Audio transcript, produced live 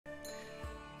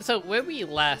So where we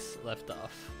last left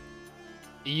off,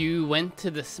 you went to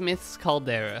the Smith's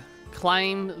Caldera,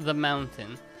 climbed the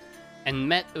mountain, and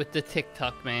met with the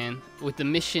TikTok man with the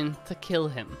mission to kill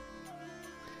him.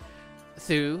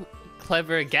 Through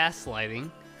clever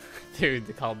gaslighting through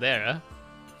the caldera,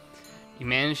 you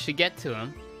managed to get to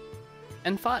him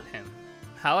and fought him.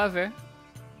 However,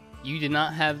 you did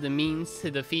not have the means to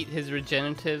defeat his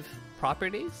regenerative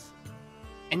properties,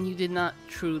 and you did not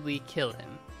truly kill him.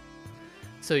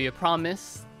 So your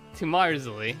promise to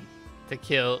Marsley to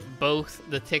kill both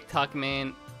the TikTok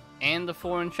man and the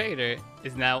foreign trader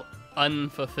is now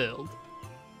unfulfilled.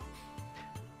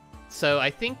 So I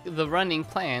think the running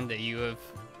plan that you have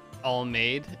all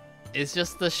made is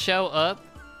just to show up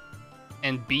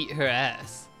and beat her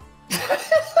ass.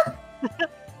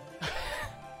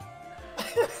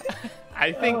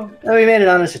 I think... Well, we made an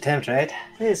honest attempt, right?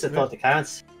 It's a thought that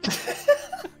counts.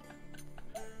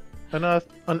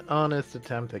 An honest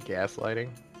attempt at gaslighting,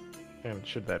 and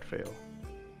should that fail,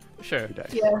 Sure.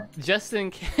 Yeah. Just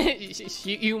in case,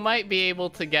 you might be able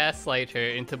to gaslight her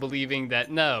into believing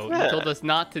that, no, you told us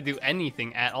not to do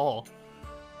anything at all.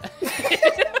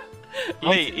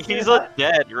 Wait, he's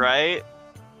undead, right?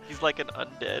 He's like an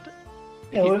undead.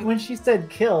 Yeah, when she said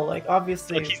kill, like,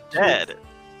 obviously... Like he's dead.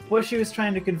 What she was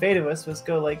trying to convey to us was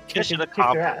go, like, kick Mission her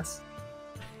accomplished. ass.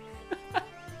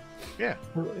 Yeah.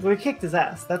 We kicked his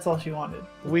ass. That's all she wanted.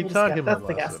 We taught him a That's the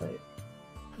lesson. gaslight.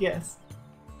 Yes.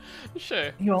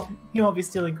 Sure. He won't be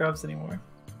stealing grubs anymore.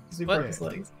 Because we broke his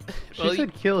legs. She Well,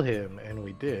 said kill him, and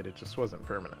we did. It just wasn't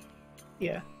permanent.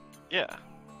 Yeah. Yeah.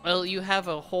 Well, you have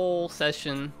a whole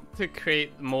session to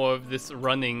create more of this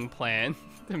running plan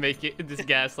to make it this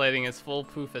gaslighting as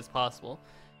foolproof as possible.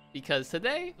 Because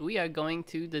today we are going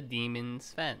to the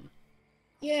Demon's Fen.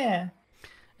 Yeah.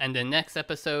 And the next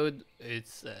episode,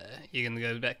 it's you're gonna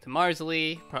go back to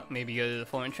Marsley, maybe go to the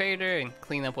foreign trader and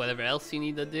clean up whatever else you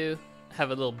need to do. Have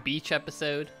a little beach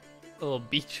episode, a little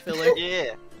beach filler.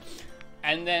 Yeah.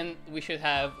 And then we should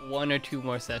have 1 or 2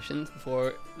 more sessions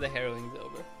before the harrowing's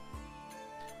over.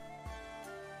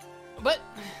 But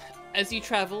as you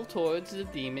travel towards the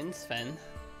Demon's Fen,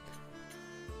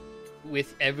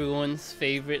 with everyone's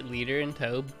favorite leader in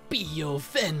tow,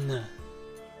 Beoven.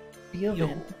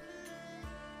 Beoven.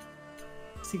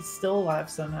 He's still alive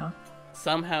somehow.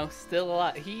 Somehow still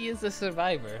alive. He is a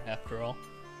survivor, after all.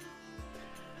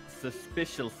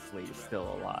 Suspiciously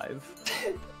still alive.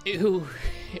 Ew,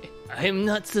 I'm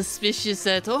not suspicious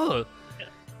at all.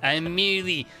 I'm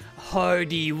merely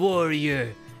hardy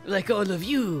warrior, like all of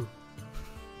you.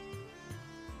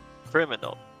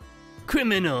 Criminal.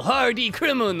 Criminal, hardy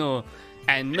criminal,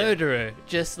 and murderer,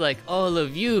 just like all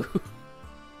of you.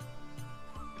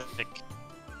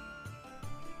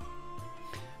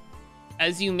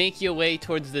 As you make your way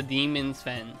towards the Demon's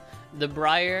Fen, the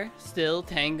briar, still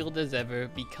tangled as ever,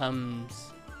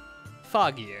 becomes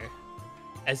foggier,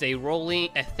 as a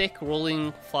thick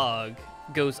rolling fog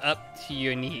goes up to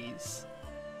your knees.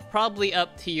 Probably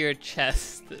up to your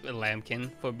chest, Lambkin,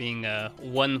 for being a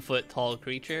 1 foot tall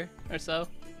creature or so.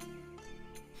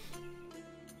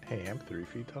 Hey, I'm 3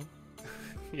 feet tall.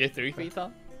 You're 3 feet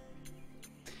tall?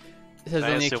 It says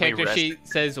I on your assume we character rest- sheet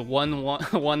says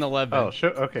 111. Oh, sure.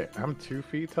 Okay, I'm 2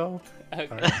 feet tall. Okay.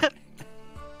 Alright.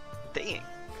 Dang.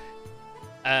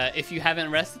 If you haven't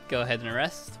rested, go ahead and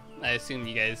rest. I assume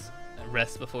you guys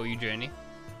rest before you journey.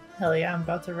 Hell yeah, I'm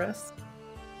about to rest.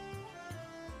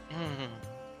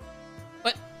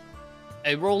 But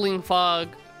a rolling fog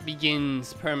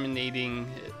begins permeating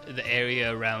the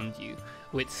area around you,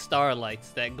 with starlights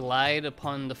that glide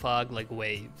upon the fog like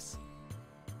waves.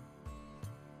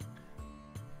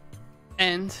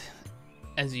 And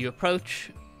as you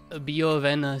approach,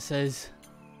 Beoven says,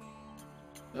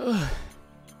 "Ugh.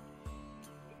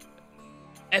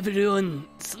 Everyone,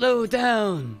 slow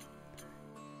down.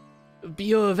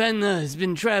 Beoven has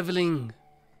been traveling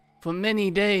for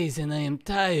many days and I am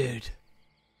tired."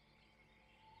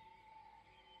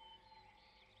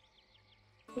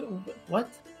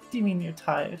 What do you mean you're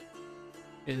tired?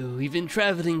 We've been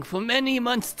traveling for many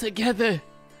months together,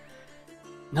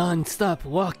 non-stop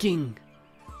walking,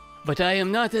 but I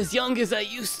am not as young as I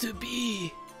used to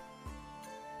be.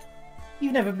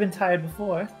 You've never been tired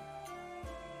before.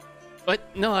 But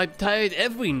no, I'm tired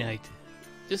every night,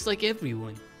 just like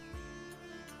everyone.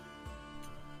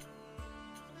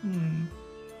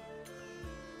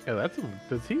 Yeah,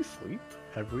 does he sleep?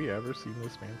 Have we ever seen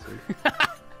this man sleep?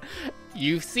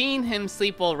 You've seen him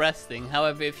sleep while resting.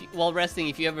 However, while resting,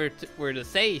 if you ever were to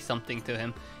say something to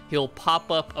him, he'll pop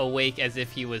up awake as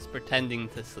if he was pretending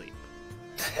to sleep.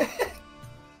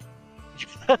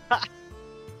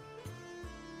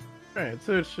 Alright,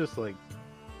 so it's just like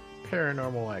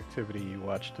paranormal activity, you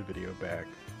watch the video back,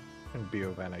 and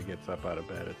Biovanna gets up out of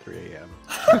bed at 3 a.m.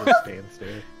 Just stands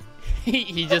there.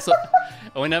 He just,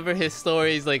 whenever his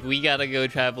story's like, we gotta go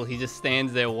travel, he just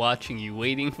stands there watching you,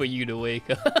 waiting for you to wake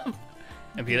up.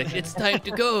 And be like, it's time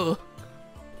to go.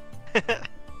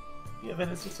 Yeah, but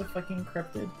it's just a fucking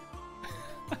cryptid.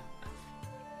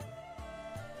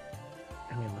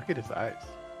 I mean, look at his eyes.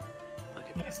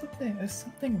 There's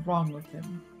something wrong with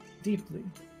him. Deeply.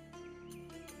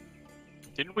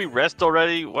 Didn't we rest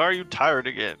already? Why are you tired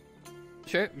again?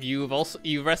 Sure, you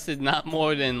rested not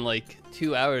more than like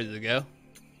 2 hours ago.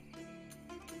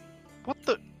 What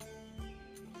the?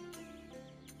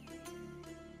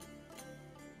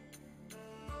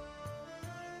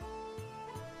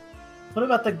 What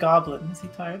about the goblin? Is he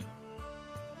tired?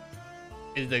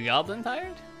 Is the goblin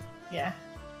tired? Yeah.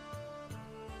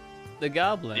 The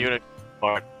goblin.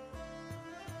 Unicorn.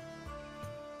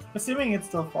 Assuming it's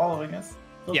still following us.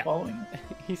 Yeah. Following us.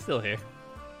 He's still here.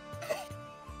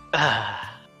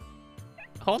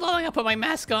 Hold on, I gotta put my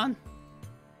mask on.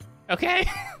 Okay.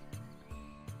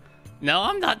 No,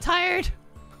 I'm not tired.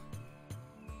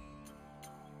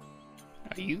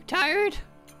 Are you tired?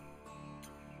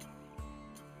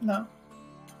 No.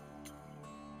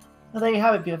 Well, there you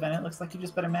have it, Biovanna. It looks like you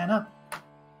just better man up.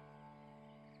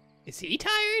 Is he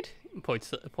tired? Points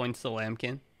to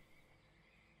Lambkin.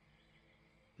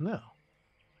 No.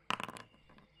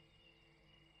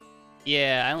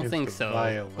 Yeah, I don't Is think the so,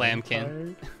 violin Lambkin.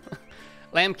 tired?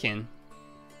 Lambkin,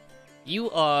 you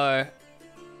are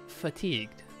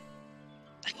fatigued.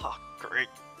 Oh, great.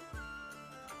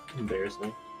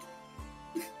 Embarrassing.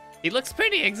 He looks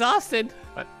pretty exhausted.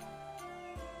 What?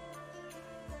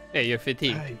 Yeah, you're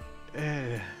fatigued.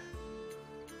 I'm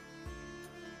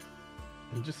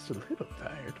just a little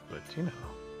tired, but you know,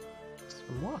 just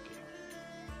from walking.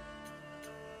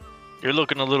 You're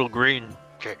looking a little green.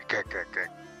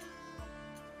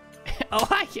 Oh,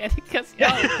 I get it, because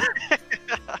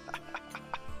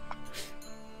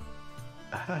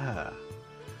Ah,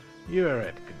 you're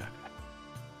right, Kanaka.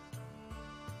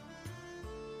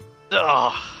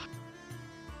 Ugh.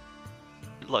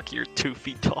 Lucky you're 2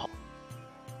 feet tall.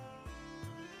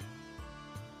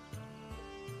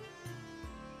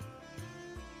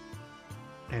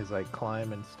 As I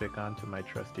climb and stick onto my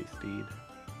trusty steed,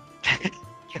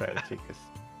 try to take a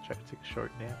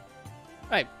short nap.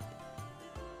 Right.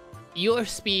 Your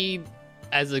speed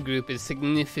as a group is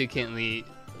significantly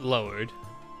lowered.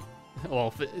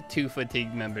 Well, 2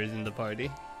 fatigued members in the party.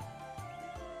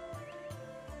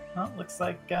 Well, looks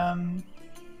like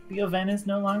Biovanna is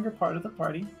no longer part of the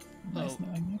party. Nice Oh.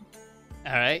 knowing you.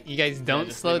 Alright, you guys don't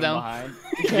just slow leave him down. behind.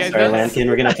 You guys Sorry, don't, Lambkin,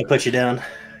 we're gonna have to put you down.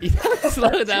 you don't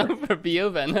slow down for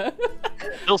Biovanna.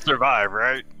 He'll survive,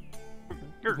 right?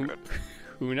 You're good.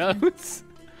 Who knows?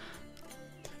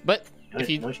 But if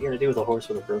you What you gonna do with a horse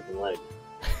with a broken leg?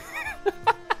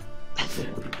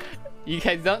 You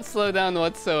guys don't slow down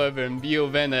whatsoever, and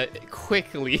Biovanna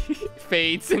quickly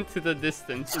fades into the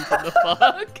distance, into the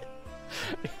fog.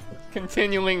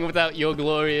 Continuing without your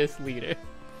glorious leader.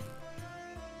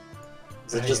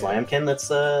 Is it just Lambkin that's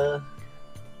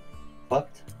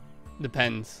fucked?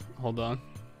 Depends. Hold on.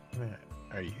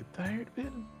 Are you tired,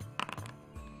 Ben?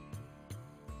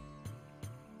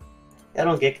 I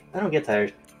don't get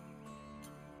tired.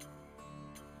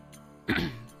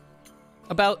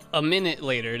 About a minute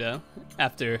later, though,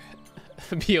 after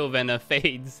Biovanna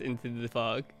fades into the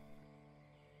fog,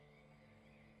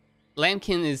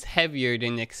 Lambkin is heavier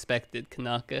than expected,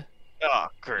 Kanaka, Oh,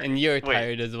 great. and you're Wait.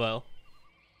 tired as well.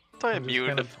 I'm I'm just immune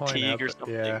gonna to point fatigue out or that-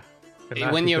 something.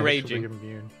 Yeah. When you're Kanaka's actually raging.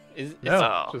 Immune. It's No,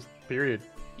 Oh. just period.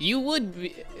 You would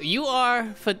be,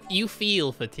 you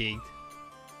feel fatigued.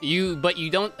 But you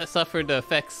don't suffer the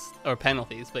effects or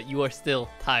penalties, but you are still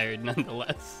tired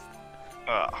nonetheless.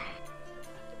 Ugh.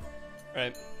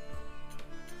 Right.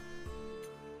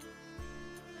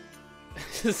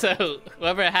 So,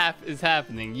 whatever is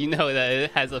happening, you know that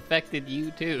it has affected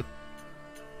you too.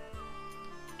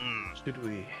 Mm.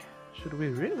 Should we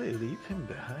really leave him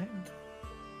behind?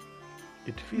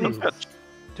 It feels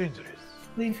dangerous.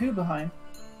 Leave who behind?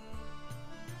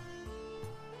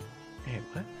 Hey,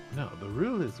 what? No, the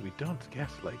rule is we don't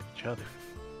gaslight each other.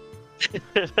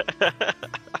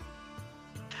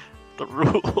 The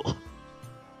rule.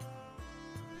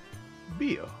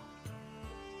 Bio.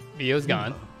 Bio's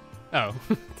gone. Oh.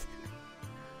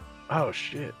 Oh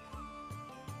shit.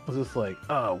 I was just like,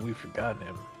 oh, we've forgotten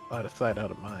him. Out of sight,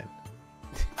 out of mind.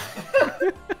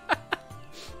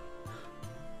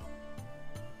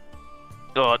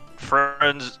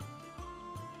 Friends,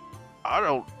 I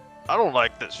don't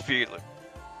like this feeling.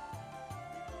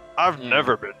 I've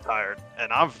never been tired,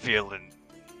 and I'm feeling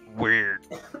weird.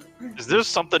 Is there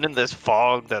something in this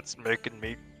fog that's making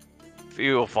me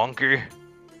feel funky?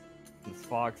 This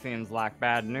fog seems like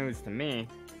bad news to me.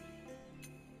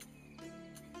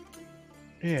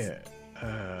 Yeah,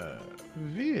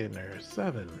 Vian or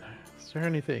Seven, is there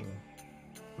anything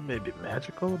maybe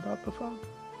magical about the fog?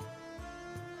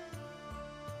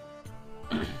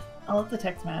 I'll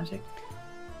detect magic.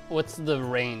 What's the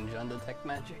range on detect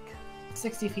magic?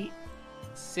 60 feet.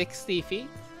 60 feet?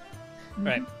 Mhm.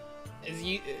 Right.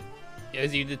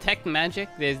 As you detect magic,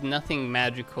 there's nothing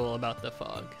magical about the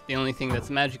fog. The only thing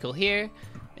that's magical here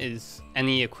is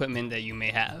any equipment that you may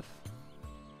have.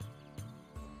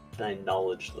 Can I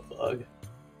knowledge the fog?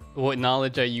 What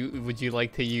knowledge would you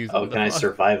like to use? Oh, on the can I fog?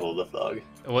 survival the fog?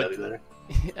 What? That'd be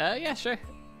better. Yeah, sure.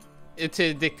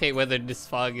 To dictate whether this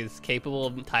fog is capable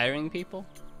of tiring people.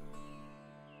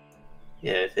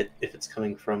 Yeah, if it's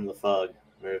coming from the fog,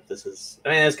 or if this is, I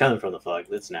mean, it's coming from the fog.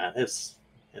 It's not. It's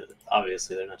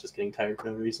obviously they're not just getting tired for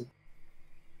no reason.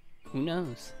 Who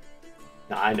knows?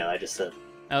 No, I know. I just said.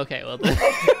 Okay, well,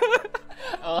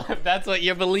 well, if that's what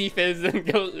your belief is,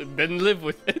 then live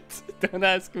with it. Don't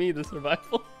ask me the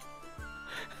survival.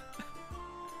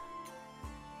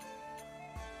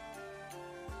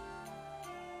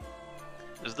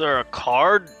 Is there a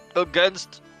card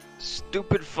against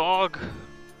stupid fog?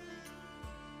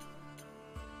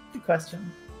 Good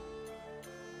question.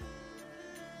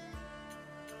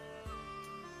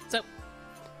 So,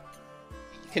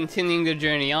 continuing the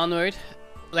journey onward,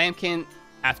 Lambkin,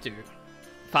 after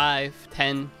 5,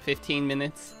 10, 15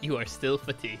 minutes, you are still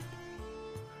fatigued.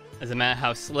 Doesn't matter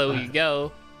how slow you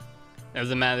go,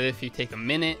 doesn't matter if you take a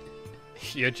minute,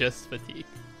 you're just fatigued.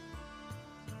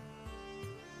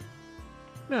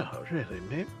 No,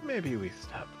 really, maybe we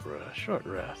stop for a short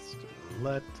rest and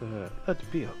let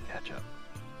Bio catch up.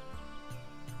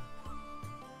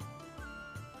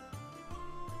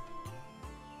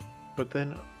 But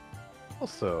then,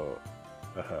 also,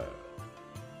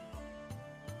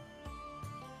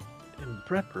 in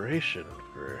preparation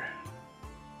for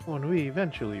when we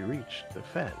eventually reach the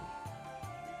Fen,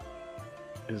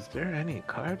 is there any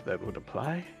card that would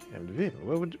apply? And Vin,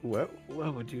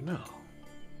 what would you know?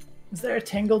 Is there a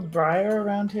tangled briar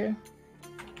around here?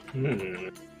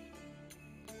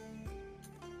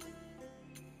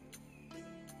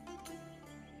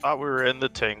 Thought we were in the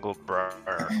tangled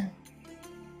briar.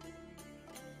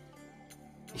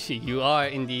 You are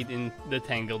indeed in the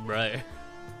tangled briar.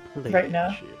 Right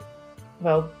now? Shit.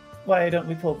 Well, why don't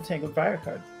we pull the tangled briar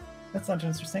card? That sounds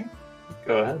interesting.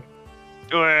 Go ahead.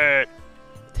 Do it!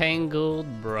 Tangled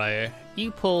briar.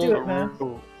 You pull. Do it, man.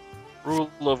 Rule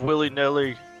of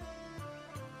willy-nilly.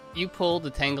 You pull the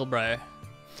tangled briar.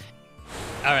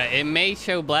 Alright, it may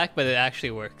show black, but it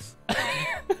actually works.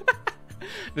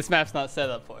 This map's not set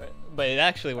up for it, but it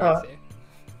actually works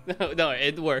here. No,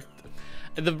 it worked.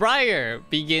 The briar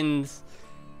begins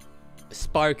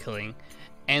sparkling,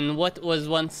 and what was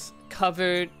once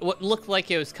covered, what looked like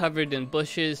it was covered in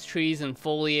bushes, trees, and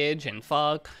foliage and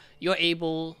fog, you're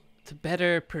able to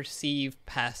better perceive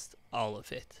past all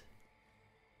of it.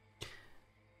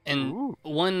 And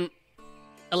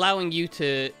allowing you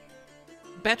to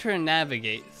better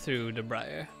navigate through the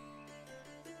briar.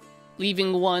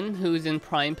 Leaving one who's in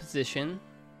prime position,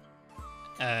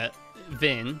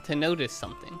 Vin, to notice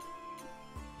something.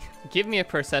 Give me a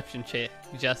perception check,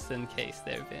 just in case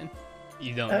there, Vin.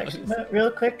 You don't Actually, notice. no, real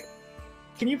quick,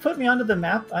 can you put me onto the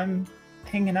map? I'm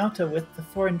hanging out with the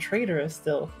foreign trader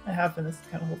still. I have been this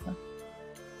kind of whole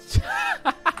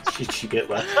time. Did you get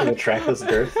left in a trackless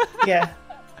girth? Yeah.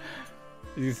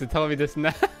 You used to tell me this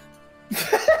now.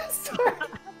 Sorry.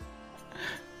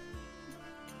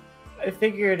 I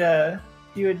figured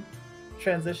you would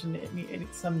transition me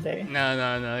someday.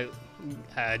 No.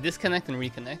 Disconnect and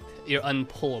reconnect. You're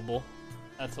unpullable.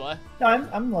 That's why. No,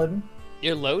 I'm loading.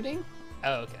 You're loading?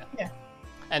 Oh, okay. Yeah.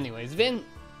 Anyways, Vin,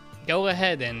 go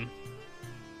ahead and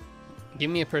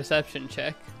give me a perception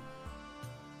check.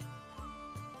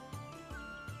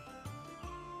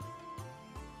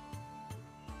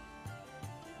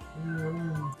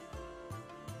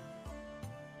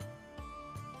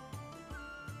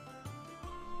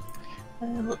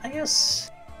 I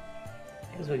guess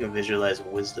we can visualize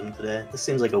wisdom today. This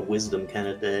seems like a wisdom kind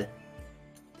of day.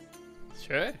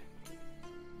 Sure.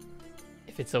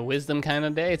 If it's a wisdom kind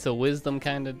of day, it's a wisdom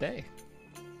kind of day.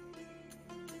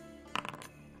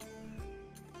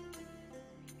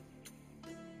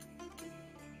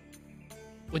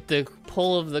 With the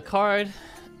pull of the card,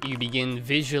 you begin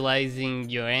visualizing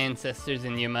your ancestors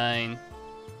in your mind.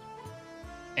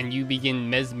 And you begin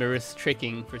Mesmerist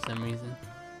tricking for some reason.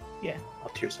 Yeah. I'll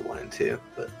tears to 1 and 2,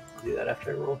 but I'll do that after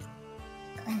I roll.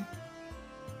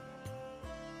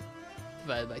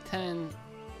 divided by 10.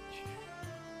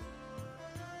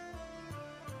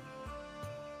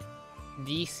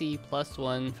 DC plus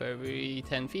 1 for every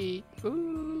 10 feet.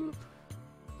 Ooh.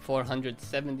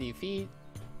 470 feet.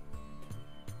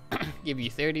 Give you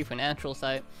 30 for natural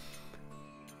sight.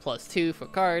 Plus 2 for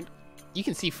card. You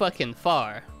can see fucking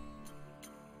far.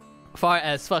 Far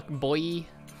as fuck, boy.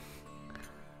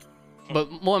 But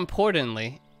more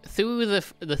importantly, through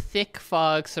the thick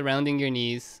fog surrounding your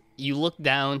knees, you look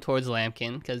down towards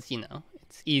Lambkin, because, you know,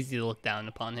 it's easy to look down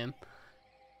upon him.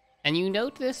 And you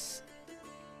notice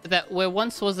that where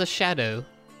once was a shadow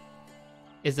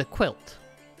is a quilt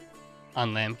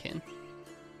on Lambkin.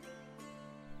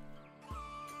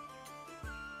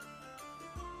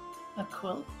 A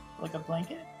quilt? Like a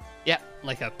blanket? Yeah,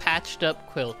 like a patched up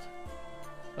quilt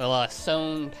with a lot of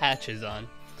sewn patches on.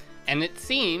 And it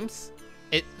seems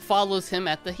it follows him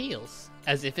at the heels,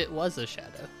 as if it was a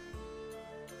shadow.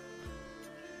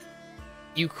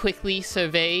 You quickly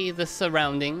survey the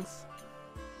surroundings,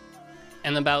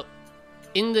 and about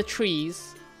in the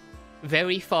trees,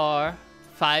 very far,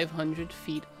 500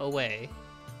 feet away,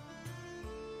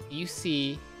 you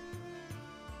see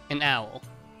an owl.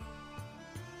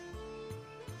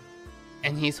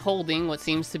 And he's holding what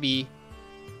seems to be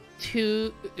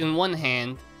in one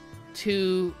hand,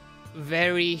 two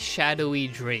very shadowy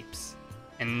drapes,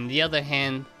 and in the other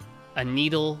hand, a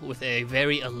needle with a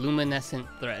very luminescent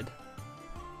thread.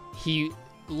 He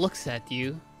looks at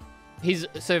you. He's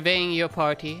surveying your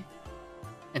party,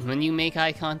 and when you make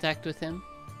eye contact with him,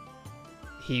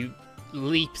 he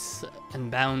leaps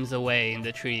and bounds away in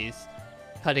the trees,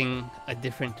 cutting a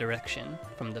different direction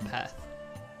from the path.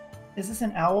 Is this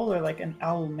an owl or like an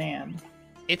owl man?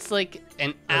 It's like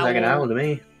an Sounds owl. like an owl to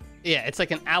me. Yeah, it's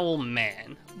like an owl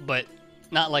man, but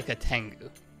not like a tengu.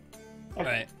 Okay.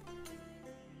 Right.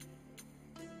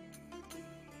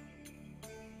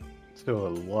 Still a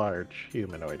large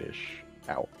humanoidish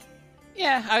owl.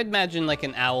 Yeah, I'd imagine like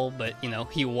an owl, but you know,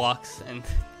 he walks and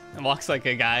walks like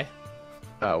a guy.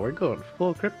 Oh, we're going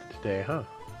full cryptid today, huh?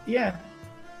 Yeah.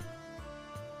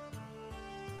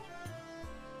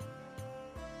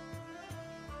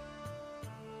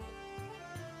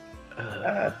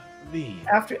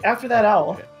 After that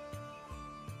owl.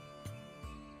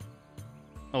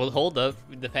 Well, hold up.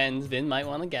 Depends. Vin might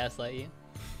want to gaslight you.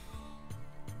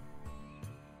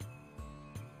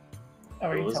 Oh,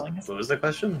 are you telling us? What was the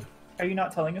question? Are you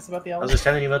not telling us about the I owl? was just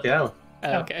telling you about the owl.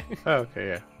 Oh, Oh. okay. Okay,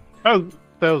 yeah. Oh,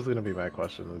 that was gonna be my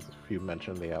question, is if you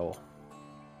mentioned the owl.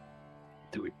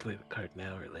 Do we play the card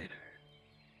now or later?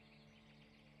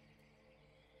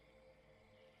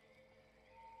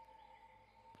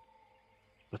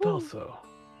 But also,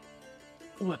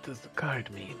 what does the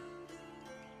card mean?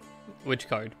 Which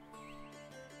card?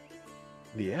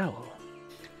 The owl.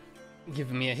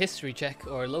 Give me a history check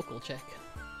or a local check.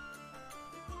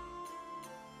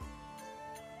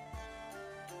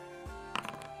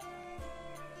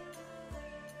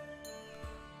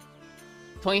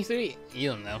 $23. You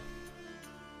don't know.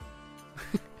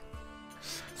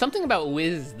 Something about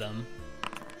wisdom.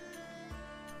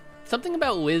 Something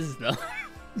about wisdom.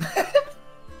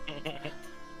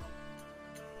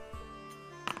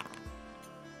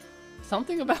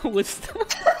 Something about wisdom.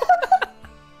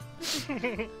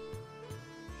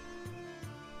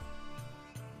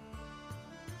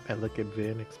 I look at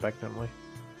Vin expectantly.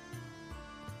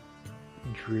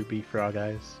 Droopy frog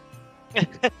eyes.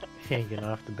 Hanging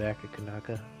off the back of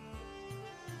Kanaka.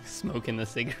 Smoking a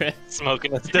cigarette.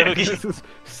 Smoking a stogie.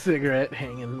 Cigarette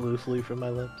hanging loosely from my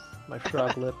lips. My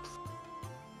frog lips.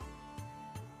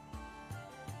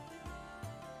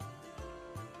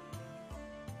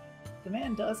 The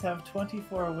man does have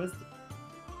 24 wisdom.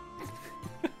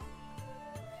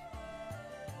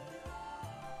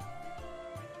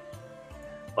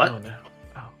 What? Oh no.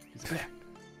 Oh, he's back.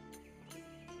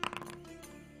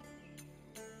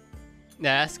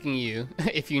 They're asking you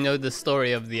if you know the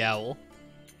story of the owl.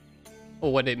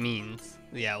 Or what it means,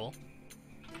 the owl.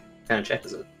 What kind of check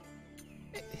is it?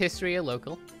 History or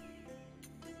local.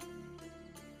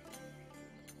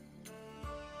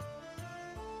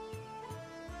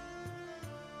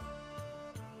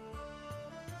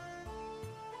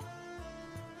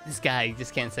 This guy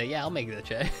just can't say, yeah, I'll make the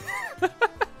check.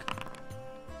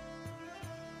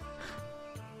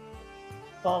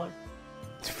 Baller.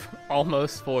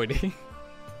 Almost 40.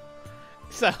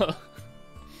 So,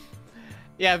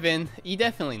 yeah, Vin, you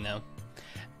definitely know.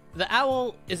 The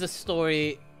owl is a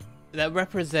story that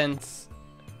represents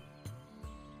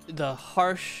the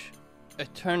harsh,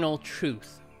 eternal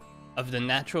truth of the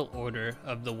natural order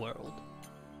of the world.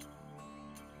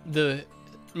 The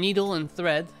needle and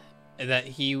thread that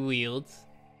he wields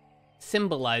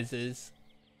symbolizes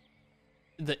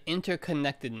the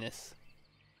interconnectedness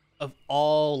of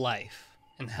all life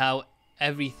and how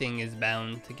everything is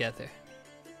bound together.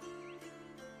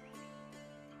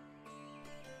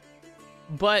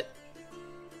 But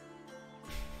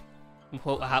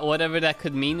whatever that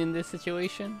could mean in this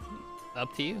situation,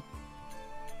 up to you.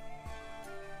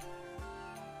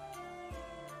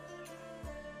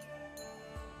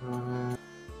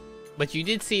 But you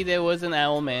did see there was an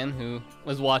owl man who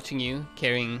was watching you,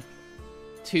 carrying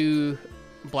 2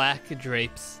 black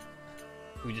drapes,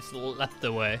 who just leapt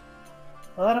away.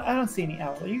 Well, I don't see any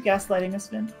owl. Are you gaslighting us,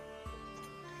 Vin?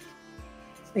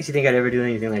 Makes you think I'd ever do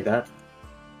anything like that?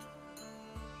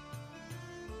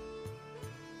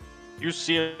 You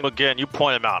see him again, you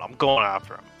point him out. I'm going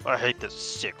after him. I hate this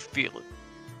sick feeling.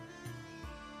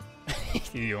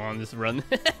 You want to just run?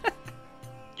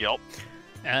 Yup.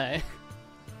 Alright.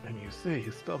 And you say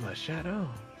you stole my shadow?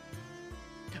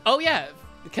 Oh yeah,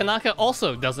 Kanaka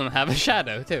also doesn't have a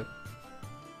shadow too.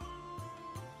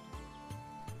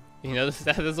 You notice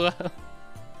that as well?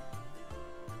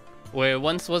 Where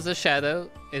once was a shadow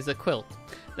is a quilt.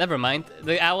 Never mind,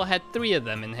 the owl had 3 of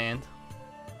them in hand.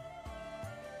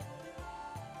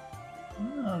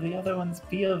 Oh, the other one's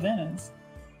Bio Venice.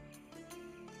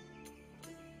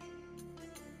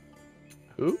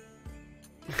 Who?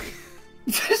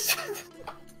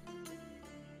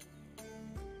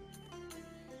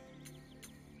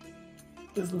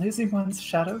 Does losing one's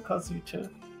shadow cause you to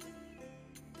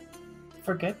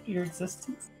forget your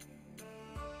existence?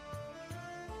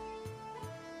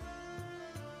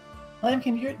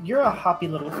 Lambkin, you're a hoppy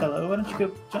little fellow. Why don't you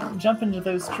go jump into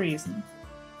those trees and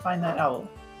find that owl?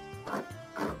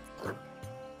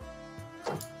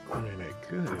 I mean, I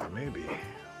could, maybe.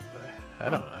 But I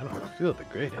don't feel the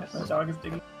greatest. The dog is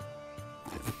digging.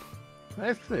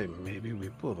 I say maybe we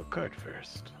pull the cart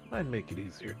first. Might make it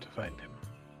easier to find him.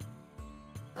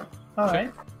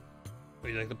 Alright.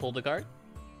 Would you like to pull the cart?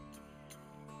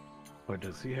 Or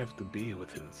does he have to be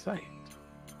within sight?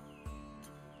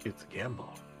 It's a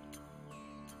gamble.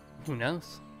 Who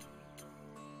knows?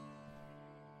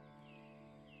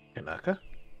 Kanaka?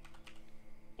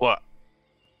 What?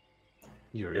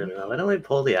 You're I don't know. Why don't we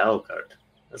pull the owl card?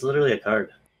 That's literally a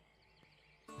card.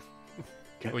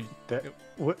 Would-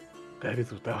 What? That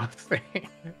is what I was saying.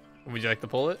 Would you like to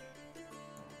pull it?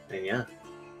 And yeah.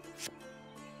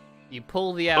 You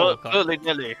pull the owl cart.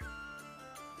 Willy-nilly.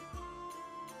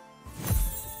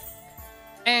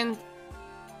 And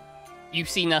you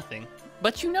see nothing.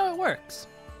 But you know it works.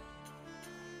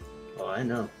 Oh, I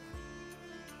know.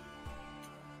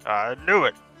 I knew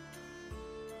it.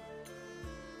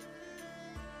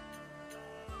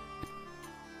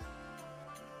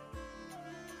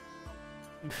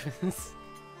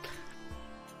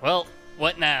 Well,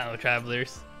 what now,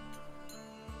 travelers?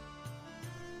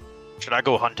 Should I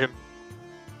go hunt him?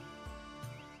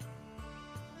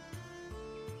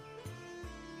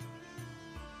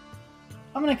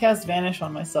 I'm gonna cast Vanish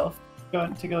on myself, go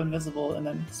invisible, and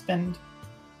then spend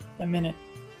a minute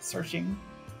searching.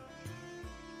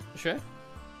 Sure.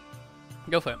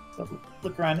 Go for it. So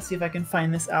look around to see if I can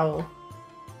find this owl.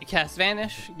 You cast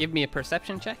Vanish. Give me a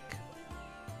perception check.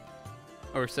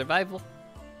 Or survival.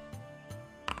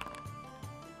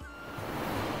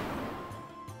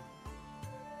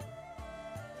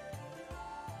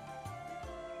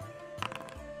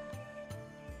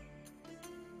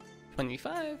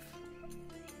 +25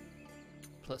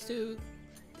 +2.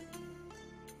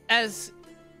 As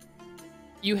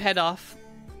you head off,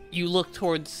 you look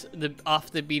towards the off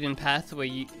the beaten path where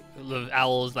the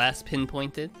owl is last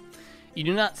pinpointed. You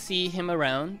do not see him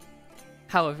around.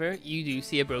 However, you do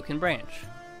see a broken branch.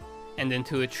 And then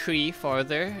to a tree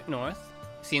farther north,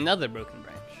 you see another broken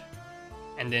branch.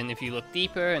 And then if you look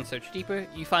deeper and search deeper,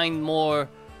 you find more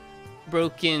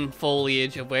broken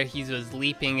foliage of where he was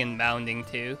leaping and bounding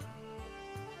to.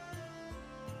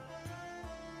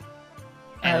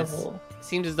 And it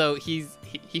seems as though he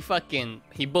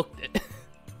booked it.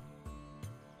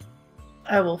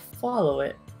 I will follow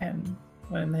it, and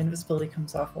when the invisibility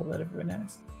comes off, I'll let everyone know.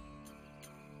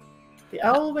 The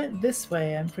owl went this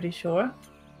way, I'm pretty sure.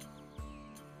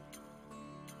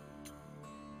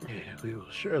 Yeah, we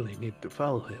will surely need to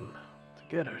follow him to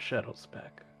get our shadows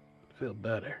back. Feel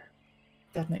better.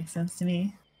 That makes sense to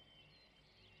me.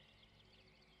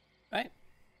 Right.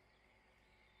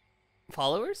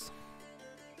 Followers?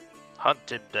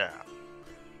 Hunt him down.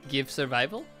 Give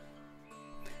survival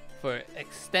for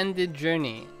extended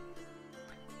journey,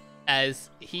 as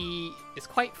he is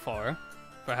quite far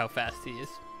for how fast he is.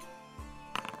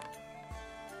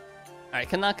 Alright,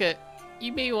 Kanaka,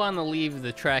 you may want to leave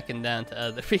the tracking down to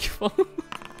other people.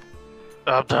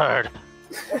 I'm tired.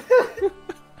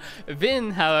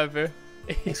 Vin, however,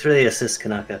 Thanks for the assist,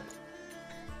 Kanaka.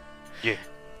 Yeah.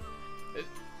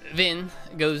 Vin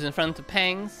goes in front of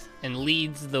Pangs and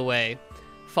leads the way,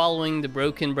 following the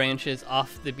broken branches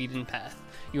off the beaten path.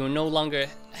 You are no longer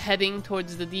heading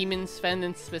towards the demon's fen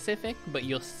in specific, but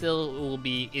you'll still will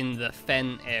be in the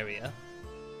fen area.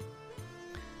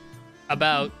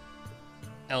 About,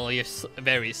 oh, you're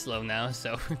very slow now,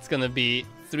 so it's gonna be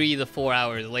 3 to 4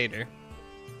 hours later.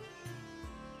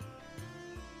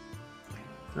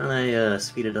 And I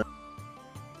speed it up.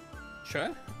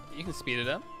 Sure, you can speed it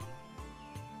up.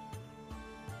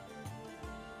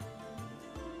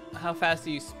 How fast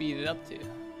do you speed it up to?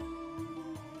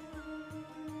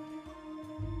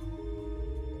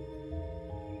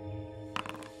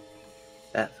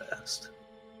 That fast.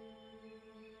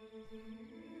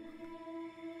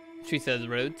 She says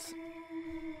roads.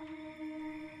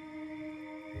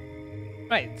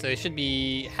 Right, so it should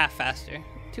be half faster.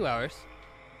 2 hours.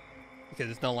 Because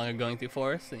it's no longer going through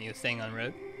forest and you're staying on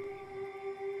road.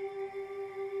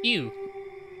 You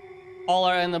all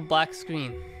are in the black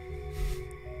screen.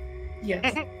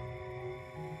 Yes.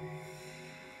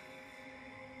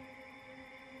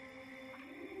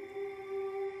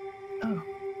 Oh.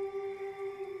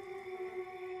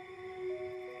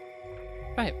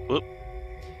 Right. Whoop.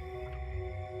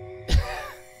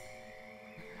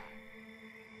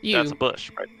 That's a bush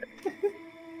right there.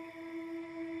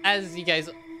 As you guys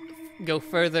go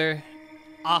further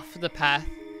off the path,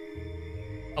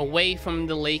 away from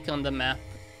the lake on the map,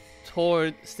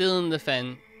 toward still in the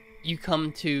fen, you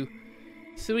come to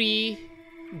 3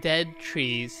 dead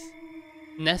trees.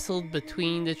 Nestled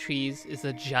between the trees is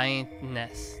a giant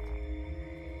nest.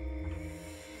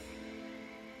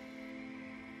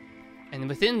 And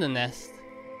within the nest,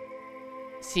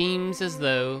 seems as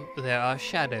though there are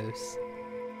shadows.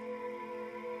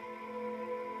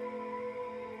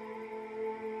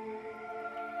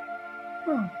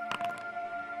 Huh.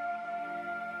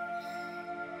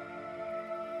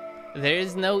 There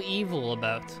is no evil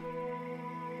about.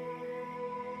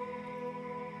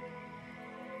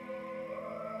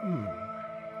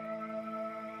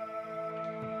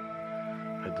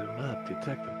 I do not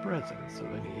detect the presence of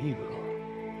any evil.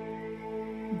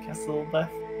 Cast a little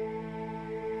death.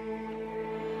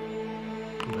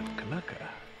 But Kanaka,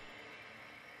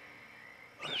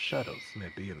 our shadows may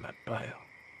be in that pile.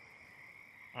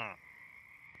 Hmm.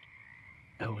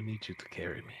 I will need you to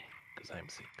carry me, because I'm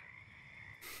sick.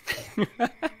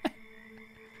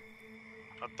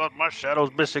 I thought my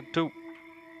shadow's missing too.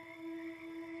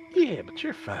 Yeah, but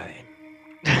you're fine.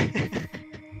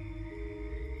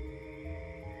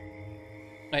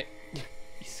 Right,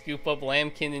 you scoop up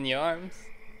Lambkin in your arms.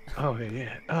 Oh,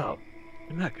 yeah. Oh,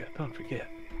 Kanaka, don't forget.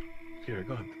 If you're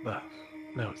going to buff,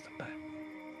 now is the time.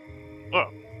 Well,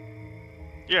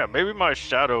 yeah, maybe my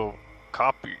shadow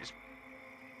copies.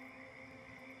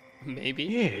 Maybe.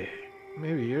 Yeah,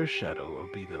 maybe your shadow will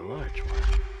be the large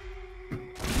one.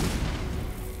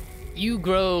 You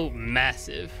grow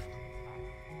massive.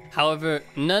 However,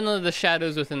 none of the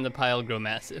shadows within the pile grow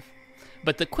massive.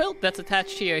 But the quilt that's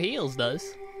attached to your heels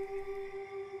does.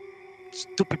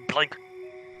 Stupid Blanca.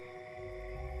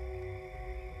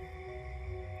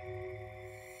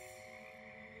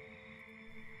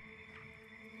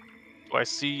 Do I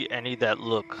see any that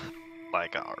look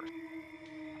like ours?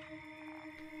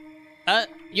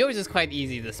 Yours is quite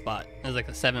easy to spot. There's like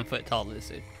a 7-foot tall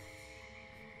lizard.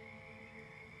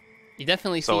 You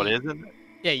definitely see. So it isn't?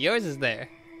 Yeah, yours is there.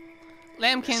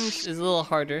 Lambkin's is a little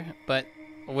harder, but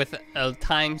with a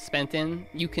time spent in,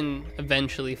 you can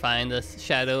eventually find the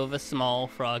shadow of a small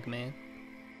frogman.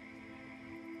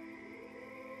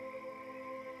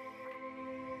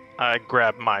 I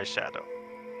grab my shadow.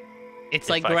 It's If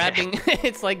like I can. grabbing.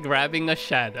 It's like grabbing a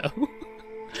shadow.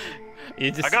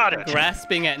 You're just I got it.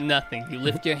 grasping at nothing. You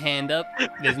lift your hand up.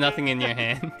 There's nothing in your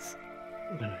hands.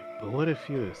 Alright, but what if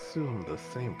you assume the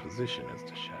same position as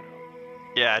the shadow?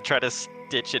 Yeah, I try to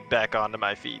stitch it back onto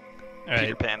my feet. All right.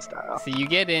 Peter Pan style. So you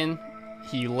get in.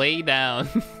 You lay down.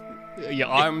 Your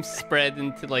arms spread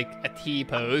into like a T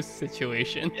pose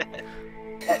situation.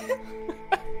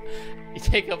 You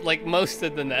take up like most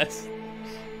of the nest.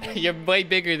 You're way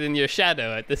bigger than your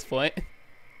shadow at this point.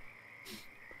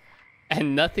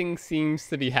 And nothing seems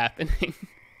to be happening.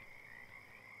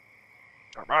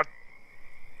 Come on.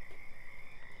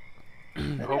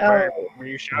 Ow. Okay,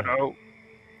 me shadow.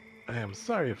 I am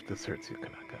sorry if this hurts you,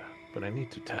 Kanaka, but I need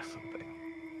to test something.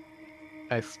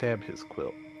 I stab his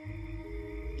quilt.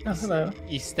 Oh, hello.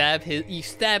 You stab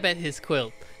at his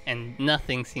quilt, and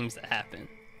nothing seems to happen.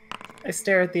 I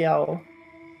stare at the owl.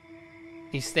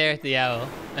 You stare at the owl,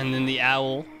 and then the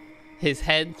owl his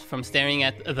head from staring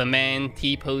at the man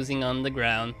T-posing on the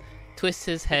ground, twists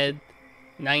his head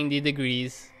 90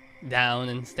 degrees down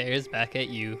and stares back at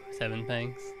you, Seven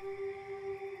Fangs.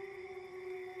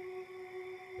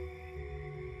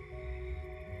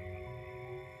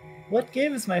 What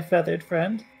gives, my feathered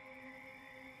friend?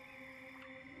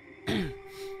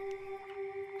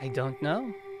 I don't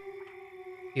know.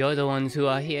 You're the ones who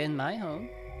are here in my home.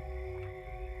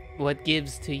 What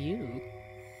gives to you?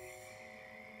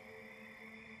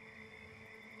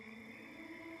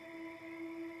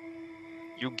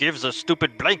 You gives a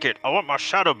stupid blanket. I want my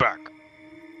shadow back.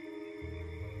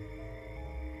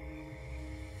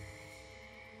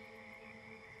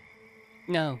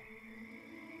 No.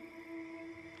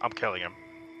 I'm killing him.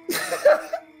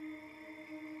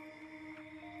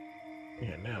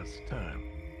 Yeah, now it's time.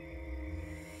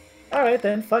 All right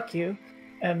then, fuck you.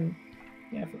 And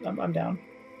yeah, I'm down.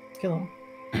 Kill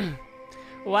him.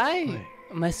 Why Wait.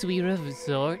 must we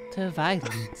resort to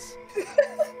violence?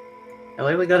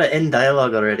 Why we gotta end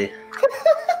dialogue already?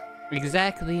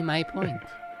 Exactly my point.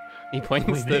 He points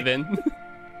We to made- Vin.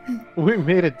 We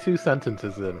made it 2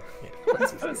 sentences in.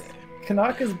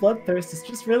 Kanaka's bloodthirst is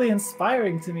just really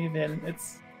inspiring to me, Vin.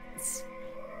 It's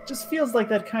just feels like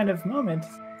that kind of moment.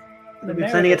 There'll be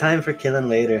plenty of time for killing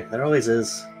later. There always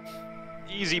is.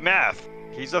 Easy math.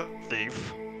 He's a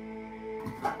thief.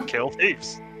 Kill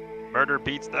thieves. Murder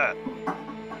beats that.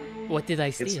 What did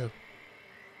I steal?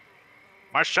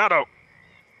 My shadow.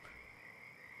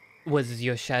 Was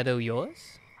your shadow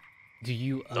yours? Do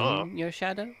you Duh. own your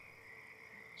shadow?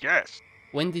 Yes.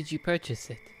 When did you purchase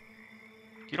it?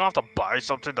 You don't have to buy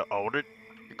something to own it.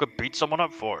 You could beat someone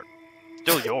up for it.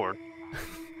 Still yours.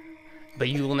 But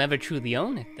you will never truly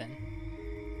own it then.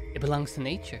 It belongs to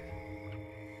nature.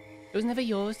 It was never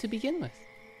yours to begin with.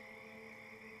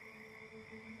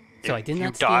 So I did not If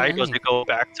you steal die, any does of it go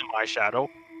back to my shadow?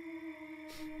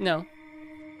 No.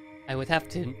 I would have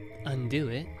to undo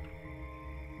it.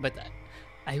 But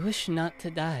I wish not to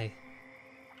die.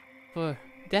 For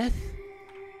death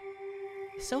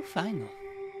is so final.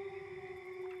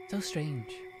 So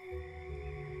strange.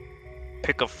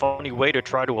 Pick a funny way to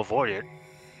try to avoid it.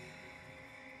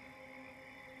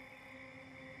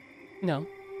 No.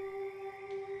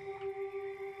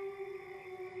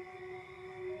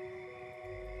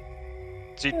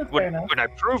 See, Yeah, fair when enough. I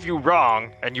prove you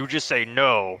wrong and you just say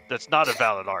no, that's not a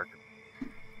valid argument.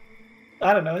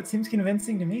 I don't know. It seems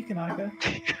convincing to me, Kanaka.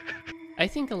 I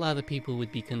think a lot of people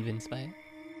would be convinced by it.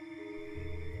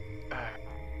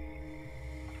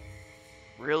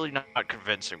 Really not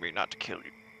convincing me not to kill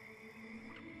you.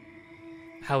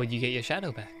 How would you get your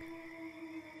shadow back?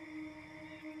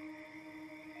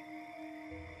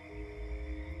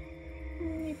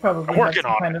 You probably I'm have working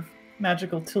some on kind of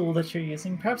magical tool that you're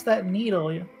using. Perhaps that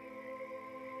needle.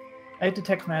 I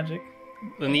detect magic.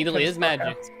 The needle Try to is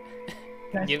magic.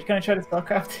 spellcraft. Can I try to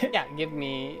spellcraft it? Yeah, give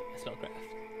me a spellcraft.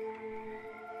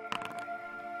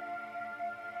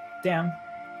 Damn.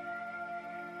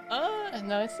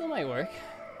 No, it still might work.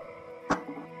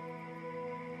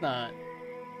 Not.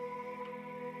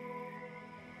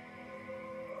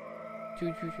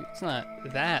 It's not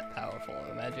that powerful of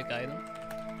a magic item.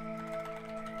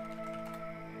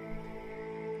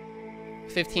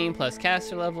 15 plus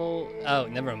caster level. Oh,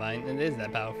 never mind. It is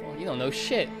that powerful. You don't know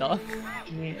shit, dog.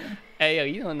 Yeah. Hey, yo,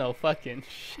 you don't know fucking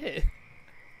shit.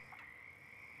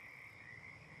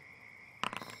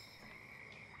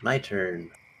 My turn.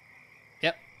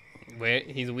 Yep. Where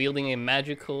he's wielding a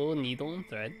magical needle and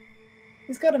thread.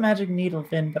 He's got a magic needle,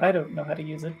 Finn, but I don't know how to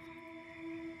use it.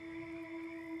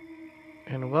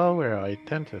 And while we're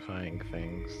identifying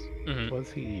things, Mhm.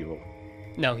 was he evil?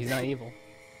 No, he's not evil.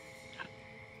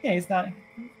 Yeah, he's not.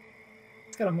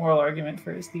 He's got a moral argument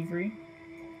for his thievery.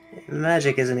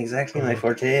 Magic isn't exactly my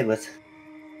forte, but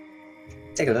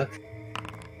take a look.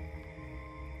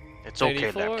 It's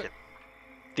okay, 34. Lambkin.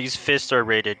 These fists are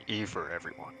rated E for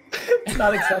everyone. It's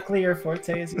not exactly your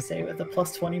forte, as you say, with a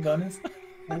plus 20 bonus.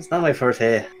 It's not my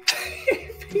forte.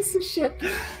 Piece of shit.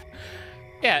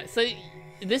 Yeah, so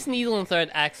this needle and thread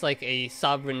acts like a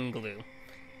sovereign glue.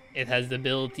 It has the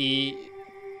ability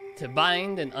to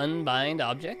bind and unbind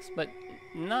objects, but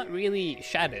not really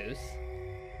shadows.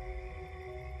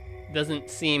 Doesn't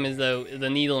seem as though the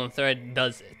needle and thread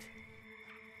does it.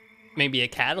 Maybe a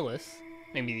catalyst,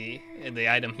 maybe the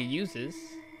item he uses,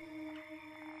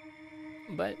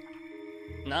 but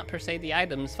not per se the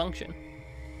item's function.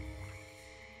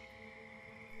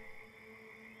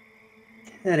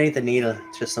 That ain't the needle,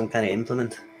 it's just some kind of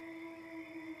implement.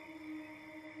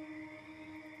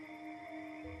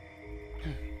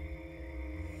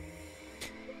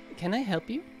 Can I help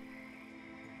you?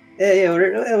 Yeah,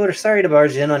 we're sorry to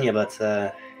barge in on you, but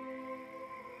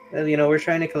well, you know, we're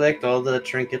trying to collect all the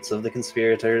trinkets of the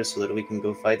conspirators so that we can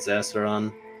go fight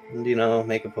Zassaron and, you know,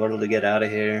 make a portal to get out of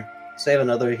here. Save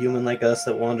another human like us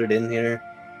that wandered in here.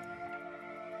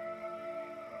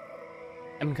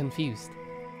 I'm confused.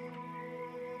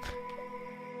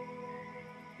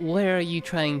 Where are you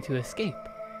trying to escape?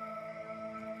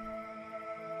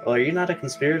 Well, are you not a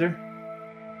conspirator?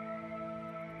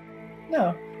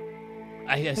 No,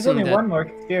 I there's assume only that one more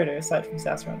conspirator aside from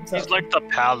Saffron himself. He's like the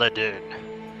Paladin.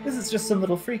 This is just some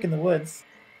little freak in the woods.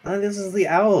 This is the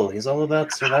owl. He's all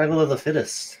about survival of the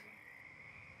fittest,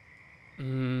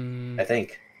 I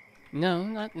think. No,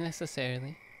 not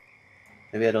necessarily.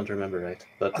 Maybe I don't remember right.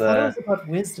 But I thought it was about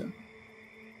wisdom.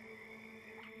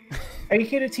 Are you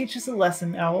here to teach us a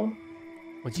lesson, Owl?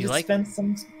 Would you like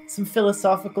dispense some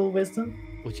philosophical wisdom?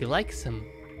 Would you like some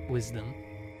wisdom?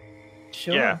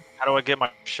 Sure. Yeah. How do I get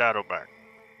my shadow back?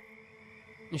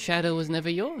 The shadow was never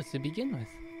yours to begin with.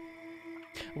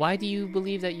 Why do you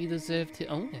believe that you deserve to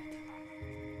own it?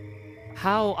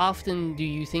 How often do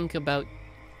you think about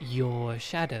your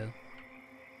shadow?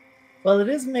 Well, it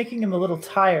is making him a little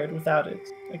tired without it,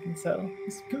 I can tell.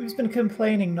 He's been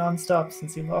complaining nonstop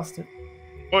since he lost it.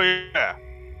 Oh yeah.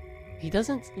 He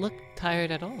doesn't look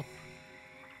tired at all.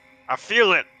 I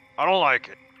feel it. I don't like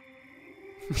it.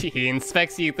 He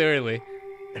inspects you thoroughly.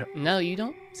 Yep. No, you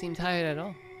don't seem tired at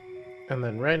all. And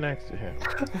then right next to him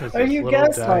is Are this you little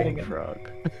gaslighting dying him?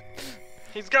 frog.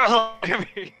 He's got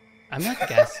me. I'm not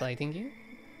gaslighting you.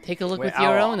 Take a look Wait, with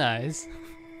your Owl. own eyes.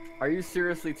 Are you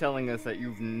seriously telling us that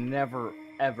you've never,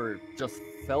 ever just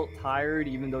felt tired,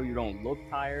 even though you don't look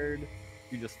tired?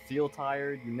 You just feel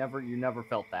tired? You never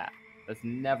felt that. That's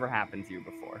never happened to you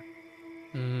before.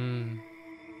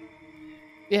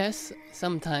 Yes,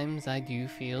 sometimes I do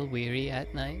feel weary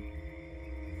at night.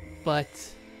 But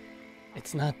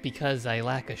it's not because I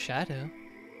lack a shadow.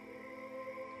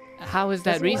 How is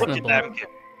that Doesn't look reasonable? Look at Lambkin.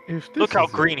 If this Look how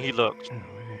is green he looks. Oh,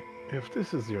 wait. If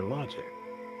this is your logic,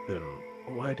 then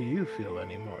why do you feel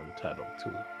any more entitled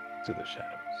to the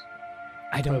shadows?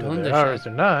 I don't Whether own the they're ours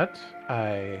shadow. or not,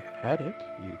 I had it,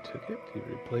 you took it, you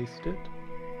replaced it.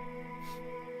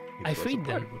 It I was a freed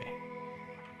part them. of me.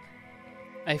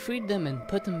 I freed them and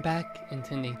put them back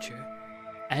into nature.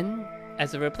 And,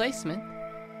 as a replacement,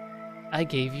 I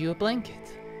gave you a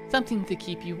blanket. Something to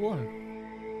keep you warm.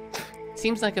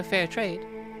 Seems like a fair trade.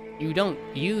 You don't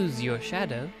use your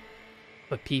shadow,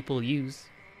 but people use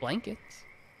blankets.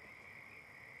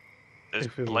 This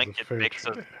If it was a blanket fair makes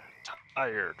us trade.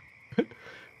 tired.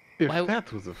 If Why-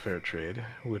 that was a fair trade,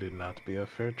 would it not be a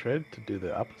fair trade to do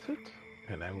the opposite?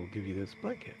 And I will give you this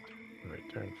blanket in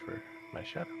return for my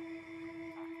shadow.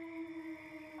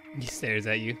 He stares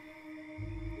at you.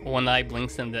 One eye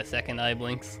blinks and the second eye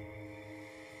blinks.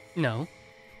 No.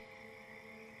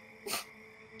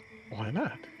 Why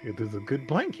not? It is a good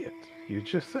blanket. You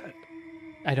just said.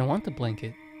 I don't want the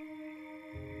blanket.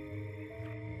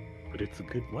 But it's a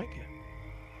good blanket.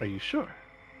 Are you sure?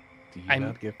 Do you I'm-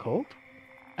 not get cold?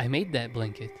 I made that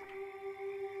blanket.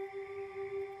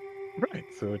 Right,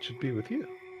 so it should be with you.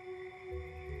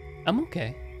 I'm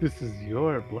okay. This is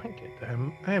your blanket.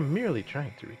 I am merely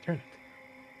trying to return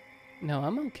it. No,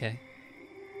 I'm okay.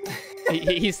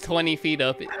 He's 20 feet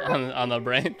up on a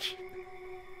branch.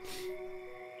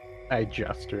 I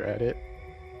gesture at it.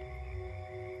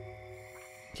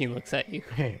 He looks at you.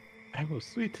 Hey, I will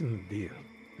sweeten the deal.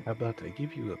 How about I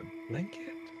give you a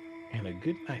blanket and a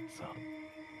good night song?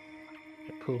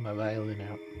 I pull my violin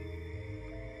out.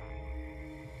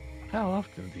 How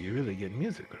often do you really get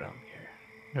music around here?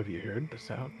 Have you heard the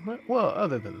sound? Well,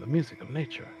 other than the music of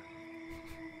nature.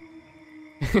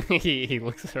 he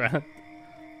looks around.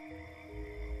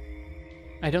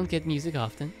 I don't get music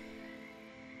often.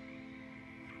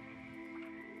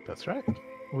 That's right.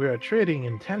 We are trading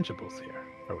intangibles here,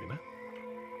 are we not?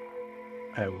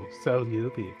 I will sell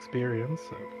you the experience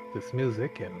of this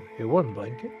music and a warm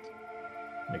blanket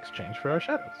in exchange for our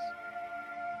shadows.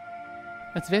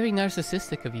 That's very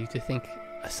narcissistic of you to think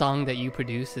a song that you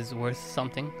produce is worth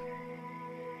something.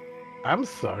 I'm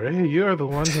sorry, you are the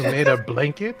one who made a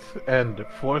blanket and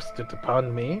forced it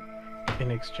upon me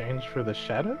in exchange for the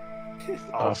shadow?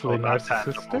 Also Awfully not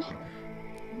narcissistic. tangible.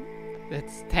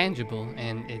 That's tangible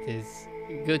and it is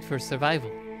good for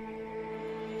survival.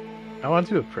 I want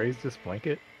to appraise this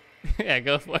blanket. Yeah,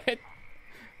 go for it.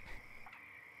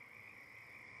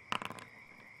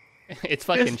 It's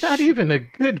fucking It's not even a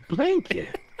good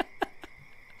blanket.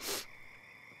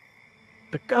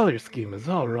 The color scheme is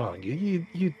all wrong.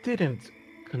 You didn't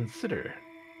consider,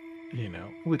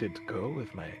 would it go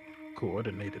with my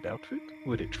coordinated outfit?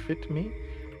 Would it fit me?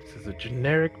 This is a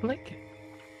generic blanket.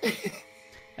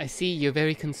 I see you're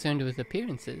very concerned with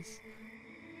appearances.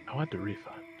 I want a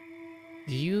refund.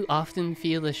 Do you often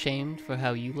feel ashamed for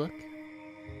how you look?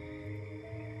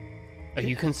 Are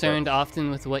you concerned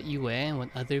often with what you wear and what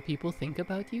other people think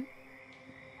about you?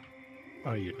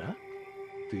 Are you not?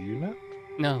 Do you not?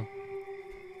 No.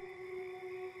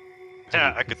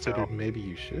 Yeah, Have you I could tell. considered maybe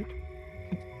you should?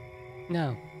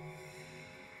 No.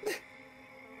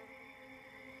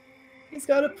 He's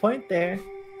got a point there.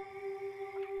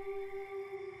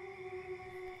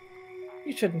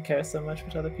 You shouldn't care so much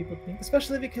what other people think,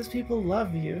 especially because people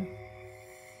love you.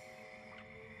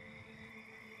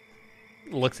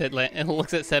 Looks at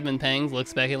Seven Pangs,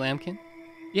 looks back at Lambkin.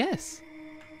 Yes.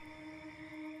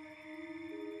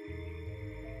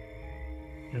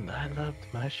 And I loved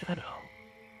my shadow.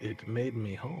 It made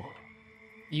me whole.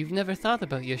 You've never thought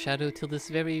about your shadow till this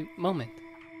very moment.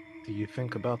 Do you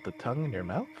think about the tongue in your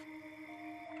mouth?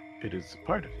 It is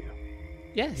part of you.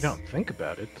 Yes. You don't think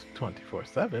about it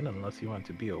 24/7 unless you want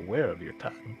to be aware of your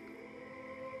tongue.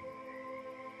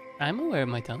 I'm aware of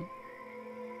my tongue.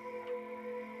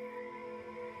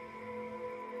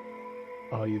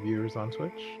 All you viewers on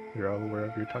Twitch, you're all aware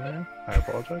of your tongue now? I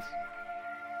apologize.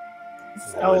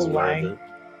 It's Always owl aware of lying.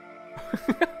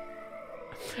 it.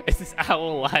 Is this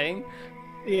owl lying?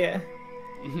 Yeah.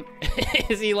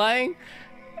 Is he lying?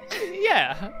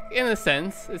 Yeah, in a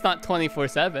sense. It's not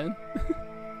 24/7.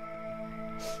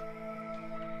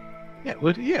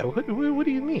 What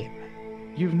do you mean?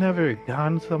 You've never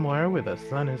gone somewhere where the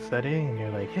sun is setting and you're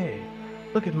like, hey,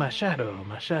 look at my shadow.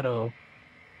 My shadow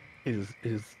is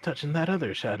touching that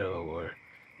other shadow, or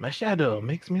my shadow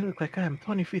makes me look like I'm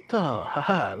 20 feet tall.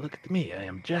 Haha, look at me, I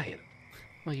am giant.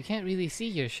 Well, you can't really see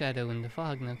your shadow in the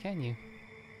fog now, can you?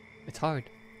 It's hard.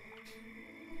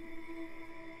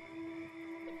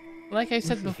 Like I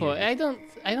said before, I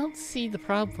don't see the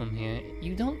problem here.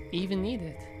 You don't even need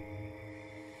it.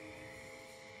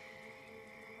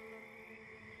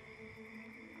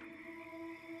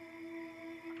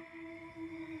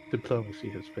 Diplomacy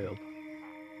has failed.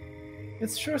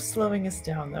 It's sure slowing us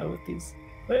down though with these.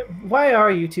 Why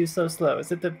are you two so slow?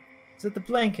 Is it the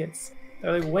blankets?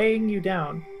 They're like weighing you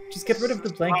down. Just get rid of the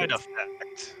Side blankets.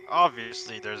 effect.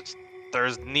 Obviously,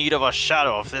 there's need of a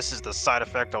shadow if this is the side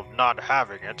effect of not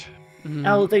having it.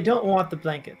 Al, they don't want the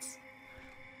blankets.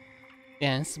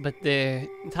 Yes, but their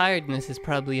tiredness is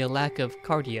probably a lack of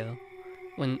cardio.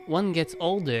 When one gets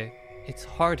older, it's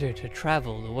harder to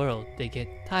travel the world. They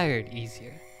get tired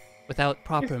easier. Without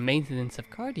proper maintenance of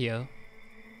cardio,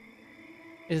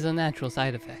 it is a natural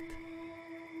side effect.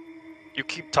 You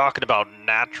keep talking about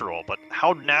natural, but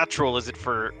how natural is it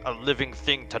for a living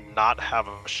thing to not have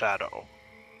a shadow?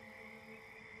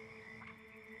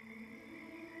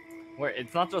 Where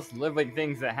it's not just living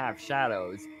things that have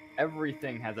shadows.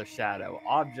 Everything has a shadow.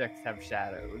 Objects have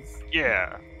shadows.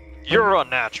 Yeah, you're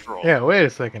unnatural. Yeah, wait a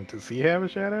second. Does he have a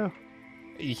shadow?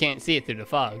 You can't see it through the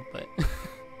fog, but...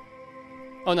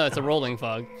 Oh no, it's a rolling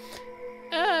fog.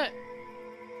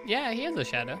 Yeah, he has a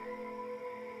shadow.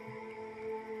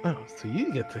 Oh, so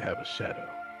you get to have a shadow.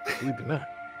 We do not.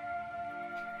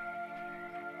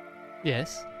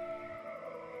 Yes.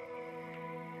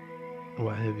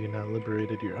 Why have you not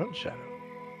liberated your own shadow?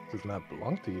 It does not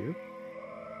belong to you.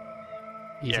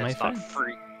 He's Yeah, my it's friend. not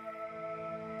free.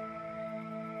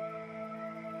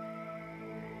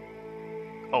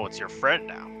 Oh, it's your friend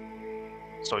now.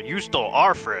 So you still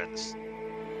are friends,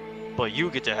 but you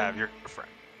get to have your friend.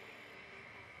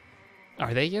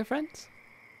 Are they your friends?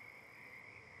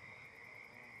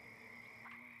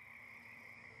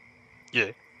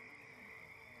 Yeah.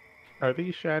 Are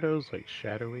these shadows like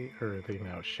shadowy, or are they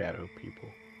now shadow people?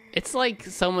 It's like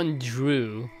someone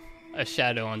drew a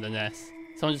shadow on the nest.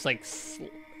 Someone just like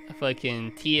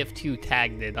fucking TF2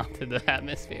 tagged it onto the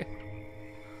atmosphere.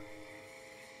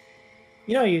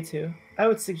 You know, you two, I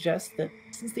would suggest that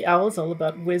since the owl is all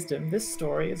about wisdom, this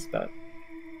story is about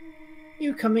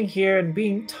you coming here and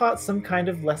being taught some kind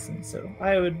of lesson. So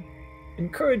I would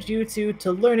encourage you two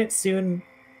to learn it soon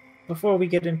before we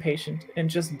get impatient and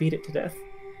just beat it to death.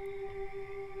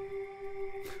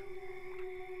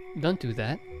 Don't do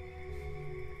that.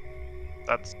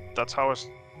 That's how I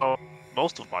solve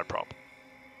most of my problem.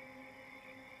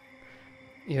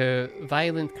 You're a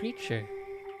violent creature.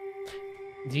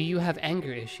 Do you have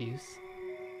anger issues?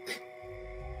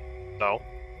 No,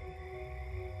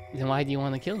 Then why do you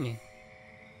want to kill me?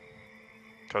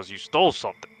 because you stole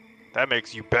something. That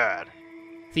makes you bad.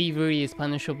 Thievery is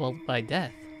punishable by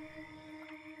death.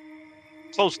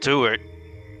 Close to it.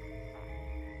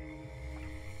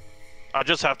 I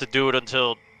just have to do it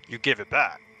until you give it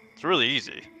back. It's really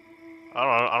easy.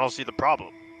 I don't see the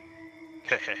problem.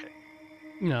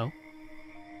 No.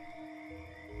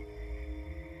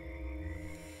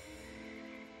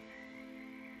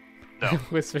 No.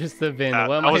 Whispers to Vin. That,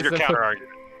 What am that I was your supposed- counter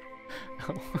argument.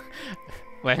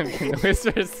 Lambkin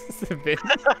whispers to Vin.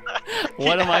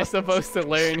 What am I supposed to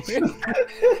learn here?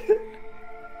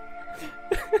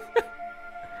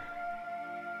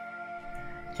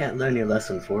 Can't learn your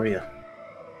lesson for you.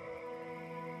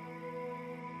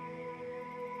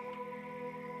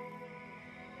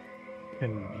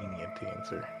 Convenient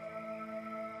answer.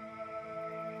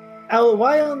 Owl,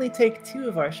 why only take 2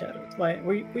 of our shadows? Why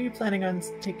were you planning on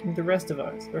taking the rest of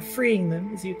ours, or freeing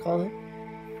them, as you call it?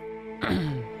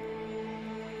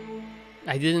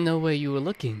 I didn't know where you were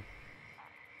looking.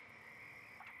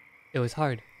 It was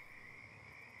hard.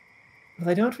 Well,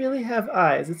 I don't really have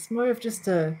eyes. It's more of just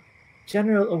a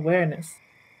general awareness.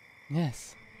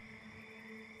 Yes.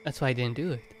 That's why I didn't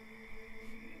do it.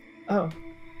 Oh.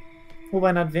 Well,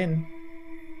 why not Vin?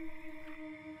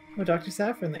 Or Dr.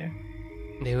 Saffron there?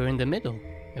 They were in the middle.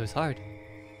 It was hard.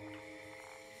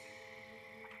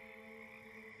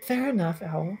 Fair enough,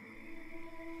 Owl.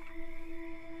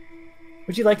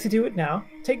 Would you like to do it now?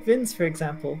 Take Vin's, for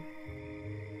example.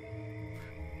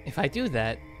 If I do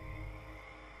that,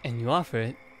 and you offer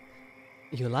it,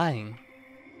 you're lying.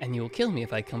 And you'll kill me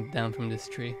if I come down from this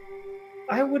tree.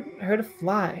 I wouldn't hurt a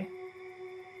fly.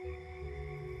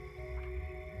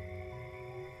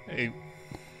 I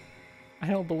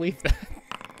don't believe that.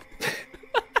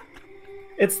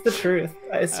 It's the truth.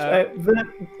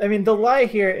 I mean, the lie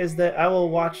here is that I will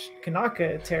watch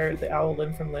Kanaka tear the owl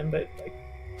limb from limb, but like,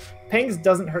 Pangs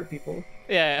doesn't hurt people.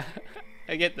 Yeah,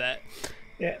 I get that.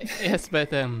 Yeah. Yes,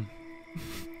 but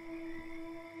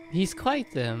he's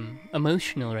quite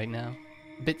emotional right now.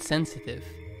 A bit sensitive.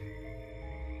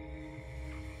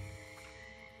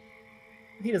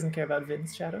 He doesn't care about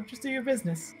Vin's shadow. Just do your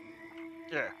business.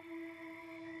 Yeah.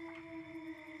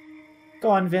 Go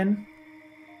on, Vin.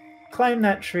 Climb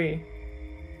that tree.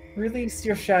 Release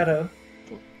your shadow.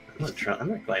 I'm not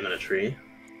climbing a tree.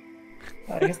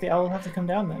 I guess the owl will have to come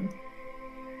down then.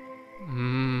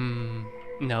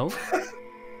 No.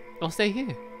 I'll stay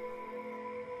here.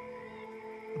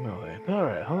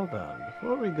 Alright, hold on.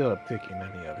 Before we go up taking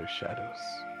any other shadows,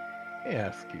 let me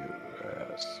ask you,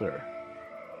 sir.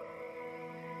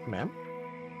 Ma'am?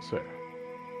 Sir.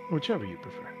 Whichever you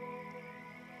prefer.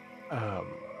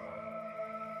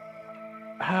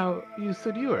 How you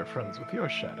said you are friends with your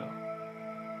shadow.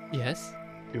 Yes.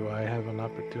 Do I have an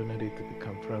opportunity to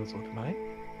become friends with mine?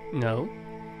 No.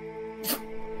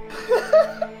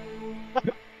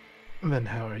 Then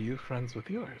how are you friends with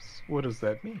yours? What does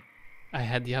that mean? I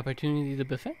had the opportunity to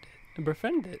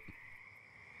befriend it.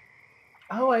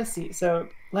 Oh, I see. So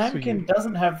Lambkin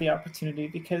doesn't have the opportunity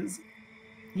because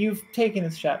you've taken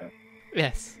his shadow.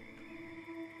 Yes.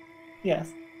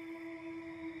 Yes.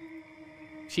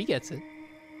 She gets it.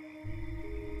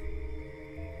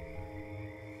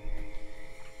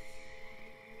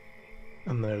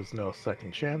 And there's no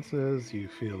second chances? You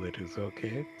feel it is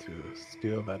okay to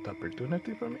steal that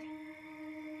opportunity from me?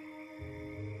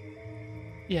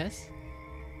 Yes.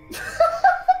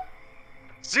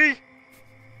 See?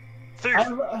 Thief.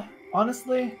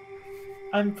 Honestly,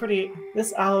 I'm pretty.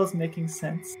 This owl is making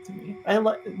sense to me.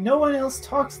 No one else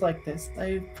talks like this. I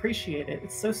appreciate it.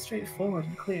 It's so straightforward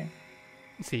and clear.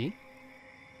 See?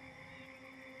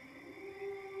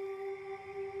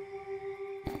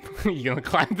 You gonna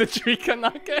climb the tree,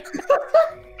 Kanaka?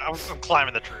 I'm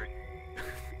climbing the tree.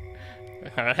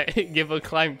 Alright, give a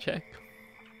climb check.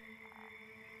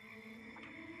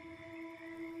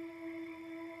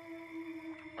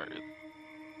 Alright.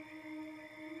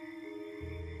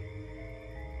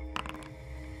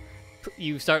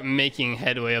 You start making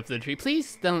headway up the tree.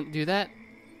 Please don't do that.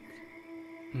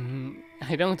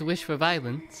 I don't wish for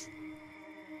violence.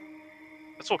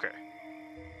 It's okay.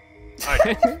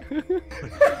 Alright.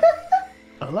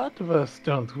 A lot of us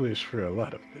don't wish for a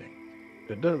lot of things.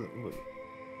 It doesn't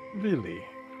really.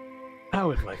 I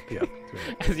would like the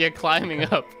opportunity. As you're climbing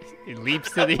up, it leaps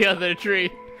to the other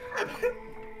tree.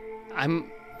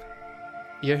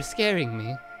 You're scaring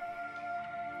me.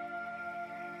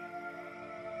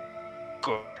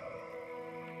 Good.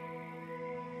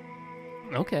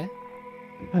 Okay.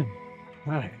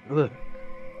 Alright, look.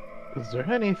 Is there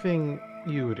anything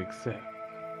you would accept?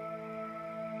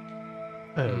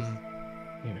 As,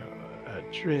 a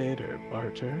trade or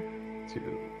barter to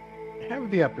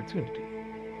have the opportunity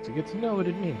to get to know what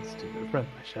it means to befriend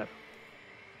my shadow.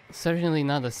 Certainly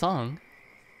not a song.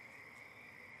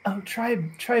 Oh, try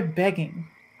begging.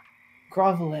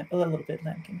 Grovel a little bit,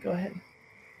 Lambkin. Go ahead.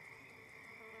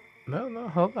 No,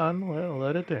 hold on. Well,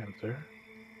 let it answer.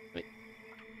 Wait,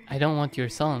 I don't want your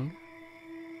song.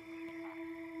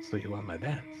 So you want my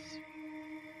dance?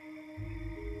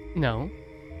 No.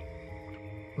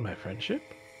 My friendship?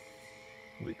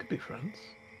 We could be friends.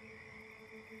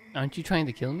 Aren't you trying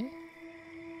to kill me?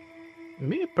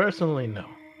 Me personally, no.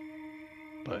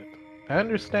 But I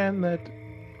understand that.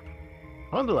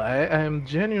 Although I am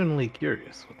genuinely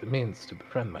curious what it means to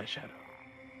befriend my shadow.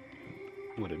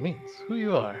 What it means, who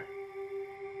you are,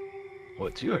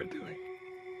 what you are doing.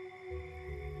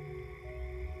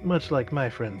 Much like my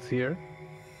friends here,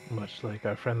 much like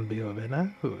our friend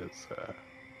Biovena, who is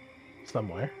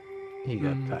somewhere. He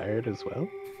got tired as well.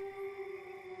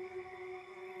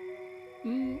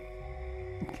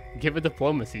 Give a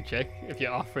diplomacy check if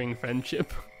you're offering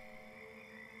friendship.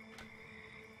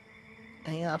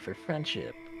 I offer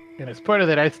friendship. And as part of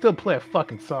that, I still play a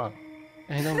fucking song.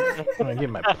 I don't. I'm gonna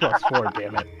give my +4,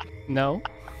 damn it. No.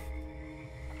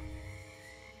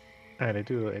 Alright, I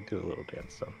do a little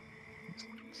dance song.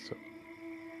 So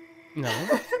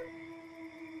No.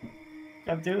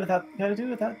 Gotta do it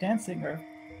without dancing, or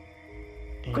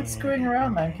quit screwing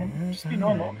around, Lambkin. Just be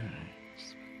normal.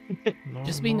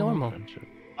 Just be normal. friendship.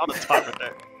 On the top of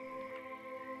there.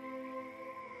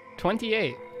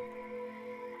 28.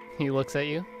 He looks at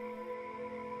you.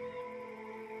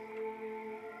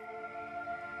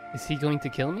 Is he going to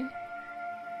kill me?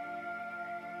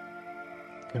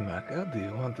 Kanaka, do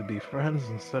you want to be friends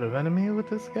instead of enemy with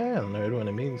this guy and learn what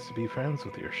it means to be friends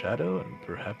with your shadow and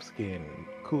perhaps gain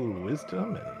cool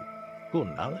wisdom and cool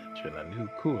knowledge and a new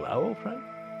cool owl friend?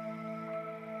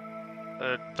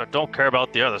 I don't care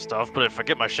about the other stuff, but if I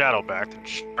get my shadow back, then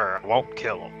sure, I won't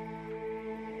kill him.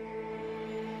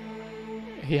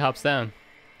 He hops down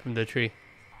from the tree.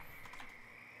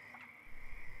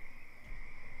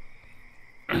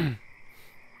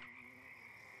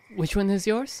 Which one is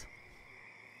yours?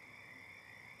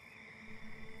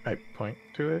 I point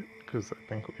to it because I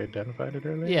think we identified it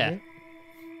earlier. Yeah. Right?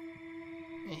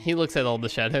 He looks at all the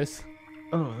shadows.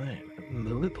 Oh, right.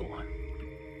 The little one.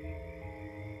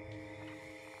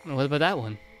 What about that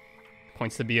one?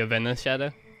 Points to Biovena's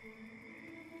shadow.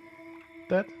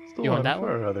 That's the You one want that for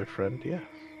one? our other friend, yes.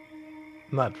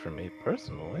 Not for me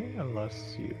personally,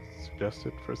 unless you suggest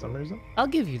it for some reason. I'll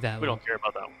give you that We one. don't care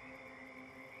about that one.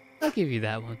 I'll give you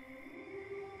that one.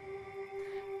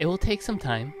 It will take some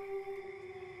time.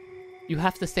 You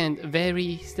have to stand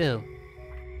very still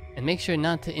and make sure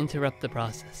not to interrupt the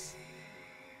process.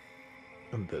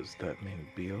 And does that mean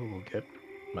Bio will get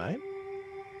mine?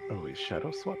 Are we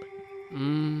shadow swapping?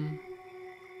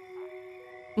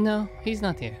 No, he's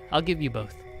not here. I'll give you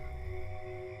both.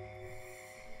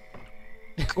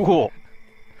 Cool.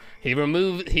 He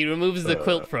removes the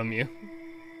quilt from you.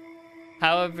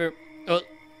 However, well,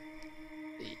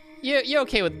 you're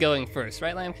okay with going first,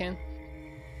 right, Lambkin?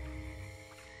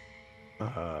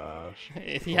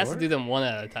 He has to do them one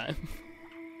at a time.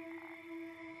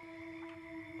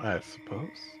 I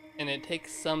suppose. And it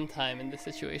takes some time in this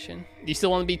situation. Do you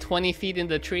still want to be 20 feet in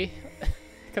the tree,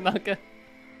 Kanaka?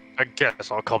 I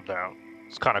guess I'll come down.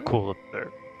 It's kind of cool up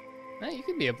there. You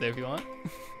can be up there if you want.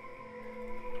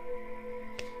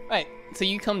 Right, so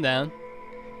you come down.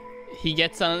 He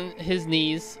gets on his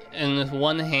knees, and with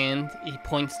one hand, he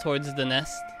points towards the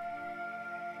nest.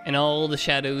 And all the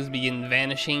shadows begin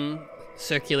vanishing,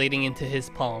 circulating into his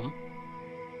palm.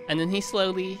 And then he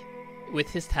slowly,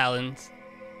 with his talons,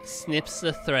 snips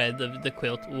the thread of the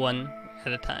quilt one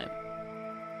at a time.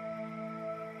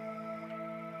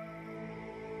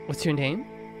 What's your name?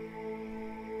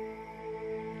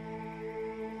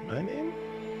 My name?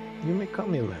 You may call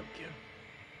me Lambkin.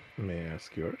 May I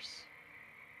ask yours?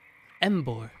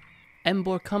 Embor.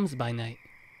 Embor Comes-by-Night.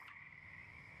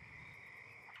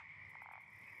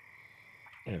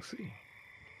 I see.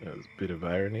 That was a bit of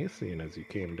irony, seeing as you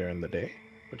came during the day,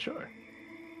 but sure.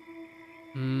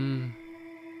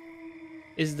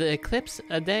 Is the eclipse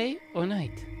a day or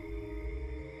night?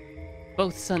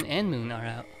 Both sun and moon are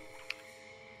out.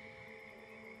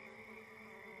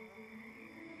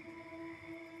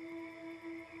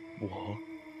 Whoa.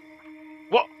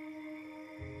 What?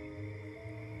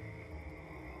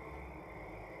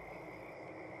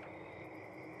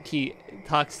 He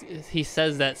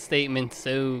says that statement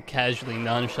so casually,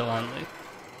 nonchalantly.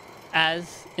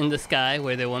 As in the sky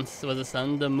where there once was a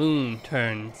sun, the moon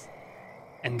turns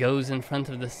and goes in front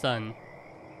of the sun.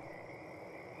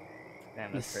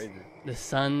 Damn, that's crazy. The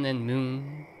sun and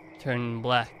moon turn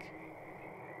black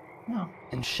No.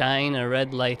 and shine a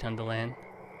red light on the land.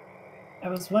 I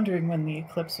was wondering when the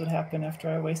eclipse would happen after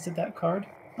I wasted that card.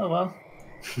 Oh well.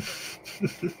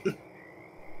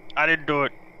 I didn't do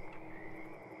it.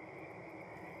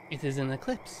 It is an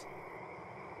eclipse.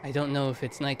 I don't know if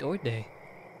it's night or day.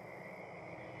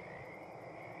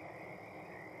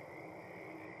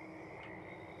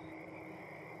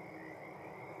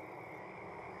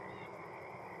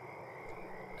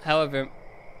 However,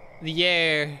 the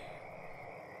air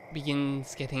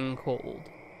begins getting cold.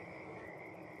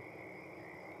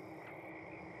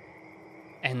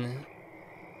 And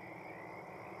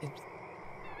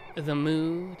the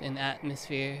mood and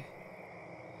atmosphere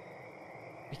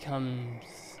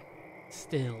becomes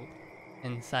still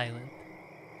and silent.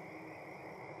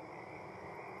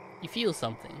 You feel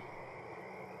something.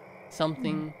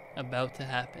 Something about to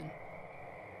happen.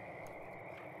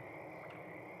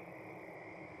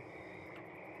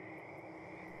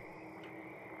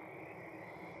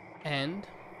 And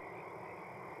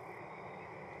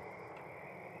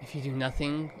if you do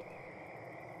nothing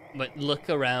but look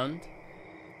around,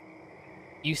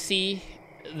 you see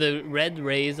the red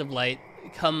rays of light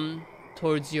come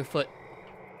towards your foot,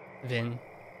 Vin.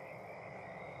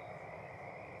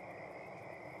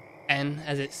 And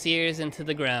as it sears into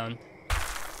the ground,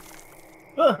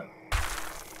 Ugh,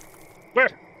 Where?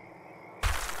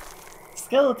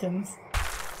 skeletons.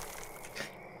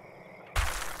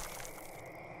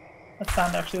 That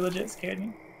sound actually legit scared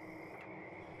me.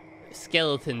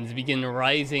 skeletons begin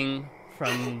rising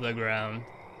from the ground.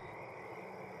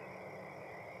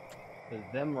 Does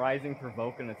them rising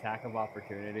provoke an attack of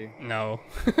opportunity? No.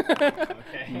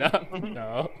 Okay.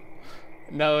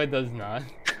 No, it does not.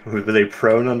 Were they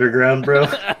prone underground, bro?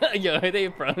 Yo, are they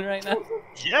prone right now?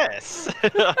 Yes.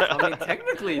 I mean,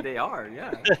 technically they are,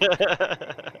 yeah.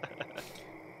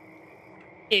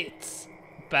 It's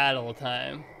battle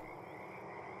time.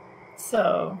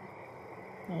 So,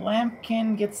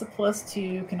 Lambkin gets a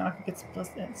 +2, Kanaka gets a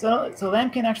 +10. So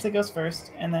Lambkin actually goes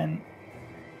first, and then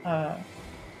I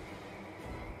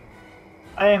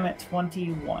am at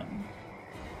 21.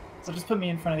 So just put me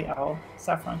in front of the owl.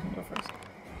 Saffron can go first.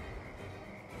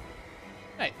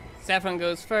 Alright, Saffron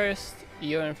goes first.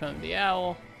 You're in front of the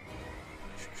owl.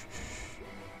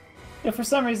 If for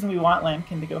some reason we want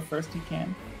Lambkin to go first, he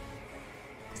can.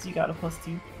 So you got a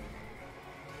 +2.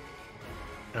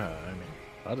 I mean,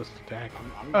 I'll just attack.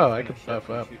 I'm Oh, I just could gonna buff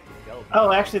shove and up. shoot the skeleton.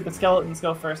 Oh, actually, the skeletons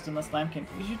go first unless Lambkin.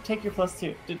 You should take your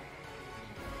 +2.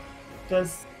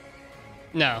 Does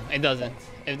No, it doesn't.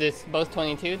 If it's both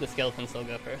 22, the skeletons still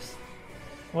go first.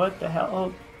 what the hell?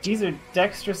 Oh, these are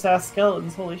dexterous ass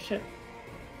skeletons. Holy shit!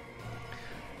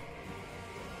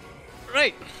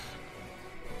 Right.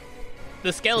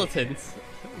 The skeletons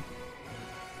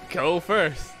go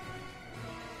first.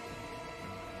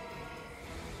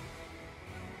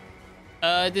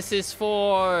 This is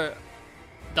for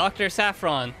Dr.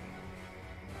 Saffron.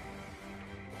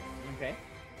 Okay.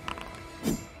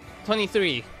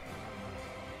 23.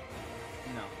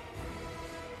 No.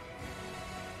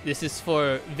 This is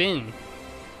for Vin.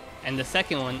 And the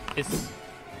second one is...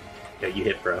 Yeah, you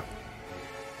hit, bro.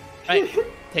 Right.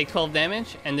 Take 12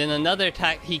 damage, and then another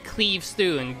attack, he cleaves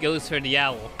through and goes for the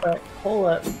owl. But hold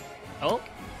up. Oh,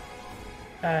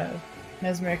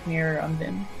 Mesmeric mirror on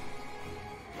Vin.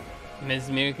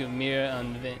 Mesmeric mirror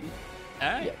on Vin.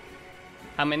 Alright. Yep.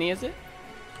 How many is it?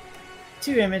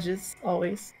 2 images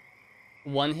always.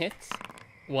 One hit.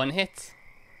 One hit.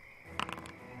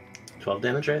 12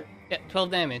 damage, right? Yeah,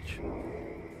 12 damage.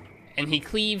 And he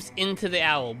cleaves into the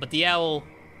owl, but the owl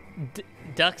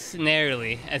ducks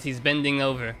narrowly as he's bending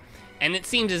over. And it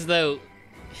seems as though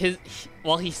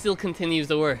while he still continues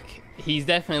to work, he's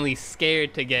definitely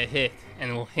scared to get hit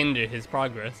and will hinder his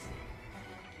progress.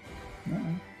 Uh-uh.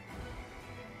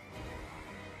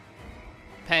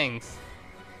 Pangs.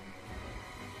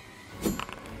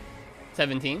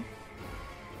 17.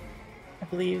 I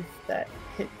believe that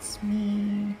hits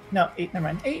me. No, 8. Never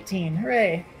mind. 18.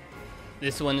 Hooray!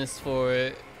 This one is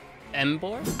for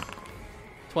Embor.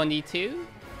 22.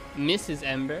 Mrs.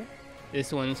 Ember.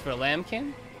 This one's for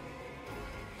Lambkin.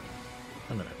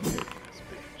 I'm gonna take this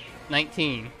bitch.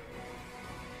 19.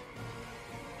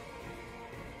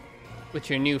 With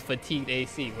your new fatigued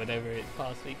AC, whatever it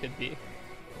possibly could be.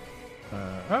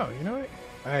 Oh, you know what?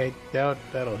 I doubt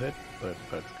that'll hit, but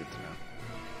that's good to know.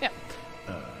 Yeah.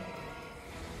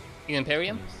 You gonna parry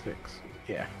him? 6.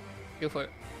 Yeah. Go for it.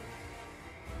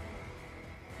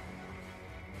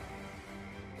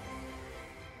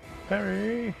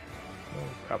 Parry. Oh,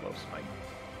 Bravo Smite.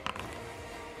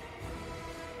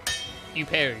 You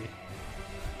parry.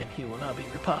 And he will not be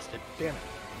riposted. Damn it.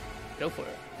 Go for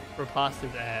it. Riposte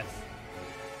his ass.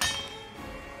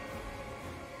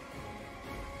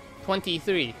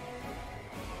 23.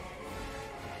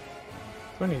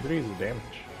 23 is the damage.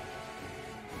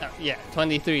 Yeah,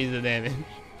 23 is the damage.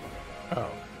 Oh.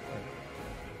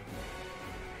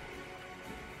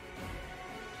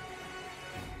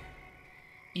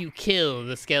 You kill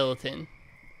the skeleton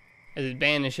as it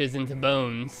vanishes into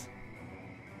bones.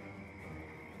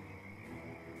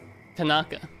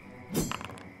 Kanaka.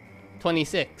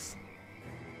 26.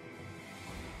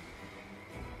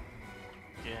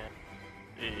 Yeah.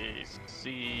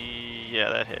 See. Yeah,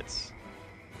 that hits.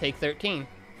 Take 13.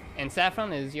 And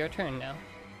Saffron, it is your turn now.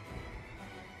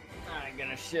 I'm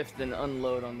gonna shift and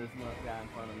unload on this guy in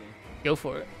front of me. Go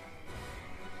for it.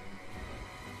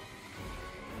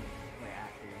 Wait,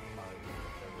 actually, it's probably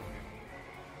over here.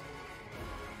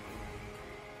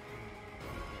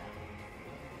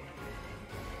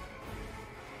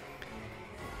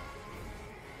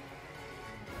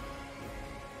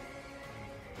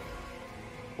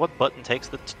 What button takes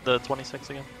the 26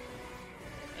 again?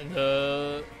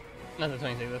 Not the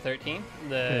 26, the 13.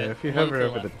 The Yeah, if you one to hover the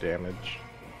over the left. damage.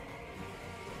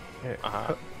 Yeah,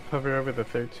 Uh-huh. hover over the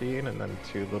 13 and then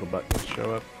 2 little buttons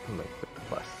show up and then click the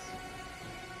plus.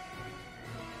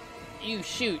 You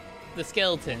shoot the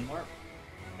skeleton.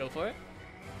 Go for it.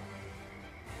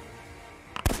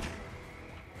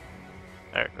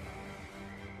 There we go.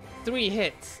 3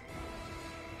 hits.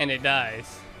 And it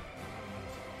dies.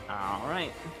 All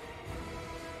right.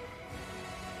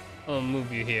 I'll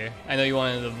move you here. I know you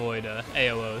wanted to avoid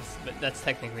AOs, but that's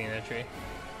technically an entry.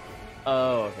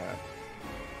 Oh, okay.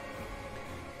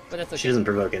 But that's okay. She doesn't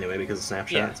provoke anyway because of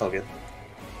snapshot. Yeah. It's all good.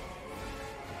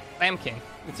 Lambkin,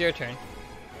 it's your turn.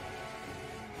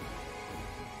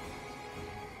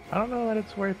 I don't know that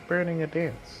it's worth burning a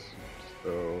dance.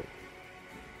 So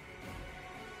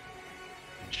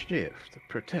shift,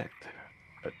 protect.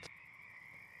 But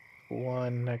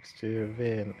one next to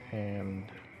Vin and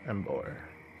Embor.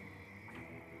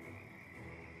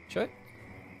 Sure.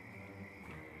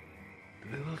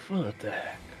 Do a full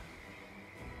attack.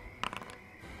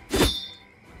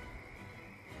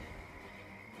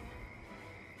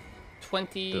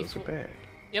 20. Those are bad.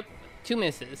 Yep, 2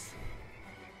 misses.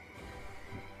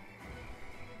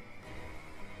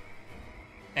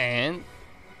 And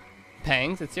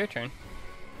Pangs, it's your turn.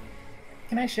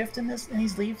 Can I shift in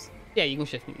these leaves? Yeah, you can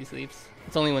shift in these leaves.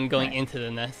 It's only when going Right. into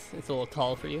the nest. It's a little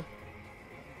tall for you.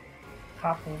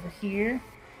 Hop over here.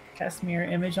 Cast mirror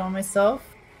image on myself.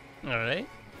 All right.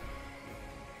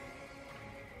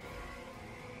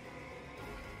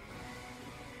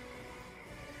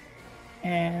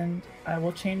 And I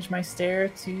will change my stare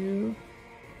to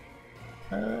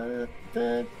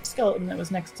the skeleton that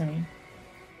was next to me.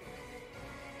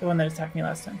 The one that attacked me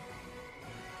last time.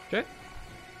 Sure.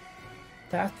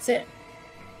 That's it.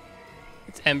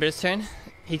 It's Ember's turn.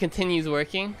 He continues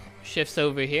working. Shifts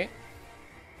over here.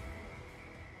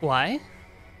 Why?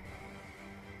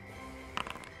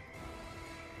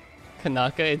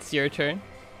 Kanaka, it's your turn.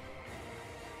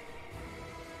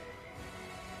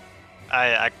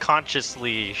 I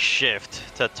consciously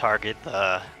shift to target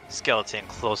the skeleton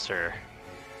closer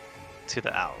to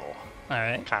the owl, All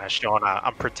right. kind of showing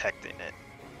I'm protecting it.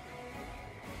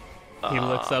 He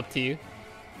looks up to you.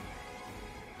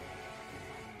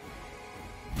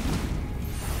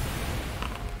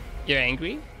 You're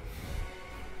angry?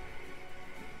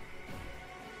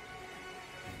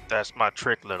 That's my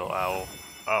trick, little owl.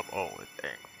 I'm always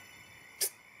angry.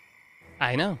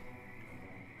 I know.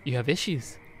 You have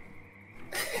issues.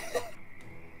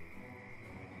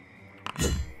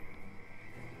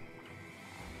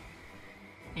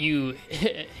 You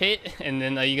hit, and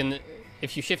then are you gonna...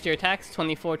 If you shift your attacks,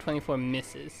 24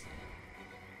 misses.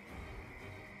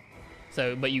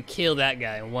 So, but you kill that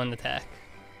guy in 1 attack.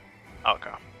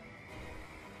 Okay.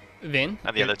 Vin?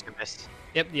 And the other 2 missed.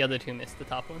 Yep, the other 2 missed, the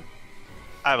top one.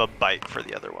 I have a bite for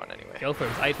the other one anyway. Go for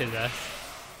it, bite his ass.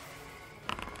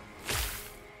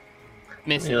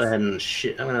 Misses. Go ahead and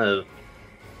I'm gonna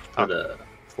put a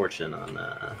fortune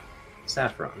on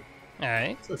Saffron.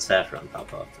 Alright. Let's let Saffron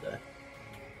pop off today.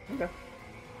 Okay.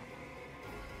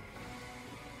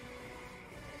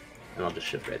 And I'll just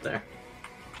shift right there.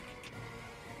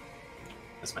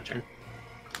 That's my turn.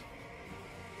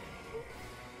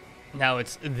 Now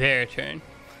it's their turn.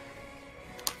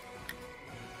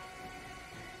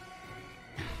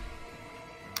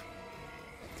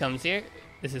 Comes here.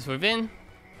 This is for Vin.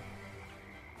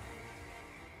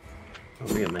 Oh,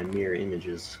 look at my mirror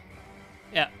images.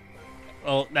 Yeah.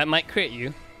 Well, that might crit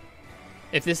you.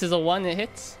 If this is a 1, it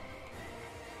hits.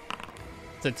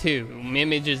 It's a 2.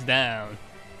 Image is down.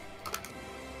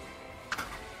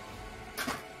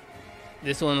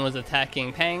 This one was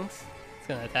attacking Pangs. It's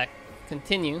gonna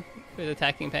continue with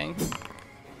attacking Pangs.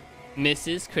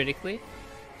 Misses critically.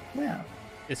 Yeah.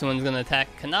 This one's gonna attack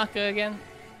Kanaka again.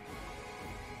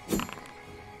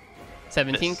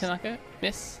 17 Miss. Kanaka,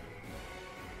 miss.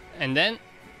 And then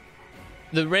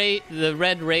the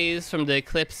red rays from the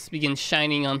eclipse begin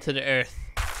shining onto the earth.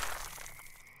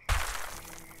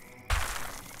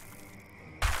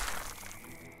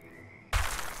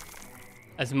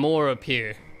 as more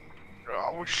appear.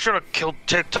 Oh, we should have killed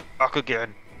TikTok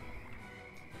again.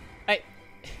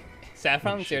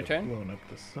 Saffron, We it's your should've turn. Blown up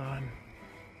the sun.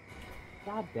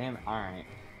 God damn it. Alright.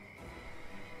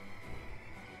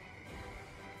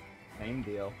 Same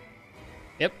deal.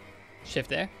 Yep. Shift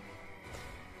there.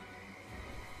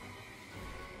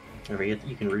 Or you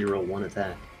can reroll one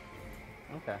attack.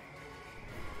 Okay.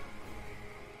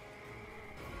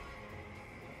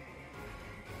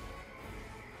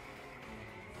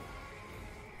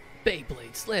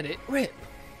 Beyblades, let it rip.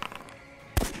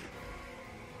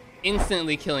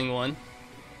 Instantly killing one.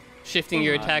 Shifting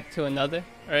your Come on. attack to another,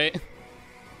 right?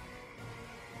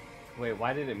 Wait,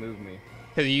 why did it move me?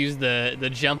 Because you used the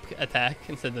jump attack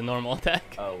instead of the normal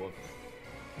attack. Oh, whoops.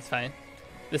 It's fine.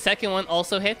 The second one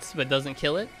also hits, but doesn't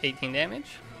kill it. 18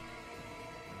 damage.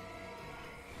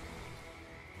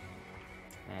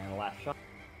 And last shot.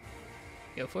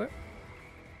 Go for it.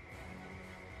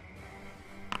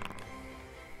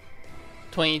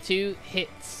 22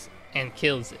 hits and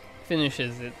kills it.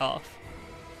 Finishes it off.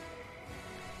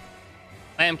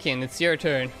 Lambkin, it's your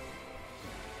turn.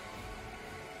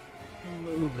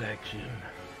 Move action.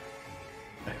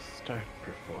 I start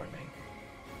performing.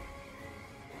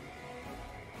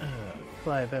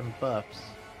 5M buffs.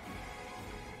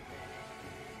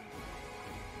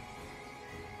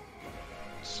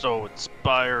 So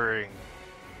inspiring.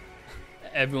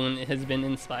 Everyone has been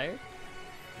inspired.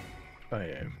 Oh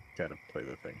yeah, I've gotta play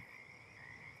the thing.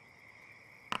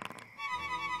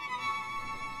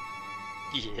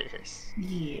 Yes.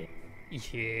 Yeah.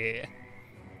 Yeah.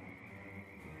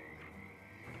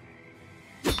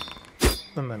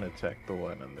 And then attack the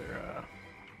one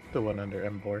under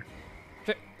Embor.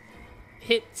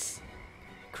 Hits.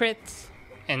 Crits.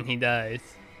 And he dies.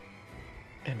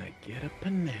 And I get a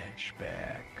panache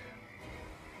back.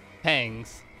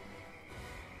 Pangs.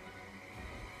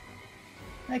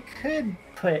 I could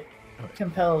put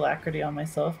compel alacrity on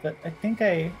myself, but I think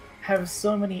I have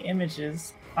so many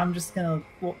images. I'm just gonna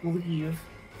leave.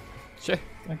 Sure.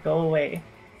 Gonna go away.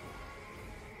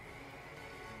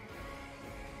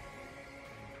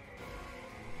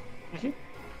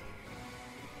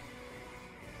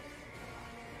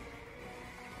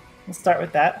 We'll start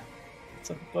with that.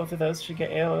 So both of those should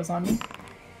get AOs on me.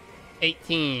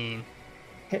 18.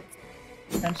 Hit.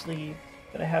 Essentially,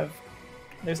 that I have.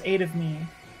 There's 8 of me.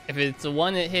 If it's a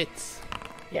 1, it hits.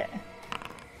 Yeah.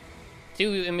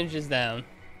 2 images down.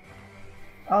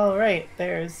 Alright,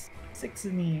 there's 6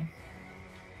 of me.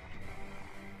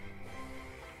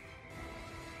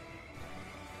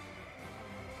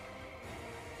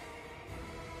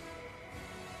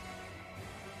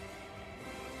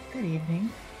 Good evening.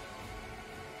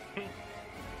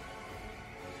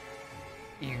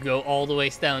 You go all the way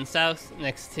down south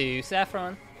next to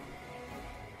Saffron.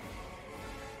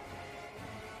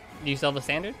 Do you still have a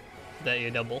standard? Is that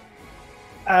your double?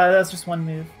 That's just one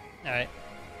move. Alright.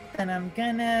 And I'm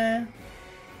gonna...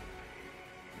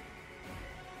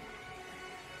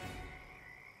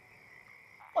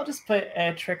 I'll just put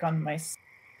a trick on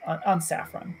on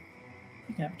Saffron.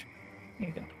 You can have a trick. Here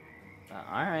you go.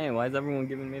 Alright, why is everyone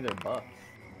giving me their buffs?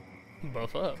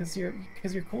 Both up. Because you're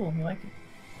cool. You like it.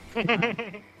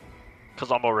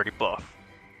 Because I'm already buff.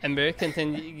 Ember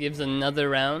gives another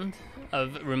round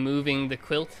of removing the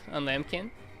quilt on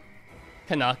Lambkin.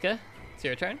 Kanaka, it's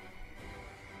your turn.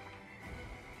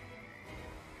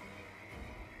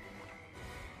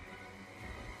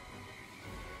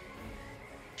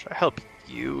 Should I help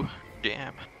you?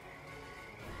 Damn.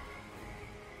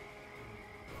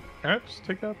 Alright, just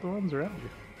take out the ones around you.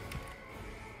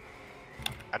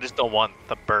 I just don't want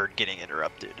the bird getting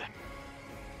interrupted.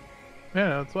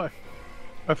 Yeah, that's why.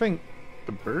 I think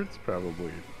the bird's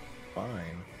probably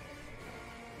fine.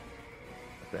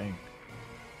 I think.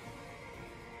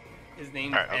 His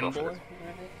name's Alright, I'll go for Embor. it.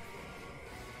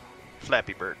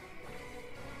 Flappy bird.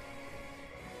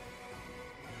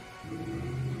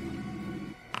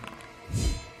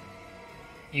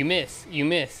 You miss,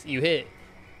 you hit.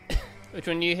 Which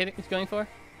one are you going for?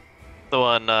 The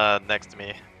one next to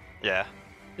me. Yeah,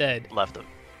 Dead. left of.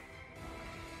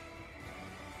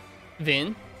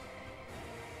 Vin?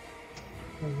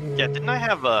 Yeah, didn't I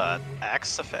have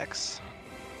axe effects?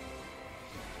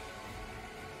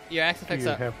 Your axe Do effects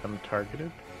you are... have them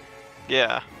targeted?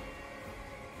 Yeah.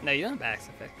 No, you don't have axe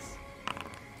effects.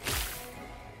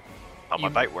 How my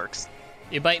You- bite works.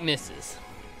 Your bite misses.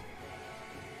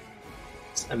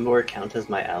 Does Embor count as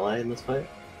my ally in this fight?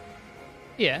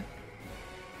 Yeah.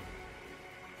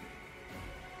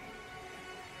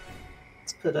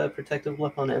 Let's put protective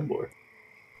luck on Embor.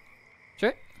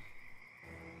 Sure.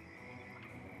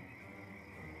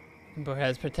 Embor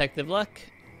has protective luck.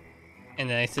 And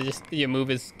then I suggest you move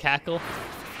his cackle.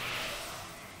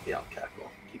 Yeah, I'll cackle.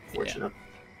 Keep fortune up.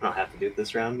 I don't have to do it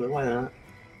this round, but why not?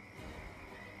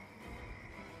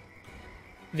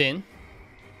 Vin.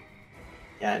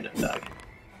 Yeah, I know, dog.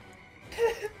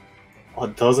 Oh,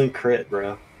 it doesn't crit,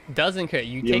 bro. Doesn't crit.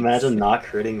 You imagine not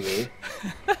critting me?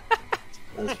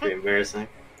 That's pretty embarrassing.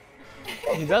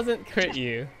 He doesn't crit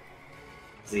you.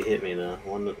 Does he hit me though?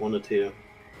 One to two.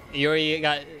 You already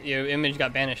got your image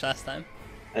got banished last time.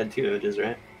 I had 2 images,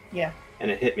 right? Yeah. And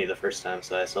it hit me the first time,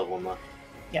 so I still have 1 left.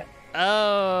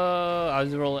 Oh, I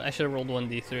should have rolled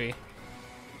 1d3.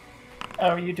 Oh,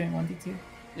 are you doing 1d2?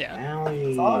 Yeah.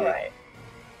 Owie. Alright.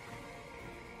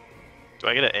 Do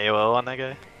I get an AOO on that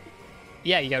guy?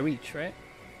 Yeah, you got reach, right?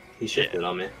 He shifted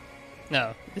on me.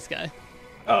 No, this guy.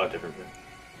 Oh, different thing.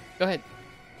 Go ahead.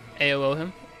 AOO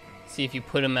him. See if you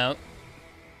put him out.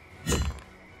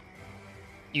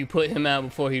 You put him out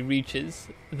before he reaches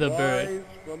the bird. Rise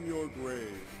from your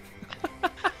grave.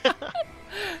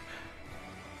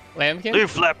 Lambkin? Leave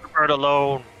Flappy Bird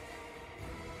alone.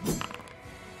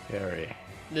 Harry.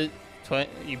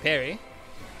 You parry.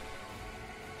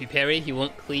 If you parry, he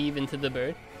won't cleave into the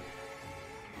bird.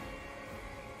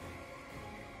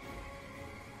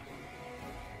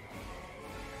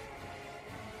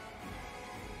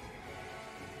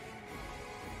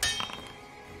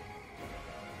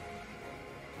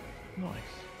 Nice.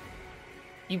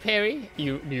 You parry.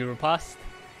 You riposte.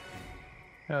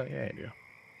 Hell yeah, I do.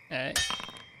 Alright.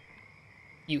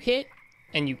 You hit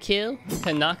and you kill.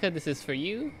 Kanaka, this is for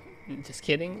you. Just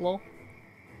kidding, lol.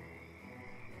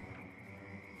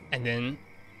 And then,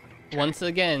 once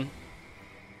again,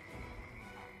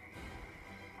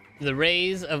 the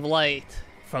rays of light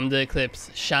from the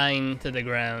eclipse shine to the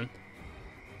ground.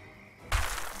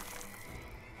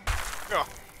 Yeah.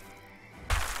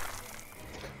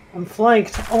 I'm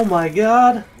flanked. Oh my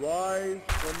god. Rise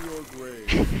from your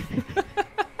grave.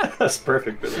 That's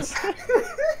perfect for this.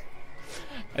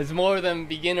 As more of them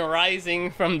begin rising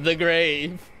from the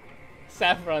grave.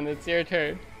 Saffron, it's your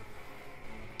turn.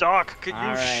 Doc, can you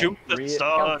Alright, shoot the Oh,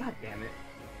 sun? God damn it.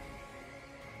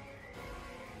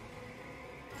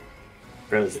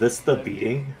 Bro, is this the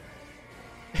beating?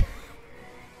 It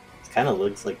kind of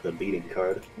looks like the beating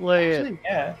card. Lay it. Actually,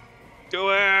 yeah.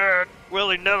 Do it!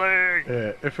 Willy-nilly!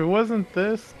 Yeah, if it wasn't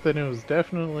this, then it was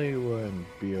definitely when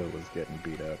Bio was getting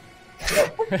beat up.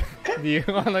 Do you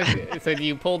want to? So do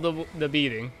you pull the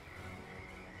beating?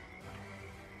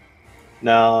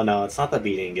 No, it's not the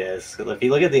beating, guys. If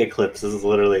you look at the eclipse, this is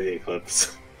literally the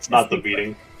eclipse. It's not the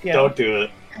beating. Yeah. Don't do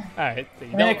it. All right. So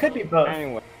you I mean, it don't. could be both.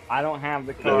 Anyway, I don't have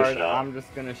the Another card. shot. I'm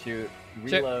just gonna shoot.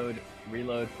 Sure.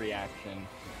 Reload, free action,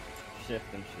 shift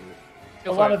and shoot.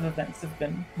 Go A for lot it. of events have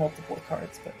been multiple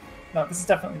cards, but no, this is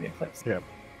definitely the eclipse. Yeah.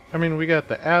 I mean, we got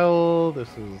the owl, this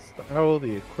is the owl,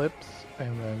 the eclipse,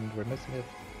 and then we're missing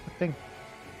a thing.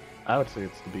 I would say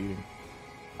it's the beating.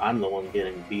 I'm the one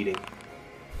getting beating.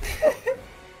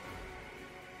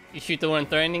 You shoot the one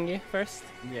threatening you first.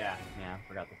 Yeah, I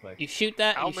forgot to click. You shoot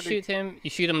that. How You many- shoot him. You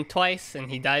shoot him twice, and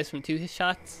he dies from 2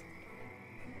 shots.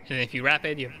 And if you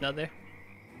rapid, you have another.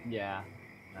 Yeah,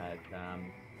 but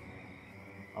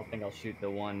I think I'll shoot the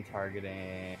one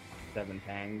targeting 7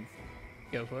 pangs.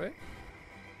 Go for it.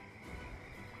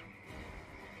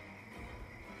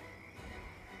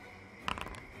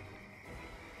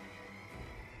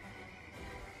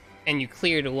 And you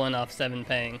cleared a 1 off 7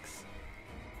 pangs.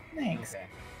 Thanks. Okay.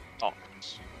 Oh.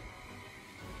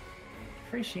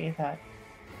 Appreciate that.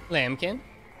 Lambkin.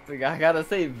 Like, I gotta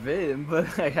say Vin,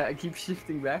 but I gotta keep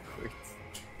shifting backwards.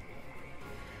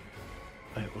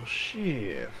 I will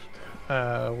shift.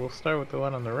 We'll start with the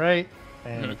one on the right,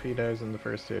 and Mhm. if he dies in the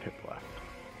first hit, hit the left.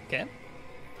 Okay.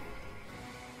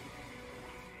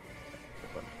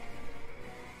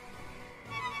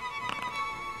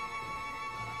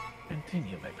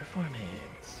 Continue my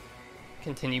performance.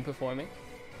 Continue performing.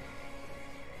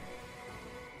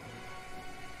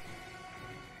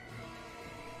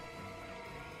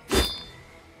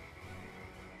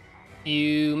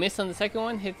 You miss on the second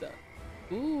one, hit the...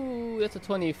 Ooh, that's a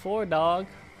 24, dog.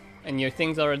 And your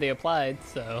thing's already applied,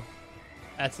 so...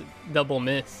 That's a double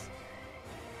miss.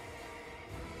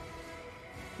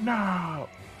 No!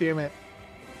 Damn it.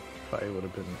 Probably would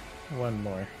have been one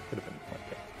more. Could have been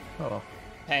okay. Oh well.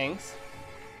 Pangs.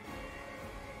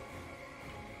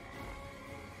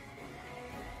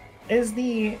 Is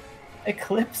the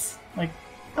eclipse, like,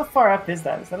 how far up is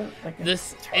that? Is that like a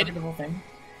This... targetable thing?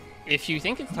 If you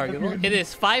think it's targetable, it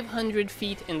is 500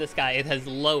 feet in the sky. It has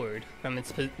lowered from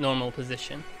its normal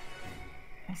position.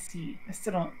 I see. I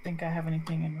still don't think I have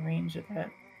anything in range of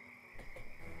that.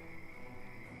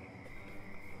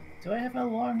 Do I have a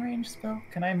long range spell?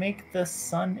 Can I make the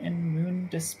sun and moon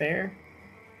despair?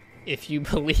 If you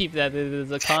believe that it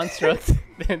is a construct,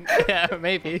 then yeah,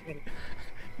 maybe.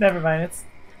 Never mind.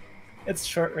 It's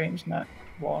short range, not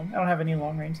long. I don't have any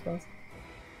long range spells.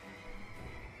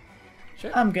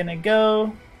 Sure. I'm gonna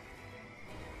go.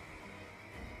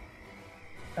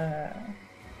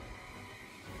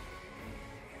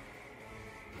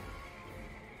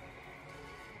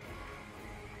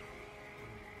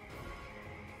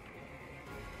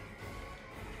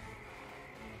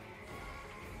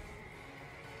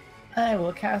 I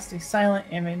will cast a silent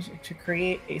image to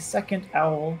create a second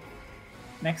owl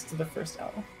next to the first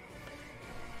owl.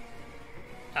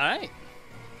 Alright.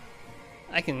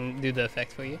 I can do the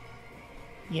effect for you.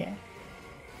 Yeah.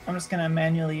 I'm just gonna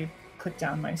manually click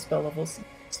down my spell levels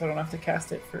so I don't have to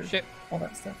cast it for Sure. all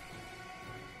that stuff.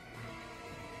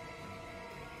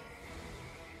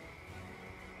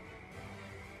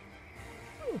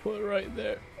 Put it right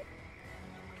there.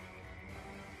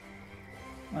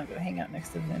 I'm gonna go hang out next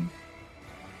to Vin.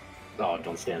 Oh,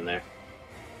 don't stand there.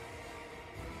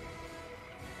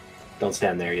 Don't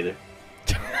stand there either.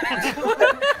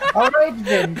 Alright,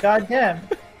 Vin, goddamn.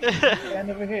 Stand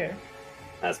over here.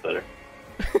 That's better.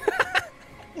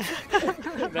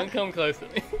 Don't come close to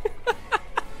me.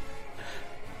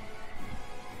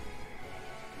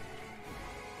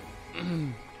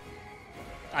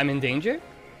 I'm in danger?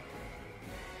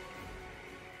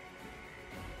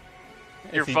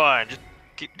 You're If he- fine. Just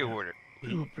keep doing it.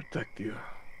 We will protect you.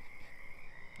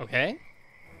 Okay.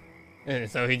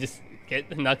 So he just get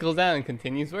the knuckles out and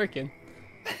continues working.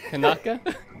 Kanaka?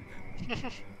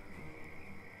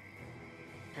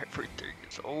 Everything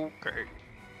is okay.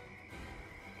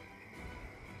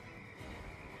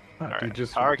 Ah, Alright, dude,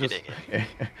 just targeting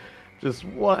just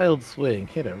wild swing.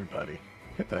 Hit everybody.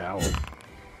 Hit the owl.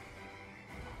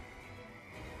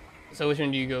 So which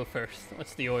one do you go first?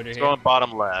 What's the order It's here? going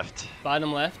bottom left.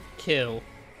 Bottom left, kill.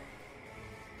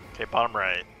 Okay, bottom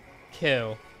right.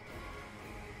 Kill.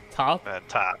 Top, And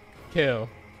top. kill.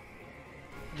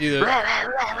 Do the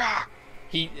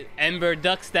Embor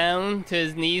ducks down to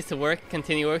his knees to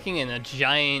continue working, and a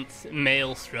giant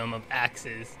maelstrom of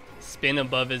axes spin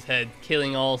above his head,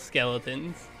 killing all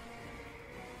skeletons.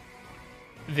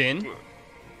 Vin,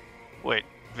 Wait,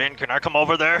 Vin, can I come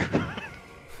over there?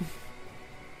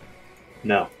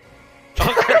 No.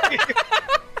 Okay.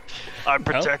 I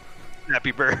protect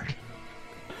Snappy Bird.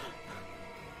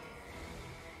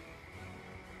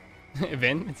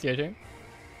 Vin, it's your turn.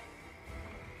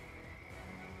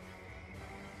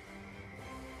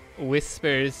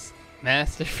 Whispers,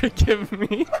 Master, forgive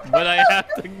me, but I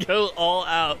have to go all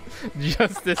out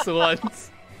just this once.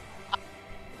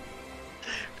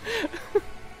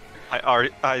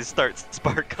 I start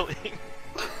sparkling.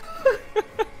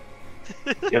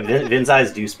 Yeah, Vin's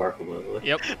eyes do sparkle, by the way.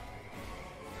 Yep.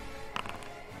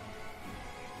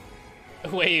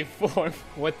 Waveform,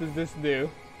 what does this do?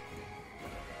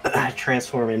 I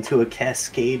transform into a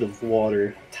cascade of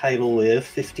water, tidal wave,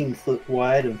 15 foot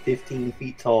wide and 15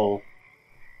 feet tall.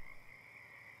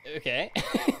 Okay.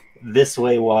 This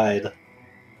way wide.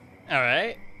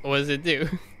 Alright, what does it do?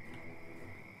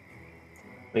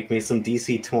 Make me some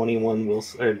DC 21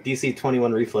 DC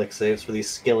 21 reflex saves for these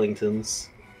skeletons.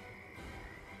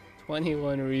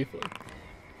 21 reflex.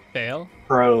 Fail.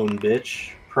 Prone,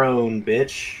 bitch. Prone,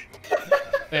 bitch.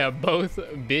 They are both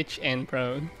bitch and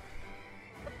prone.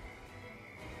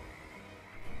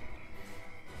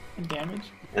 And damage.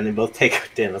 And they both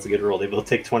take... Damn, that's a good roll. They both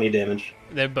take 20 damage.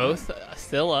 They're both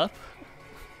still up,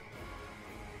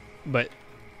 but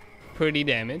pretty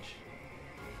damaged.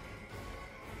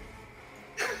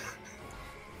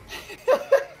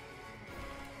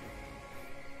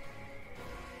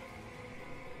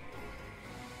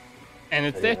 And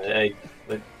it's there.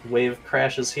 The wave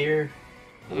crashes here.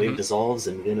 The wave Mhm. dissolves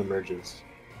and Vin emerges.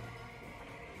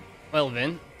 Well,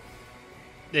 Vin,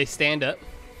 they stand up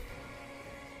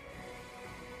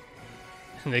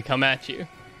and they come at you.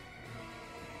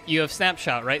 You have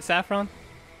snapshot, right, Saffron?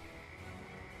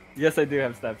 Yes, I do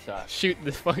have snapshot. Shoot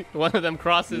the one of them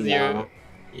crosses your.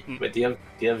 Wait, do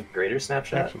you have greater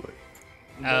snapshot? Actually,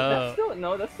 That's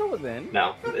still within.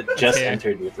 No, it just Okay.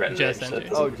 entered with red. Just range, so it entered.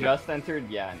 doesn't Oh, count. just entered?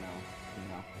 Yeah, no.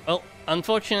 Well,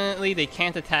 unfortunately, they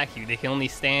can't attack you. They can only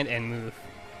stand and move.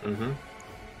 Mhm.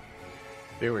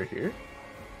 they were here.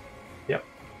 Yep.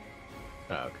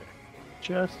 Oh, okay.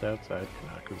 Just outside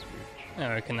Kanaka's reach.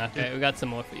 Alright, Kanaka, we got some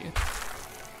more for you.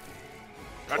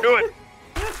 I do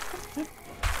it.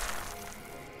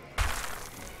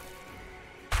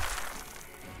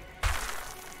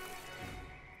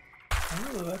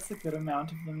 Oh, that's a good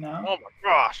amount of them now. Oh my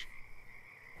gosh.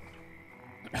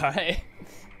 Alright.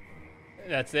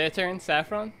 That's their turn,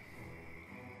 Saffron.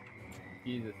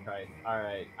 Jesus Christ.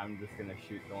 Alright, I'm just gonna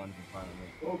shoot the ones in front of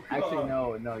me. Actually,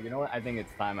 no, you know what? I think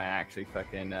it's time I actually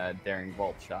fucking daring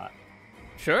bolt shot.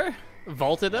 Sure.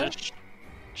 Vaulted up.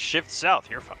 Shift south.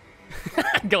 You're fine.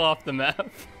 Go off the map.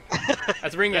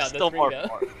 That's ring out. Still That's ring more out.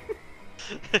 far.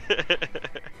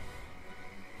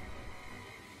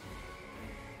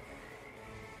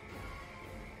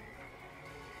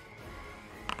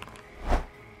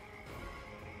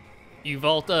 You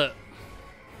vault up.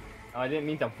 Oh, I didn't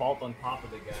mean to vault on top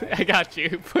of the guy. I got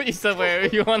you. Put yourself wherever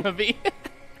you want to be.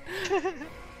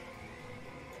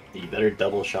 You better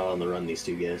double shot on the run, these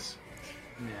two guys.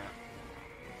 Yeah.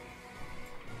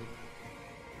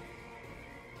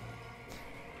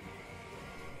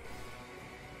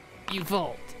 You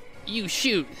vault. You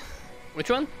shoot. Which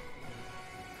one?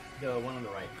 The one on the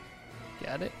right.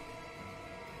 Got it.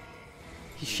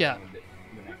 He shot.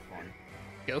 The next one.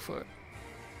 Go for it.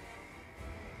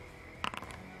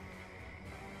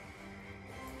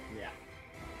 Yeah.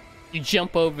 You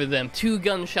jump over them. 2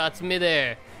 gunshots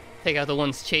midair. Take out the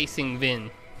ones chasing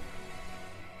Vin.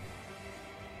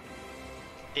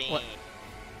 What?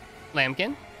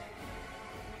 Lambkin?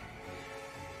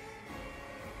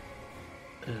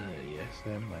 Yes,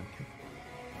 I'm Lambkin.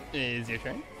 Is your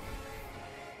turn.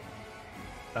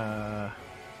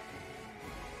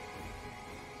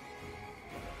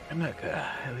 Kanaka,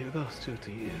 I leave those two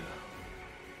to you.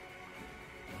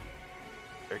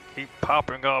 They keep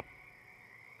popping up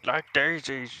like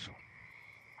daisies.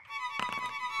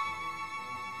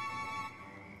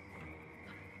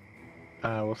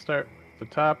 We'll start at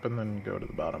the top and then go to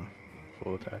the bottom.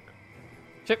 Full attack.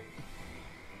 Chip.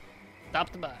 Top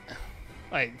to bottom.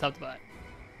 Wait, top to bottom.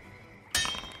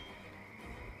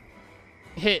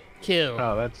 Hit, kill.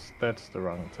 Oh, that's the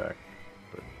wrong attack.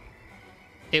 But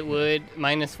It would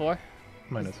 -4.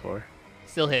 -4.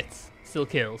 Still hits. Still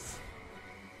kills.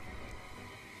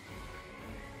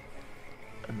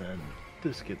 And then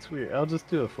this gets weird. I'll just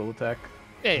do a full attack.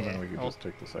 Yeah, And yeah. then we can Oh. just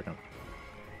take the second.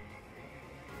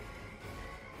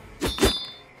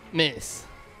 Miss.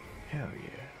 Hell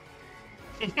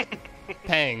yeah.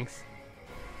 Pangs.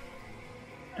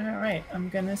 Alright, I'm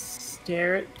gonna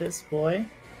stare at this boy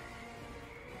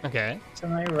Okay. to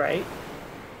my right,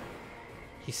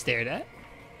 He stared at.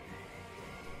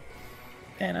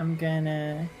 and I'm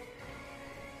gonna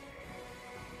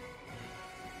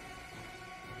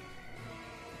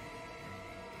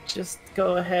just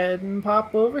go ahead and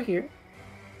pop over here.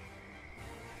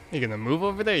 You gonna move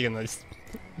over there? You gonna just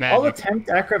I'll magic? attempt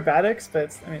acrobatics, but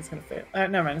it's gonna fail.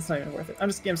 Never mind, it's not even worth it. I'm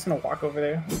just gonna walk over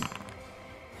there.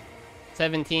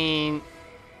 17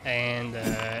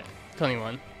 and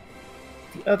 21.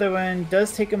 The other one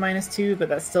does take a -2, but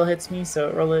that still hits me,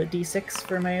 so roll a d6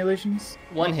 for my illusions.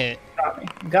 1 hit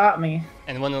Got me.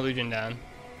 and 1 illusion down.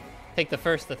 Take the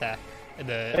first attack.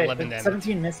 The Wait, 11 damage.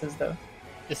 17 misses though.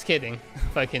 Just kidding.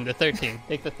 Fucking the 13.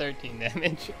 Take the 13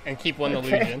 damage and keep 1 Okay.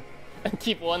 illusion. And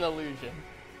keep 1 illusion.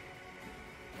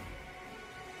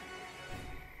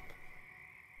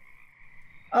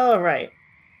 Alright.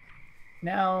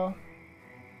 Now,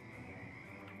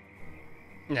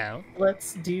 Now,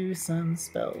 let's do some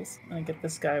spells. I'm gonna get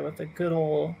this guy with a good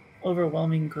ol'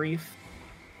 overwhelming grief.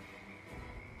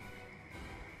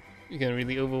 you're gonna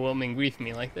really overwhelming grief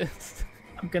me like this.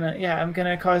 I'm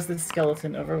gonna cause this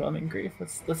skeleton overwhelming grief.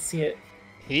 Let's see it.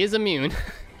 He is immune,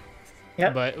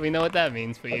 Yep. but we know what that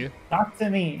means for you. Not to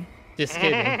me. Just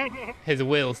kidding. His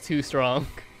will's too strong.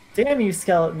 Damn you,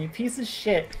 skeleton, you piece of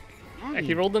shit.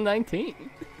 He rolled a 19.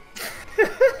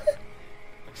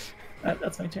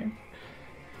 That's my turn.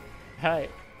 Hi.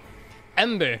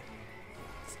 Ember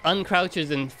uncrouches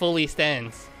and fully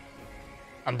stands.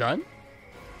 I'm done?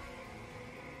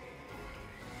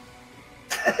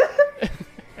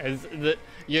 As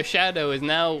your shadow is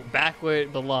now back where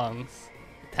it belongs,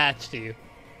 attached to you.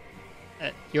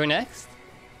 You're next?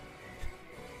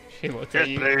 She looks at Yes,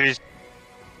 you. please.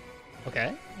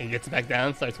 Okay. He gets back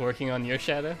down, starts working on your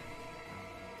shadow.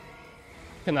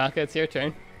 Kanaka, it's your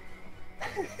turn.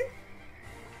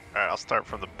 Alright, I'll start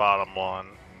from the bottom one.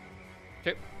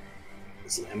 Sure.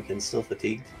 Is Lambkin still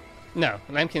fatigued? No,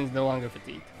 Lambkin's no longer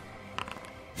fatigued.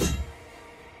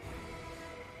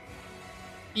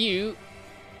 You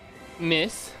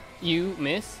miss,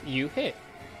 you hit.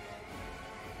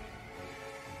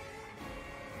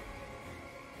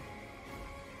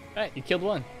 Alright, you killed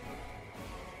 1.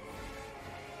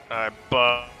 I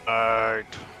bite.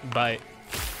 Bite.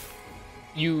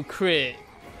 You crit.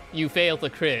 You fail to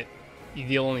crit. You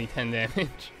deal only 10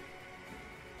 damage.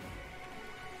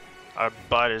 I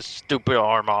bite his stupid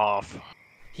arm off.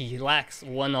 He lacks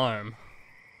 1 arm.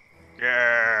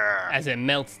 Yeah. as it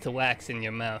melts to wax in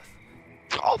your mouth.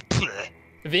 Oh, bleh.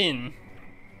 Vin.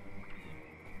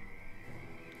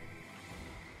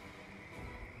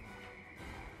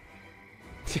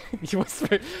 You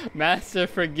whisper, Master,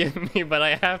 forgive me, but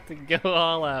I have to go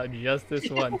all out just this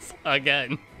once.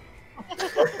 Again.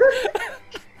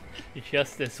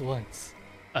 Just this once.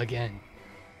 Again.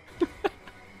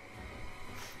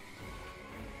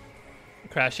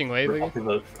 Crashing wave again?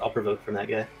 I'll provoke from that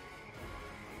guy.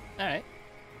 Alright.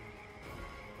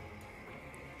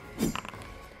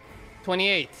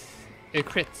 28. It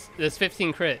crits. There's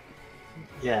 15 crit.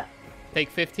 Yeah, Take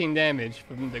 15 damage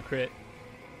from the crit.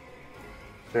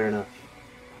 fair enough.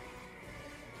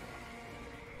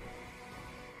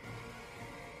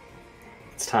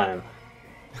 It's time.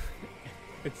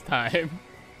 It's time.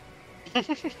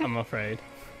 I'm afraid.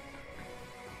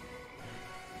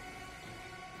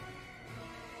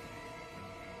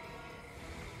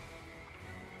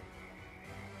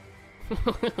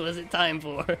 What was it time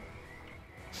for?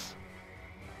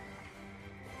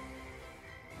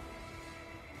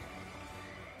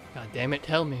 God damn it,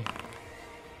 tell me.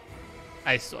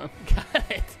 Ice Storm.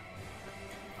 Got it.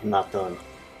 I'm not done.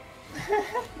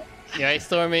 You ice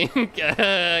storming your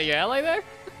ally there?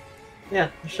 Yeah,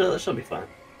 she'll be fine.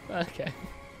 Okay.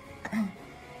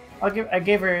 I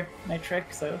gave her my trick,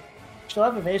 so she'll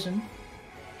have evasion.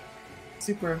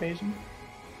 Super evasion.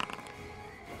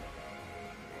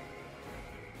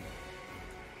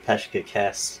 Pashka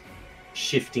casts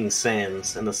Shifting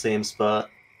Sands in the same spot.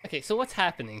 Okay, so what's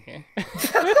happening here?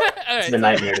 It's Alright, a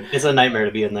nightmare. It's a nightmare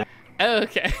to be in there.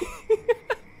 okay.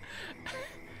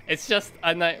 It's just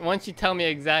a night. Once you tell me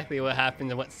exactly what happened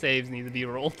and what saves need to be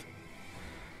rolled,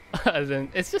 as in,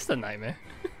 it's just a nightmare.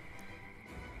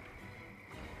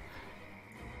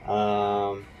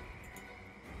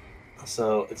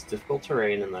 So it's difficult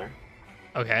terrain in there.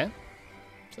 Okay.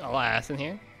 So I'll ass in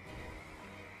here.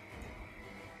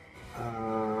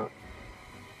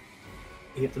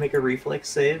 You have to make a reflex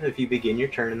save if you begin your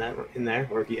turn in there,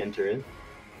 or if you enter it,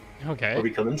 or Okay.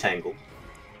 become entangled.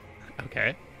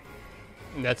 Okay.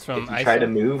 And that's from If you try to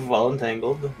ISO? move while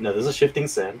entangled, no, there's a shifting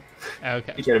sand.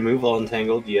 Okay. If you try to move while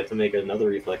entangled, you have to make another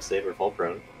reflex save or fall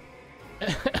prone.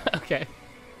 Okay.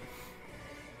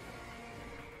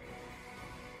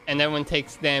 And everyone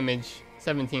takes damage,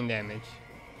 17 damage.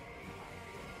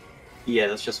 Yeah,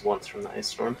 that's just once from the ice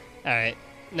storm. Alright,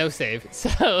 no save.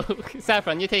 So,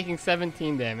 Saffron, you're taking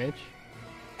 17 damage.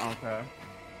 Okay.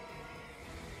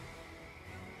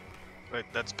 Wait,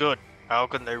 that's good. How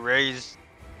can they raise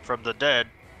from the dead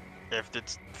if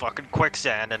it's fucking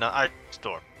quicksand and an ice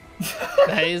storm?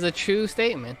 That is a true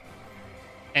statement.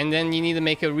 And then you need to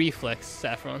make a reflex,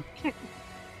 Saffron.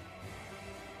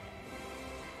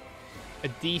 A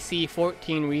DC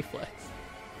 14 reflex.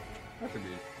 That should be.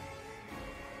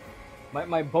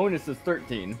 My bonus is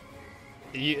 13.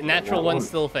 Natural that ones one.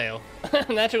 still fail.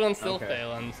 Natural ones still Okay. fail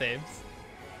on saves.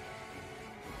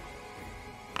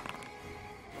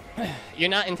 You're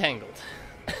not entangled.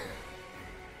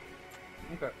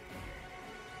 Okay.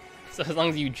 So as long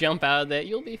as you jump out of there,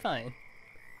 you'll be fine.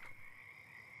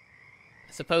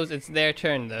 I suppose it's their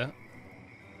turn, though.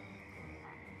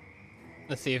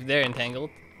 Let's see if they're entangled.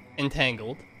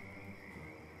 Entangled.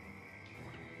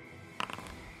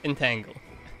 Entangle.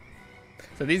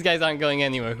 So these guys aren't going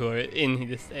anywhere who are in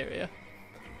this area.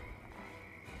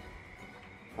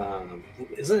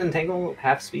 Isn't entangle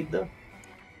half speed though?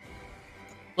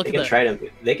 Look They at can the try to.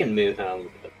 They can move.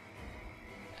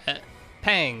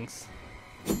 pangs.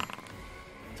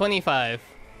 25.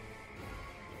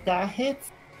 That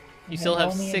hits. You still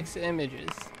have Only 6 images.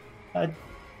 Uh,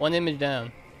 1 image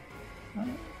down.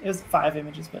 It was 5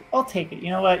 images, but I'll take it. You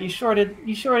know what? You shorted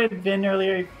Vin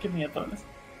earlier. Give me a bonus.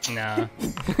 Nah.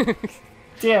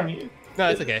 Damn you. No,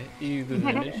 it's okay. You lose an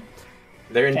image.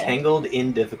 They're Okay. entangled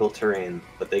in difficult terrain,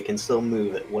 but they can still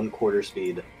move at 1/4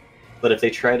 speed. But if they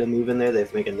try to move in there, they have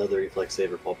to make another reflex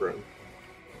save or fall prone.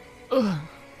 Ugh.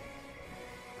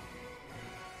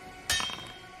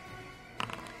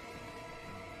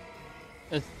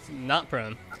 It's not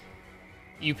prone.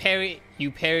 You parry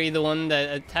the one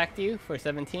that attacked you for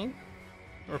 17?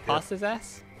 Riposte his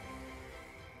ass?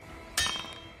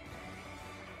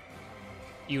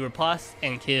 You riposte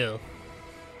and kill.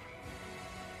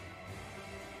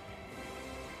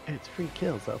 It's free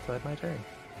kills outside my turn.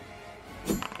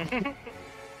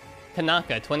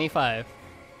 Kanaka, 25.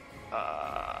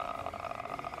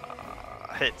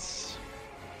 Hits.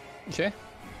 Sure.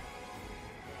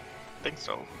 I think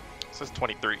so. It says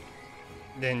 23.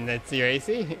 Then that's your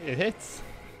AC. It hits.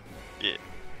 Yeah.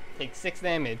 Take 6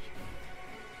 damage.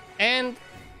 And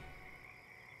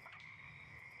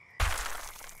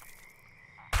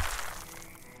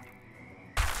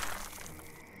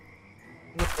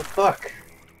the fuck?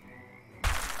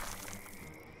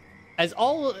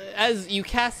 As you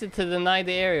cast it to deny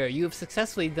the area, you have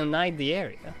successfully denied the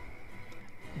area.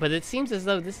 But it seems as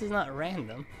though this is not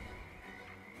random.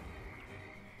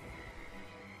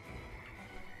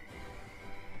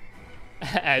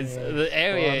 As the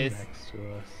area is next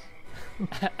to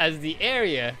us. as the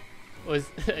area was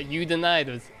you denied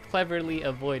was cleverly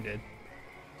avoided.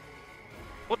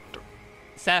 What the?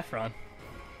 Saffron,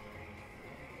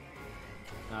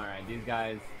 Alright, these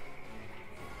guys.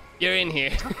 you're in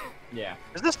here. Yeah.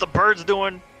 Is this the birds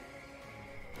doing?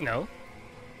 No.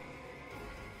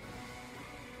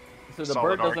 So the Solid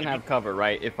bird doesn't argument. have cover,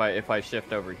 right? If I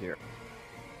shift over here.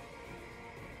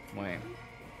 Wait.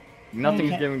 Nothing's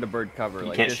can't- giving the bird cover. You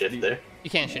like can't this- shift there. You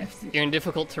can't shift. You're in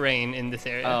difficult terrain in this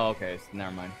area. Oh, okay. So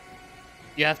never mind.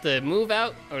 You have to move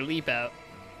out or leap out.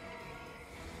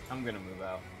 I'm gonna move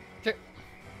out. Sure.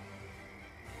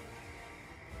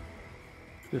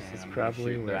 This And is I'm gonna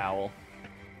probably shoot the where owl.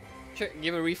 Sure.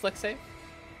 Give a reflex save.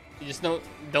 You just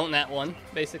don't nat one,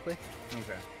 basically. Okay.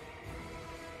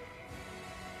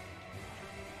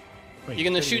 Wait, You're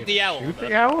gonna you said shoot you the have owl, to Shoot though.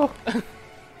 the owl?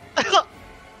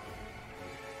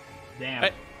 Damn.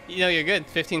 Right. You know you're good.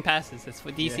 15 passes. It's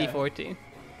for DC Yeah. 14.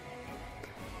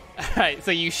 Alright,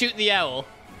 so you shoot the owl.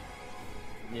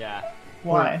 Yeah.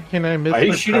 Why? Can I miss Why are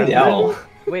you the shooting the target? owl?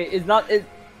 Wait, is not it?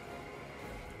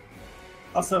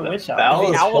 Also, which The owl?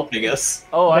 owl is owl- helping us.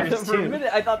 Oh, There's for a two. minute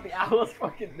I thought the owl was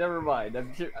fucking. Never mind.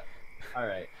 I'm sure. All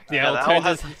right. The Yeah, owl the owl turns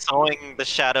has his been sowing the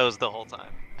shadows the whole time.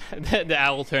 the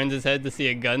owl turns his head to see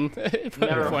a gun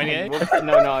Never pointing at mind. it. Whoops.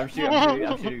 No, I'm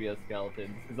shooting at skeletons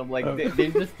because I'm like they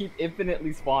just keep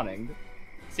infinitely spawning.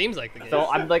 Seems like the case. So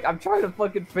I'm trying to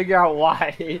fucking figure out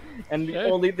why, and the Sure.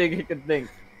 only thing I can think.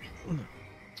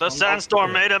 The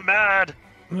sandstorm made him mad.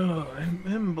 Oh, and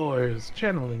Embor is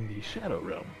channeling the Shadow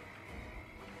Realm.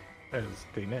 As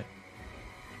they net.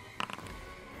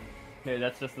 Okay,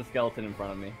 that's just the skeleton in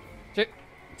front of me. Sure.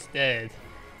 It's dead.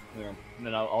 There. And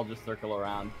then I'll just circle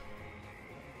around.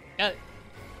 Yeah.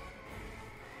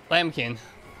 Lambkin.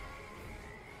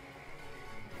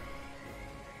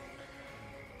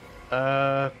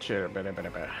 Sure,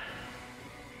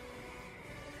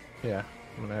 yeah,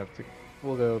 I'm gonna have to.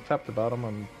 We'll go top to bottom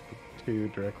on the two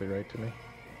directly right to me.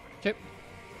 Chip.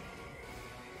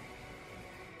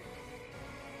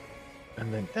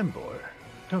 And then Embor,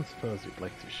 don't suppose you'd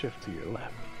like to shift to your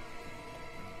left?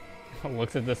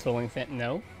 Looks at the swirling sand.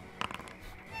 No.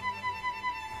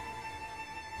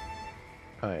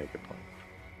 Oh, yeah, good point.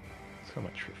 So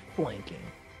much for flanking.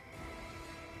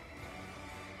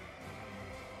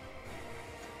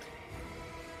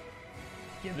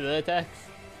 Give it the attacks.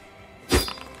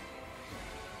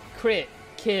 Crit.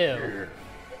 Kill.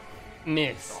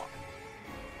 Miss.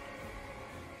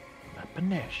 My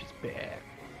panache is bad.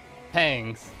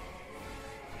 Pangs.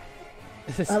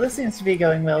 Oh, this seems to be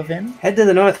going well, Vin. Head to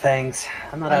the north, Fangs.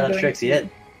 I'm not I'm out of going tricks to- yet.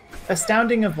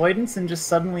 Astounding avoidance and just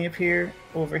suddenly appear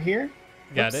over here.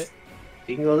 Got Whoops. it. If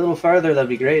you can go a little farther, that'd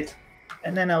be great.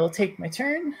 And then I will take my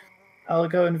turn. I'll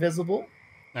go invisible.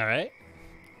 Alright.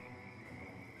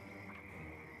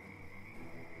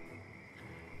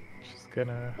 Just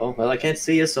gonna. Oh, well, I can't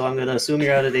see you, so I'm gonna assume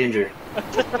you're out of danger.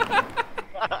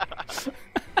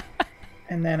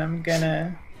 And then I'm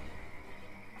gonna...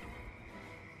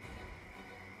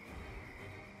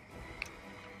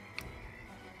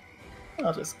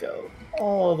 I'll just go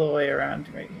all the way around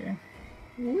right here.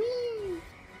 Whee!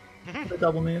 The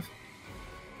double move.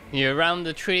 You're around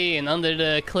the tree and under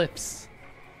the eclipse.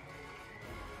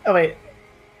 Oh wait,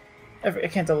 I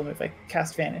can't double move. I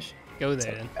cast vanish. Go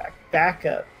there then. Back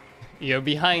up You're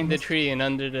behind the tree and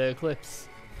under the eclipse.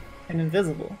 and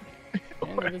invisible.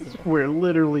 And invisible. Where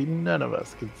literally none of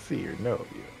us can see or know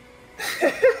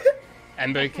you.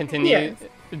 Ember continues, Yes.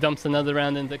 dumps another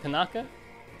round into Kanaka.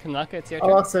 Kanaka, it's your I'll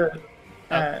turn. also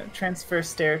Oh. transfer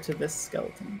stare to this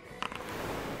skeleton.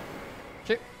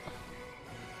 Sure.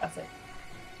 That's it.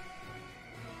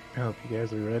 I hope you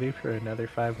guys are ready for another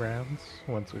 5 rounds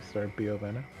once we start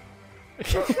Biovena.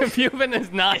 Buven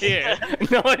is not here.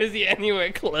 Nor is he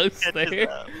anywhere close It is,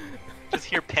 there. just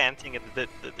hear panting in the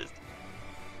distance.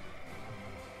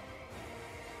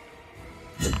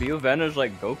 Biovena's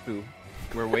like Goku.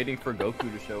 We're waiting for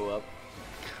Goku to show up.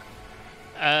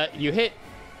 You hit,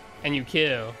 and you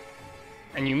kill,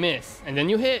 and you miss, and then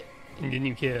you hit, and then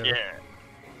you kill. Yeah.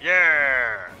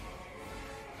 Yeah.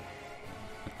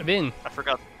 Bin. I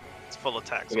forgot it's full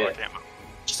attack, so Okay. I can't move.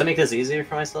 Just to make this easier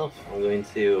for myself, I'm going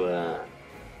to,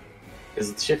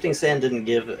 because shifting sand didn't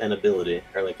give an ability,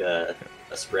 or like a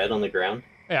spread on the ground.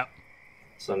 Yeah.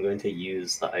 So I'm going to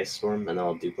use the ice storm, and then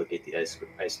I'll duplicate the ice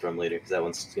storm later, because that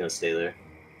one's going to stay there.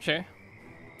 Sure.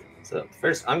 So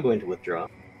first, I'm going to withdraw.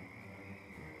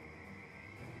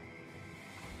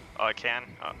 Oh, I can?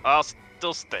 I'll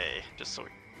still stay, just so we...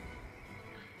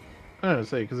 I was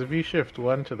say, because if you shift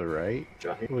one to the right,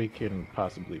 Draw here. we can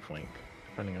possibly flank,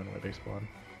 depending on where they spawn.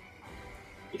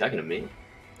 You talking to me?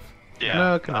 Yeah.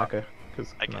 No, Kanaka,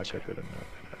 because I get Kanaka you. couldn't know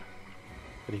that,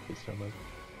 but he could still move.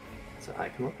 So I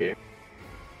come up here.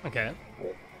 Okay.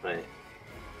 Right.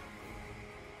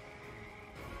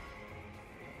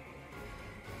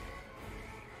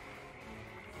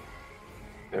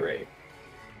 Alright.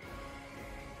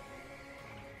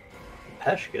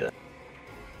 Peshka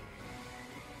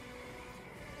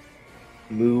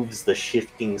moves the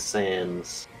shifting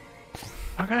sands.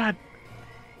 Oh god!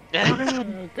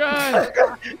 Oh god!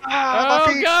 Ah, my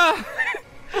Oh feet! god!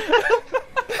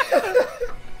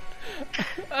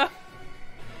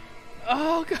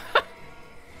 Oh god!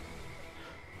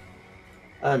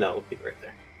 No, we'll be right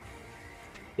there.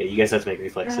 Yeah, you guys have to make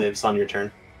reflex saves on your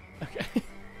turn. Okay.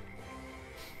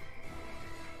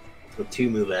 With 2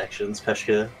 move actions,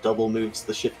 Peshka double moves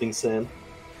the shifting sand.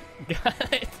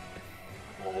 Got it.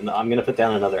 And I'm gonna put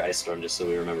down another ice storm just so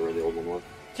we remember where the old one was.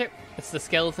 Sure. It's the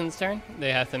skeleton's turn.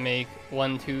 They have to make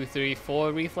 1, 2, 3,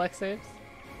 4 reflex saves.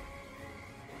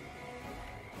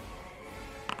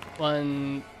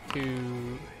 1,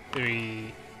 2,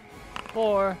 3,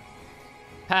 4.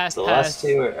 Pass. So the pass. last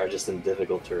 2 are just in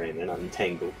difficult terrain. They're not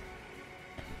entangled.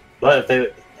 But if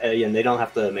they, again, they don't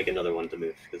have to make another one to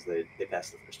move because they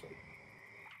passed the first one.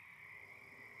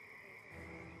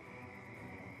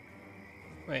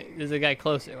 Wait, there's a guy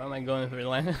closer. Why am I going for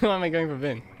Why am I going for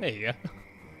Vin? There you go.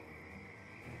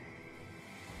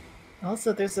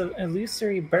 Also, there's an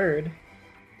illusory bird.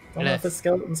 Don't know if the Yes.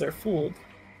 skeletons are fooled.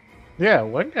 Yeah,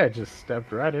 one guy just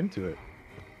stepped right into it.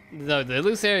 No, the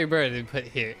illusory bird we put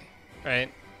here,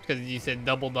 right? Because you said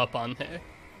doubled up on there.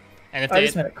 And if I they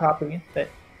just meant a copy, but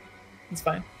it's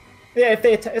fine. Yeah, if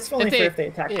they it's only if if they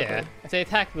attack the yeah, bird. if they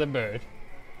attack the bird.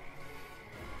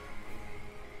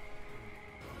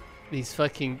 These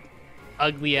fucking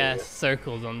ugly ass Yeah.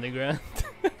 circles on the ground.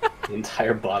 The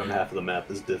entire bottom half of the map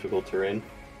is difficult terrain.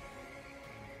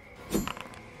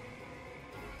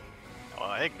 Oh,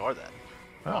 I ignore that.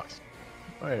 Oh. Nice.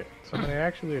 Wait, somebody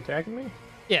actually attacking me?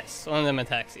 Yes, one of them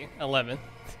attacks you. 11.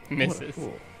 Misses.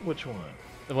 Cool. Which one?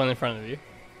 The one in front of you.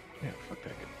 Yeah, fuck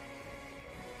that guy.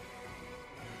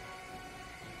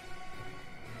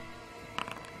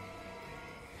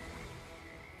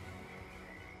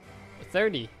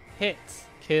 30 hits,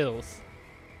 kills.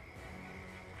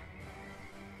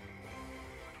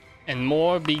 And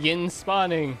more begin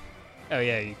spawning. Oh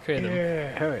yeah, you crit him.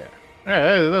 Yeah, hell yeah.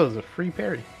 Alright, that was a free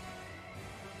parry.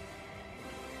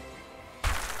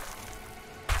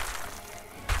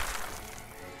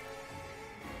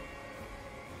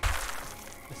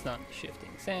 It's not shifting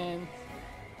sand.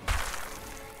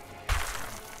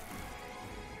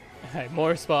 Alright,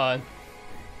 more spawn.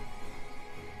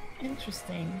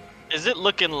 Interesting. Is it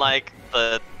looking like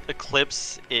the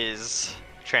eclipse is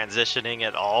transitioning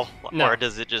at all? No, Or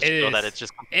does it just it feel is- that it's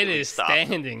just It completely is stopped?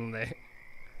 standing there.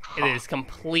 It is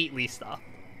completely stopped.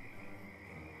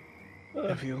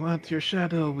 If you want your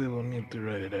shadow, we will need to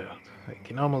write it out. I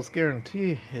can almost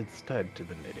guarantee it's tied to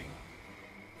the knitting.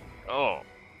 Oh,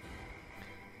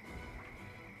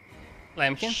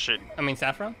 Lambkin?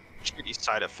 Saffron? shitty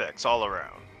side effects all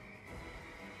around.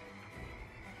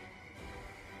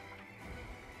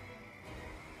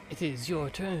 It is your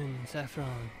turn,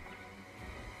 Saffron.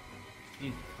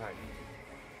 Jesus Christ.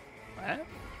 What?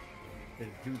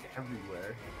 There's dudes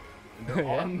everywhere. And they're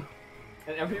Yeah. on.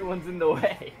 And everyone's in the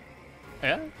way.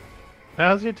 Yeah?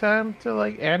 Now's your time to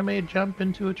like anime jump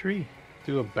into a tree.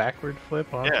 Do a backward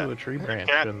flip onto Yeah, a tree branch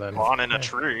Can't and then spawn in a yeah.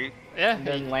 tree. Yeah. And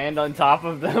then land on top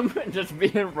of them and just be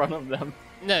in front of them.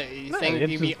 No, he's No, saying it'd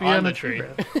you be just be on on the a tree tree.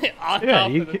 branch. On Yeah,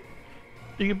 top you of it. could,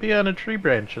 you could be on a tree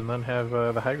branch and then have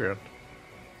the high ground.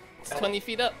 It's 20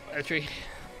 feet up, a tree.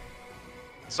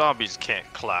 Zombies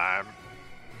can't climb.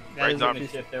 That Right, is I'm what gonna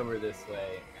zombies. shift over this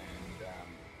way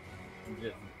and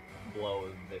just blow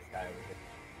this guy over here.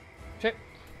 Trip.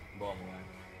 Blow him away.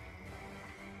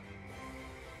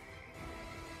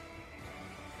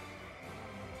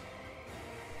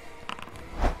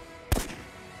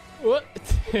 What?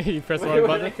 You pressed the wrong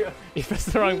button? You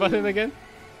pressed the wrong button again?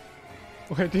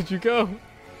 Where did you go?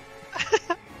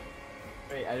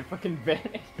 Wait, I fucking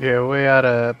vanished. Yeah, way out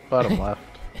of bottom left.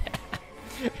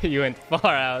 You went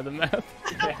far out of the map.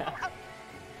 Yeah.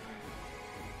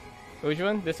 Which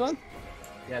one? This one?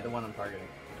 Yeah, the one I'm targeting.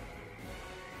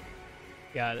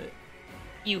 Got it.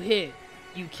 You hit.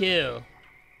 You kill.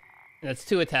 And that's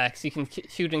 2 attacks. You can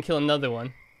shoot and kill another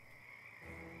one.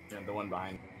 Yeah, the one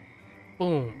behind.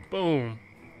 Boom. Boom.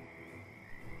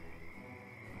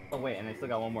 Oh wait, and I still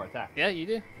got one more attack. Yeah, you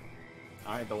do.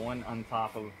 Alright, the one on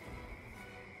top of...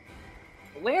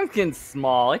 Lambkin's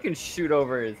small. I can shoot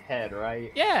over his head,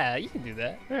 right? Yeah, you can do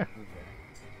that. Yeah. Okay.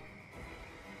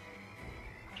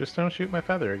 Just don't shoot my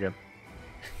feather again.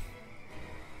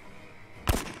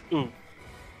 Ooh.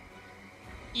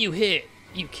 You hit.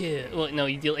 You kill. Well, no,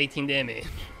 you deal 18 damage.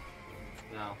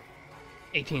 No.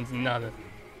 18's nothing.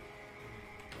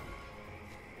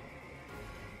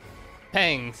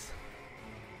 Pangs.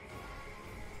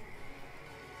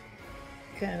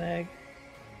 Kind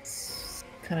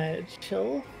of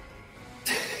chill.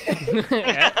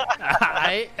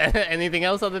 Alright. Anything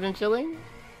else other than chilling?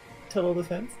 Total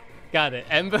defense. Got it.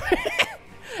 Embor.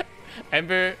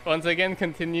 Embor once again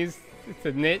continues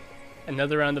to knit.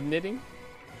 Another round of knitting.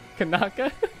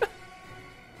 Kanaka.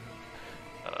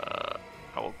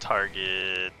 I will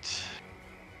target.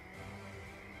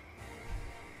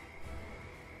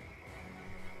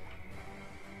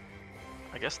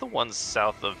 I guess the one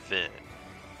south of Vin,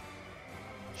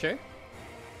 Sure. and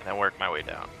then work my way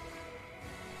down.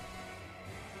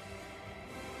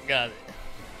 Got it.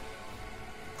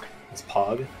 It's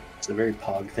Pog. It's a very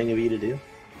Pog thing of you to do.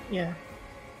 Yeah.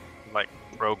 Like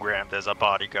programmed as a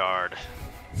bodyguard.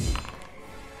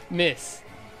 Miss.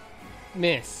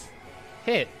 Miss.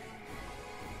 Hit.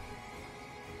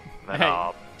 Then Hey.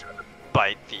 I'll try to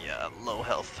bite the low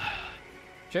health.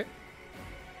 Sure.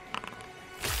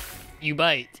 You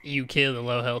bite. You kill the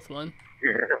low health one.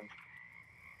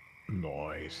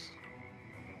 Nice.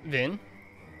 Vin.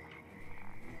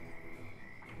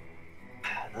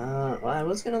 Well, I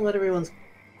was gonna let everyone's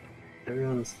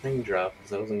thing drop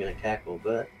because I wasn't gonna cackle,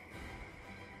 but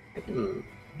I can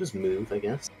just move, I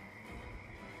guess.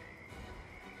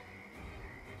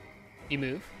 You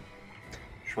move.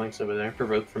 Schwank's over there.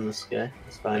 Provoke from the sky.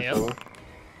 It's fine, Yep. fella.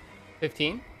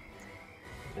 15.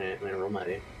 Alright, I'm gonna roll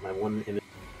my one image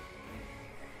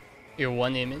Your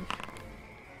one image.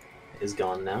 is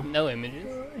gone now. No images.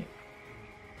 Alright.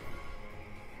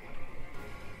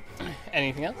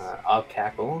 Anything else? I'll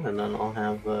cackle, and then I'll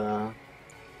have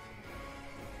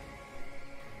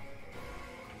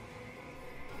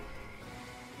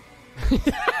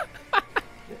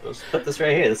let's put this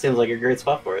right here. This seems like a great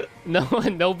spot for it. No,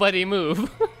 nobody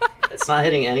move. It's not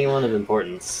hitting anyone of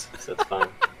importance, so it's fine.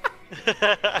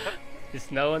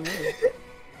 Just no one move.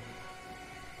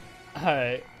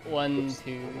 Alright. 1, Oops.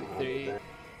 2, 3,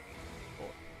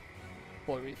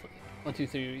 4 reflexes. 1, 2,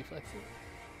 3 reflexes.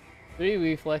 3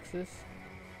 reflexes.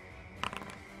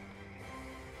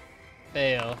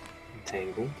 Fail.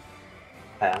 Entangled.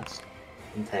 Pass.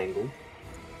 Entangled.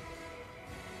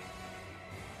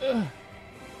 Ugh.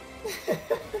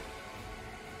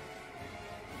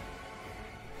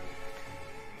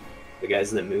 The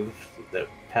guys that move, that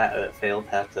failed,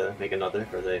 have to make another,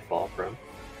 or they fall prone.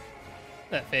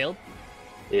 That failed.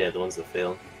 Yeah, the ones that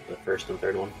failed. The first and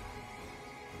third one.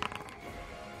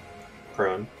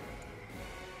 Prone.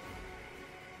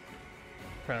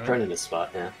 Prone. Prone in his spot,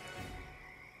 yeah.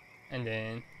 And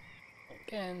then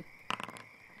again.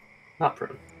 Not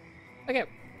prone. Okay.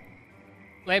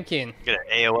 Lambkin. Get an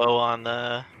AOO on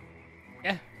the.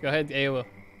 Yeah, go ahead, AOO.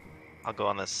 I'll go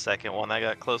on the second one that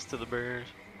got close to the bird.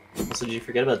 Also, did you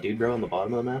forget about Dude Bro on the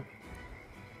bottom of the map?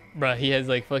 Bruh, he has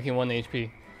like fucking 1 HP.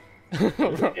 He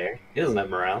doesn't care. He doesn't have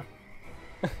morale.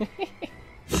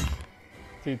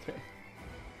 2, 3.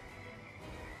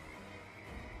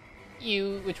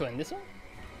 You, which one? This one?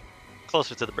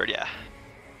 Closer to the bird, yeah.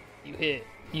 You hit.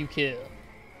 You kill.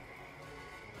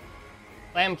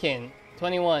 Lambkin,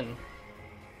 21.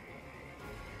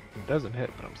 It doesn't hit,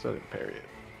 but I'm still gonna parry it.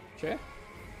 Sure?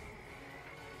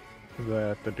 Is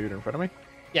that the dude in front of me?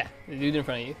 Yeah, the dude in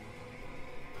front of you.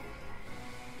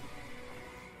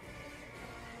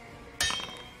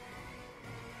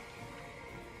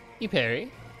 You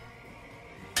parry.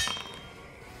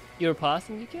 You riposte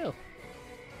and you kill.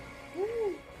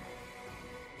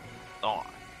 Oh,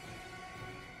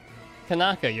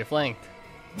 Kanaka, you're flanked.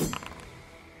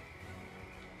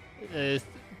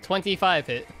 25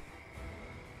 hit.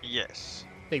 yes.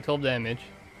 Take 12 damage.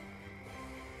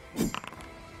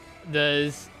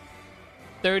 Does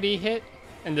 30 hit?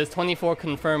 And does 24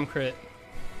 confirm crit?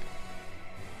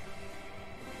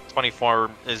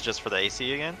 24 is just for the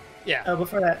AC again? Yeah. Oh,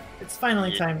 before that, it's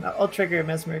finally Yeah. time. I'll trigger a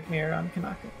mesmeric mirror on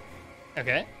Kanaka.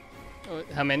 Okay.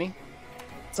 How many?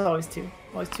 It's always two.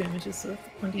 Always two images, so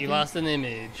when do You think? lost an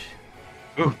image.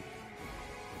 Ooh.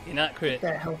 You're not crit.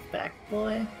 That health back,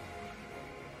 boy.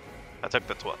 I took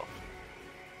the 12.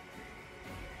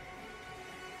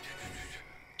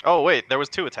 Oh, wait, there was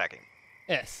 2 attacking.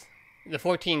 Yes. The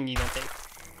 14 you don't take.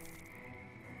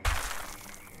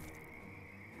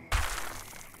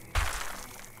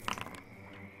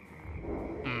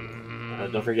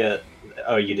 don't forget.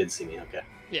 Oh, you did see me. Okay.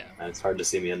 Yeah. It's hard to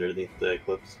see me underneath the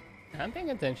eclipse. I'm paying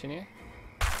attention here.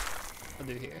 I'll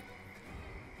do here.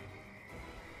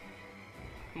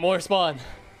 More spawn.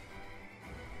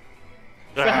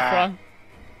 Saffron.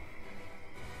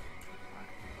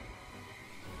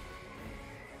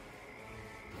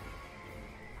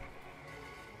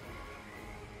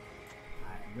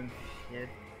 I'm gonna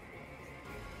shift.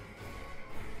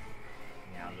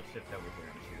 Yeah, I'll just shift over here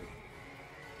and shoot.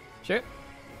 Sure.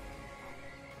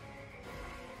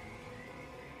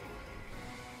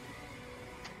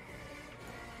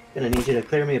 Gonna need you to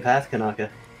clear me a path, Kanaka.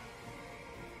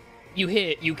 You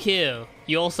hit, you kill.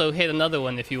 You also hit another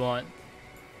one if you want.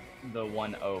 The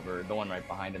one over, the one right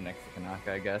behind him next to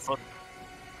Kanaka, I guess. Oh.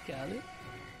 Got it.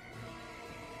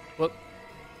 Whoop.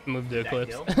 Move the Did that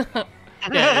eclipse. kill?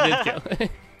 Yeah, it did kill.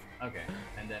 Okay,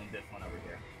 and then this one over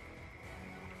here.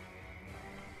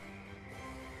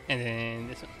 And then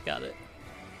this one. Got it.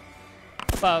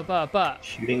 Ba ba ba.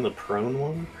 Shooting the prone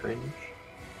one? Cringe.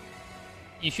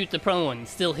 You shoot the prone one,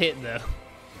 still hit though.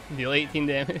 Deal 18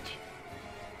 damage.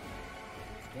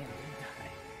 Damn, it didn't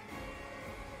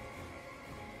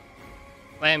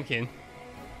die. Lambkin.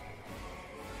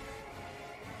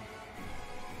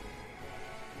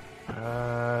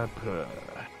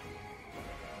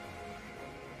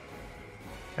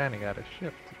 Kinda got a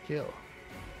shift to kill.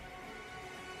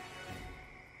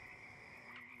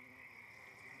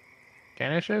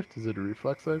 Can I shift? Is it a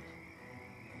reflex save?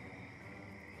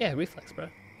 Yeah, reflex, bro.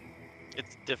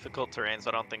 It's difficult terrain, so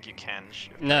I don't think you can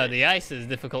shoot. No, the ice is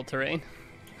difficult terrain.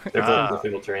 They're both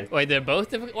difficult terrain. Wait, they're both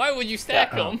difficult? Why would you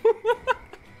stack Yeah. them?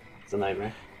 It's a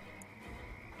nightmare.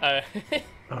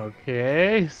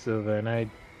 Okay, so then I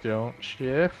don't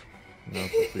shift. No,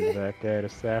 let's leave that guy to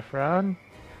Saffron.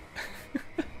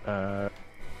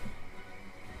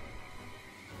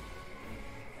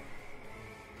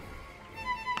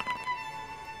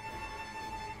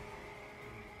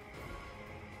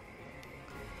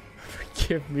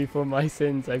 Forgive me for my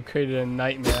sins. I've created a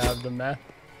nightmare out of the map.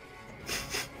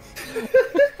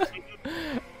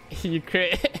 You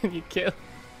crit and you kill.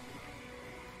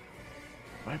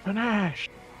 My panache!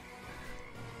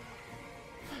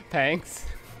 Thanks.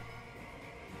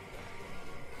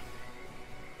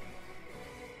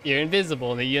 You're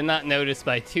invisible and you're not noticed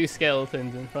by two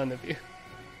skeletons in front of you.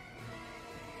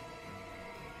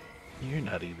 You're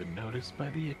not even noticed by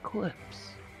the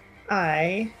eclipse.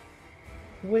 I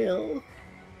will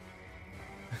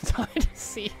It's hard to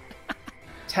see.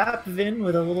 tap Vin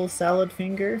with a little salad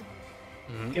finger,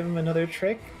 Mhm. give him another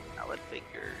trick, Salad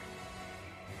finger.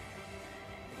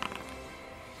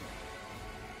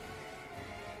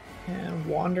 and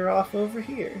wander off over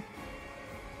here.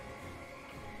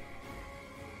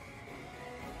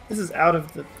 This is out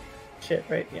of the shit,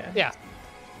 right? Yeah. Yeah.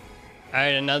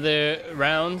 Alright, another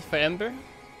round for Embor.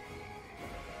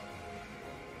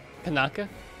 Kanaka.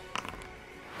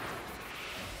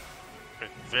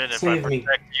 Vin, if I Save me.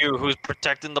 protect you, who's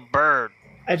protecting the bird?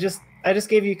 I just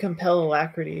gave you compel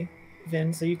alacrity,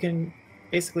 Vin, so you can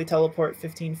basically teleport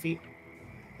 15 feet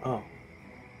Oh,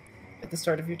 at the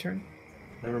start of your turn.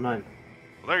 never mind.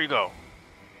 Well, there you go.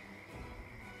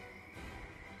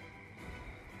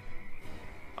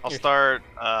 I'll Here. start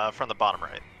from the bottom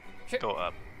right. Sure. Go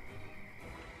up.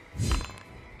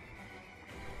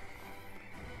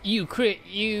 You crit,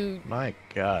 you My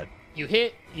god.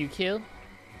 hit, you kill.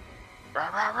 Rah,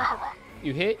 rah, rah, rah.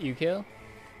 You hit, you kill.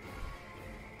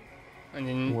 And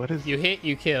then What is- you hit,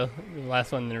 you kill. The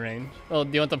last one in the range. Oh, do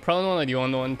you want the prone one or do you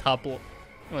want the one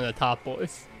one of the top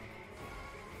boys?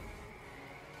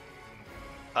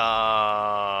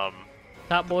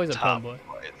 Top boys or prone Top boy?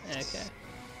 boys.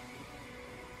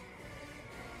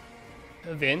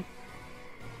 Okay. Vin.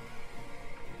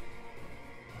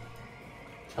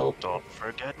 Teleport. Don't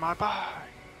forget my bye.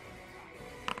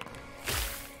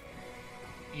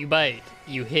 You bite,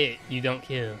 you hit, you don't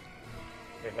kill.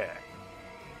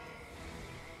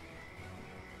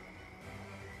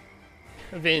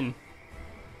 Vin.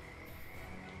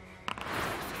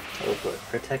 Teleport.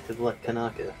 Protected like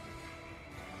Kanaka.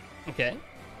 Okay.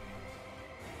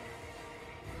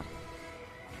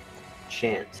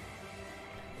 Chant.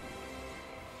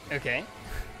 Okay.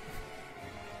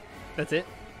 That's it.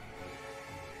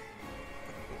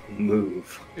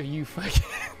 Move. You fucking.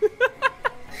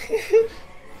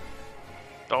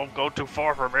 Don't go too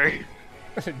far from me.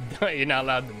 You're not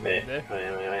allowed to move Wait, there.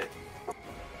 wait.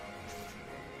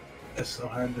 It's so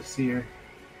hard to see her.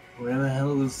 Where the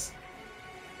hell is...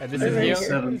 This Right is here. your.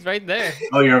 Seven. It's right there.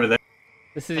 Oh, you're over there.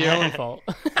 This is your own fault.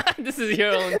 This is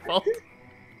your own fault.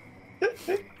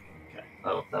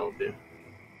 Oh, that'll do.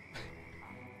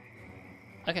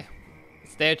 Okay.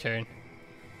 It's their turn.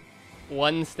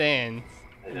 one stance,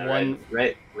 I know, one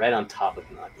right on top of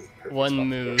Kanaka. Perfect one spot.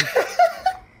 move.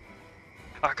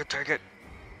 I could take it.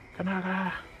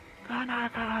 Kanaka!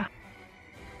 Kanaka!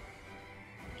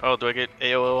 Oh, do I get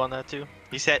AOO on that too?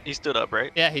 He stood up,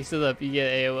 right? Yeah, he stood up. You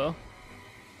get AOO.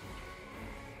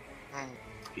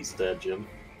 He's dead, Jim.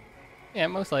 Yeah,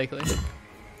 most likely.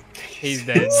 He's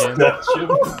dead, Jim. God.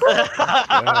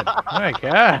 My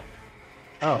God!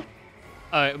 Oh,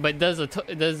 Alright, but does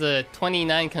a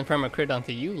 29 confirm a crit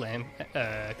onto you,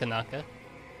 Kanaka?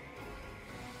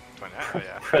 29. Oh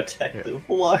yeah. Protective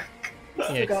block.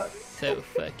 You're forgot. so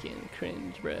fucking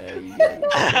cringe, bro. You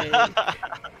gotta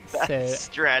say, so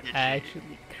Strategy.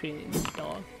 actually cringe,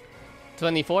 dog.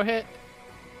 24 hit?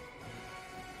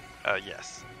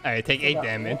 Yes. Alright, take 8 Forgot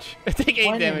damage. Take 8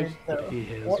 One damage. image, though. he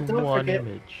has What- don't one forget-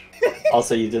 image.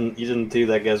 Also, you didn't do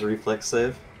that guy's reflex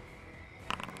save.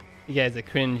 You guys are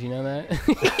cringe, you know that?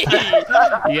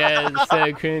 You guys are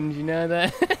so cringe, you know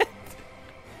that?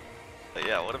 But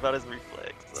yeah. What about his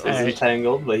reflex? So though? he's Alright.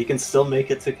 entangled, but he can still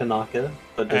make it to Kanaka.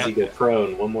 But does he go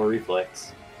prone? One more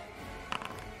reflex.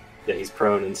 Yeah, he's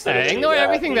prone instead Alright, of ignore that.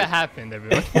 everything that happened,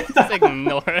 everyone. Just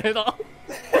ignore it all.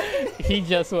 He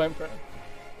just went pro.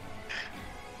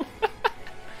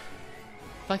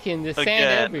 Fucking the sand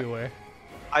Again. everywhere.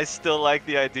 I still like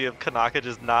the idea of Kanaka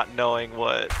just not knowing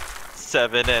what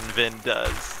Seven and Vin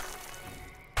does.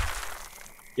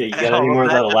 Yeah, you got any more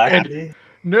of that alacrity?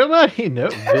 Nobody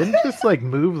knows. Vin just like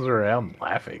moves around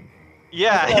laughing.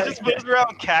 Yeah, he just moves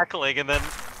around cackling, and then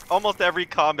almost every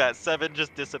combat, Seven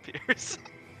just disappears.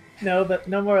 No, but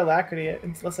no more alacrity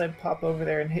unless I pop over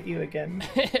there and hit you again.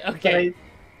 Okay.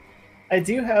 But I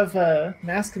do have a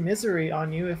Mask of Misery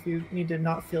on you if you need to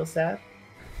not feel sad.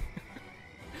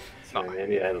 Sorry,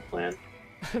 maybe I have a plan.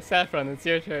 Saffron, it's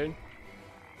your turn.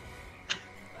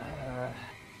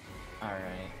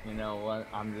 Alright, you know what?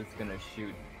 I'm just gonna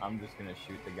shoot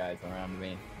the guys around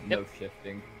me. No Yep.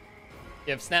 shifting.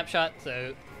 You have snapshot,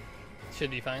 so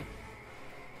should be fine.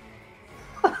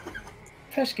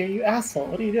 Peshka, you asshole!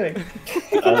 What are you doing?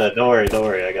 Don't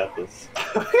worry, I got this.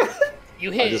 You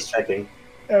I'm hit. just checking.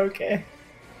 Okay.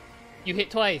 You hit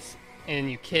twice, and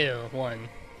you kill one.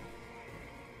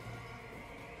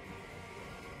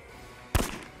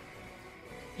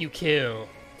 You kill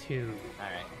two.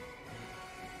 Alright.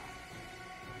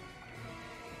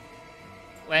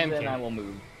 Lambkin. Then I will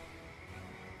move.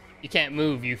 You can't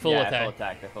move. You full yeah,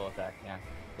 attack. full attack, yeah.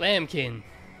 Lambkin.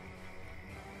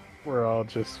 We're all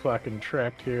just fucking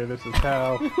trapped here. This is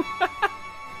how.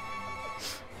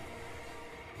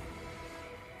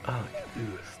 All I can do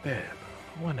is stab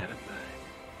one at a time.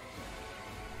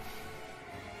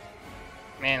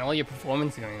 Man, all your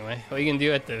performance is going away. What are you gonna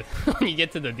do at the when you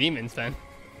get to the demons, man?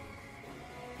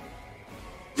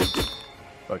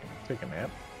 Fucking take a nap.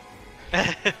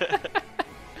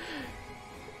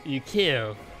 You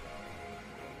kill.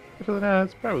 Actually, no,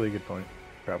 that's probably a good point.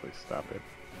 Probably stop it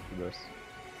for this.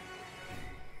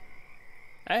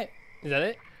 Alright, is that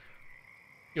it?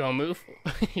 You wanna move?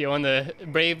 You wanna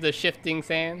brave the shifting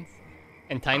sands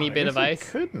and tiny Oh, I bit guess of I ice?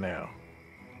 could now.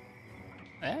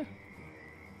 Yeah.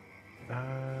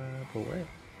 But where?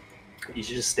 You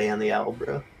should just stay on the owl,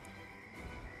 bro.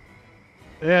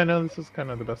 Yeah, no, this is kind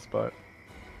of the best spot.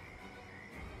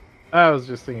 I was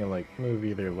just thinking, like, move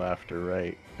either left or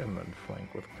right, and then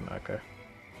flank with Kanaka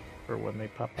for when they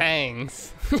pop up.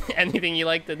 Pangs. Anything you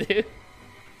like to do?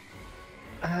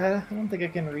 I don't think I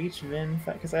can reach Vin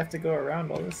because I have to go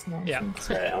around all this nonsense.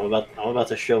 Alright, I'm about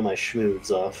to show my schmooves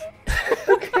off.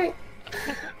 Okay.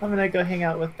 I'm gonna go hang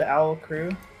out with the owl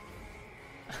crew.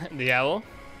 The owl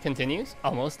continues.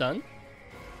 Almost done.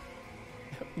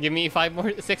 Give me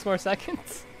 6 more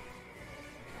seconds.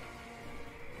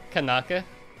 Kanaka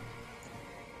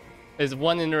is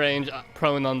one in range,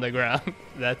 prone on the ground.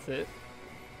 That's it.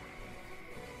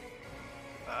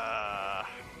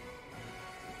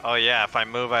 Oh yeah, if I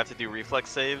move, I have to do reflex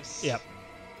saves. Yep.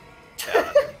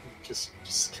 Yeah.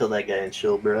 Just kill that guy and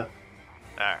chill, bro. All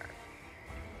right.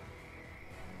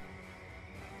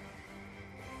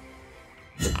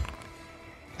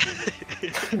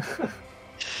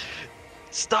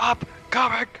 Stop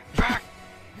coming back.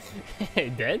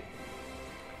 Dead?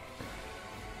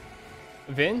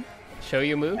 Vin, show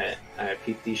your move. Alright,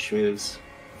 peep these schmooves.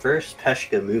 First,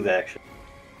 Peshka move action.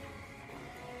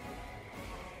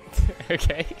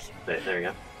 Okay. Right,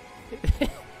 there we go.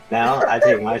 Now, I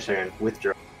take my turn.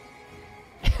 Withdraw.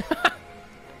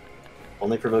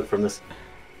 Only provoke from this.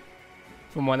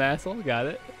 From one asshole, got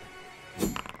it.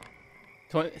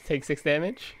 Take 6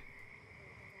 damage.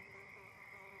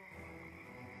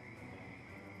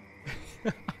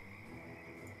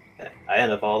 Okay, I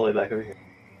end up all the way back over here.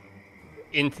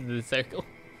 Into the circle.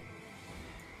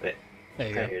 There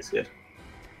you Okay, go. here's good.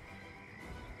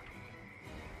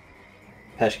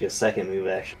 Patch gets second move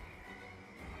action.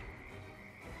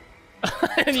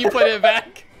 And you put it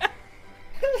back.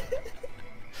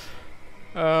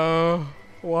 Oh,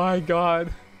 my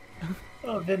God.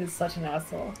 Oh, Vin is such an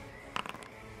asshole.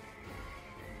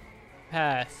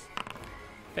 Pass.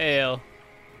 Fail.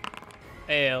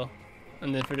 Fail.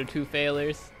 And then for the 2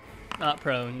 failures, not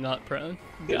prone, not prone.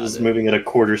 It Got was it. moving at a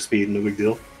quarter speed, no big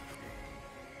deal.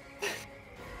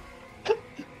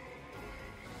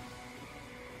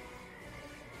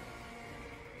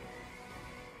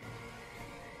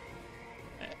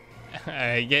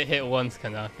 Alright, get hit once,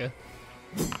 Kanaka.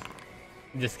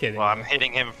 Just kidding. Well, I'm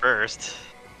hitting him first.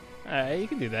 Alright, you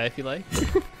can do that if you like.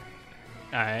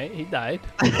 Alright, he died.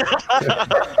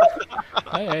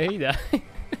 Alright, he died.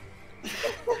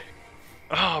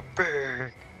 Oh,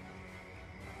 big.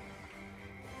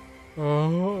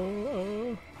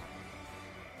 Oh.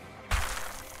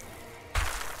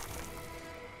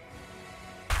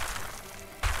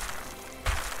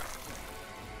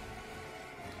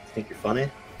 Think you're funny?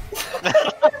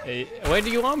 Hey, where do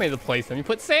you want me to place them? You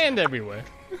put sand everywhere.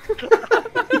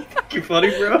 You're funny,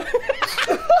 bro.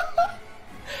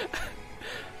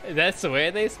 That's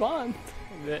where they spawned.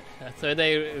 That's where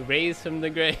they raised from the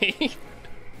grave.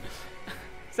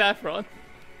 Saffron.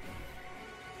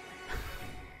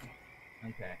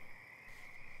 Okay.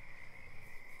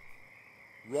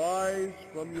 Rise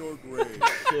from your grave.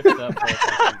 Shift up. for a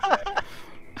second.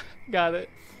 Got it.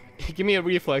 Give me a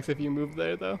reflex if you move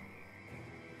there, though.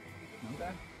 Okay.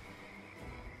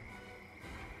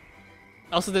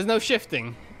 Also, there's no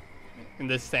shifting in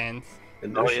this sand.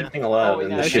 And they're Oh, yeah. shifting a lot in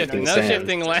yeah, the No shifting No sand.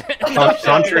 shifting land.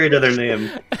 Contrary to their name.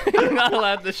 You're not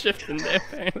allowed to shift in there.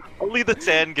 apparently. Only the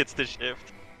sand gets to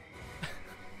shift.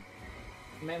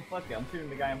 Man, fuck it. I'm shooting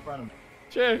the guy in front of me.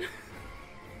 Sure.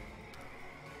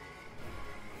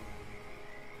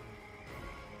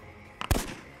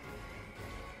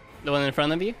 The one in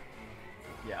front of you?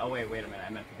 Yeah. Oh wait a minute. I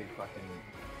meant to do fucking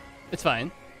It's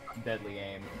fine. deadly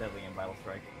aim, battle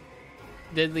strike.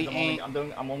 Deadly I'm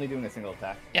aim. I'm only doing a single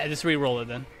attack. Yeah, just re-roll it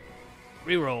then.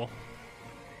 Re-roll.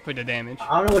 For the damage.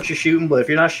 I don't know what you're shooting, but if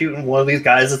you're not shooting one of these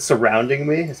guys that's surrounding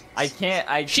me, I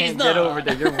can't She's get not- over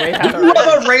there. You're way out of you range.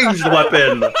 have a ranged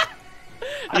weapon.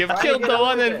 You've trying to killed get the over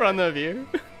one in there. front of you.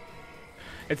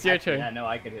 It's your turn. Yeah, no,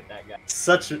 I could hit that guy.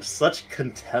 Such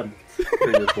contempt for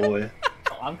your boy.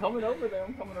 Oh, I'm coming over there.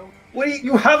 I'm coming over. Wait,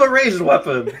 you have a ranged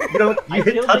weapon. You don't. I You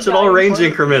hit killed touch the at all guy in range front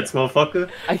of increments, motherfucker.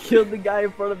 I killed the guy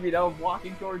in front of me. Now I'm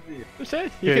walking towards you. Sure,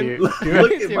 Yeah, you you- can. you-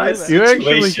 Look at my You actually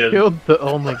situation. killed the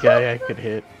only guy I could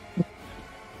hit.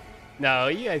 No,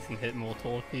 you guys can hit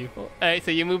multiple people. Alright,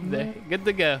 so you moved there. Good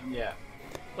to go. Yeah.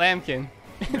 Lambkin.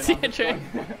 It's And your I'm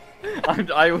turn.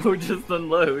 just I will just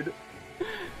unload.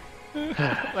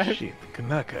 Shit,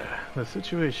 Kanaka. The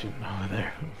situation over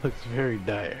there looks very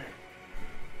dire.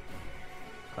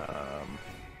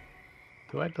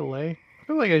 Do I delay? I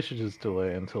feel like I should just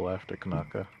delay until after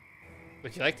Kanaka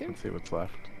Would you like to? and see what's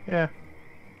left. Yeah.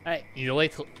 Alright, you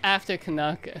wait till after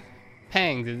Kanaka.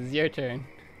 Pangs, it is your turn.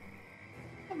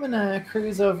 I'm gonna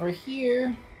cruise over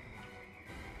here.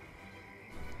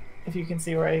 If you can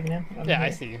see where I am. I'm Yeah, I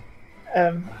here. see you.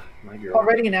 My girl.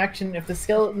 Already in action, if the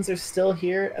skeletons are still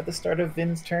here at the start of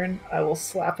Vin's turn, I will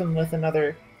slap him with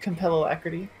another Compel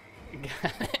Alacrity.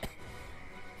 Got it.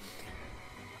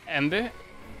 Ember,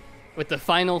 with the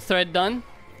final thread done,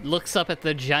 looks up at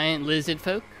the giant lizard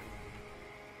folk.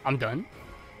 I'm done.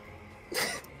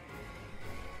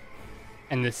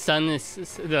 And the sun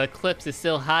is, the eclipse is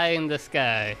still high in the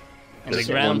sky. And the Just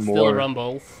ground one still more.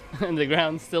 rumbles. And the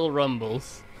ground still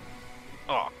rumbles.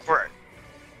 Oh, great.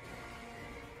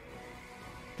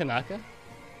 Kanaka,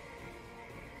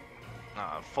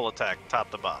 Full attack, top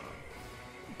to bottom.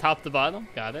 top to bottom,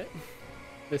 got it.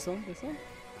 This one, this one.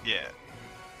 Yeah.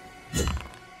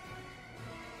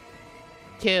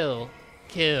 Kill,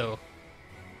 kill.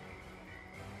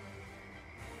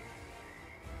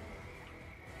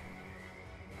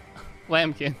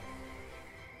 Lambkin.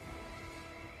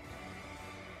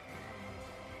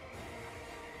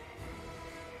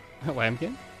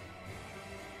 Lambkin?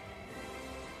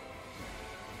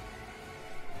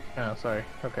 Oh, sorry.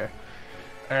 Okay.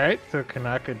 Alright, so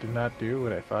Kanaka did not do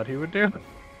what I thought he would do.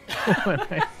 When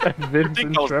I said Vince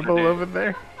in goes trouble today. over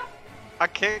there. I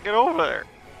can't get over there.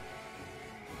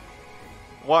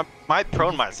 Well, I might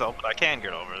prone myself, but I can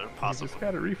get over there, You possibly. just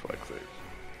got a reflex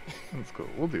save. That's cool.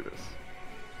 We'll do this.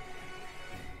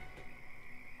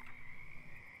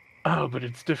 Oh, but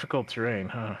it's difficult terrain,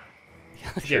 huh?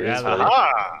 Sure Get is, out of buddy. there.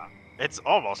 Ah! It's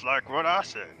almost like what I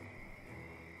said.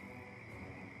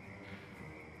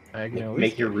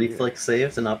 Make your reflex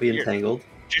save to not be Here. entangled.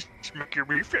 Just make your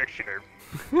reflex save.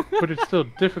 But it's still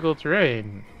difficult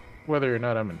terrain, whether or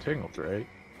not I'm entangled, right?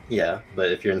 Yeah,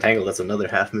 but if you're entangled, that's another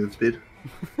half move speed.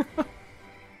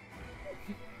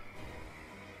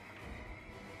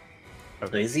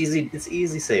 Okay. It's easy. It's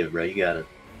easy save, bro. You got it.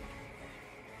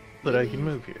 But I can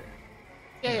move here.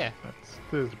 Yeah.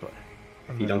 This is the play.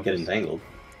 If you don't get entangled.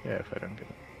 Yeah, if I don't get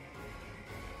it.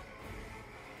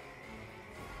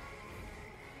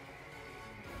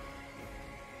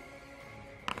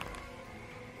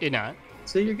 You're not.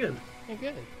 So you're good. You're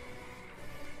good.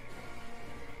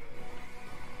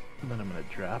 And then I'm gonna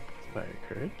drop Fire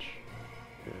Courage.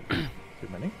 Too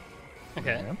many.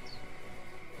 Okay. Anything else?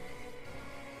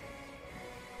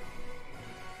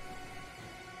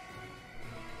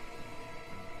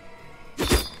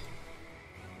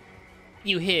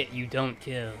 You hit, you don't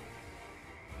kill.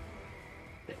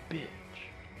 That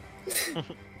bitch.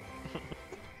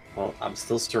 Well, I'm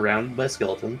still surrounded by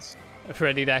skeletons. If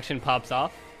ready to action pops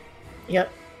off,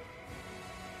 Yep.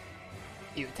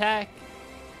 you attack.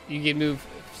 You can move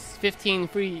 15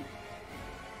 free.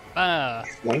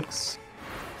 Flanks.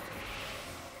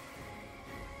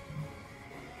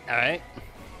 Alright.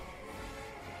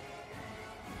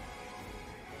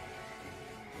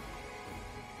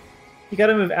 You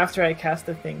gotta move after I cast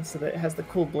the thing so that it has the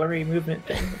cool blurry movement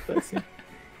thing. With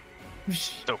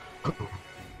this. So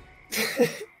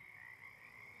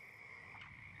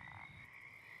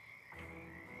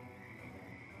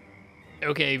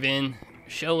Okay, Vin.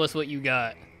 Show us what you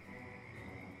got.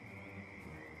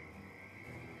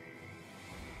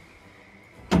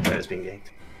 I was being ganked.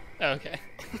 Okay.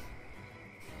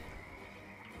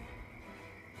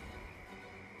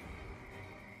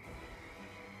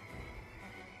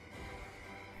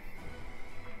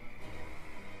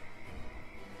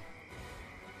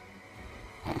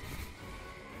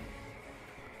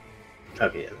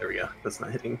 Okay, yeah, there we go. That's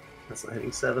not hitting. That's not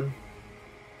hitting 7.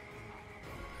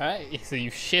 Alright, so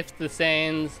you shift the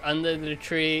sands under the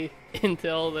tree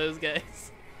into all those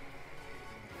guys.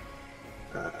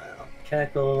 I'll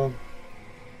cackle.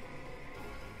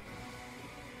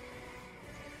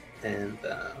 And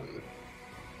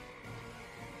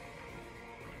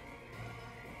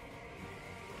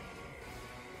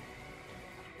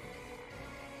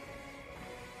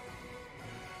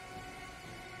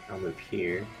I'll move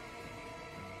here.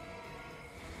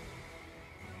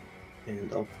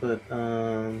 And I'll put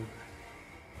let's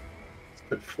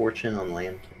put Fortune on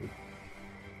Lambkin.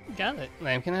 Got it.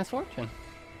 Lambkin has fortune.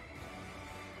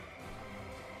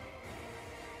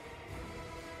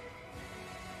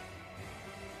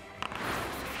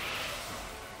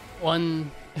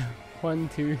 One,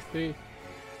 2, 3.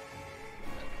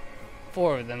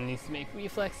 4 of them needs to make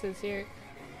reflexes here.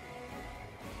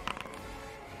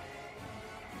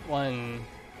 1,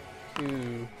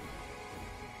 2,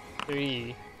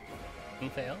 3. 1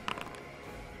 fail.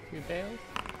 2 fails.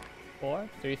 4.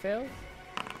 3 fails.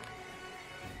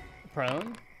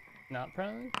 Prone. Not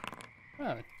prone.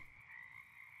 Prone.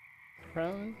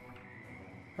 Prone.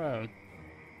 Prone.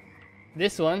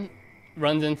 This one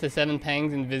runs into 7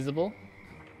 pangs invisible.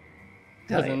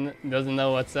 Doesn't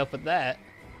know what's up with that.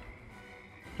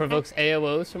 Provokes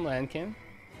AOs from Lambkin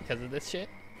because of this shit.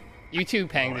 You too,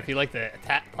 Pangs, if you like to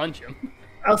attack, punch him.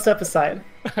 I'll step aside.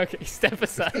 Okay, step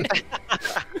aside.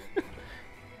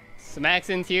 Smacks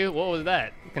into you. What was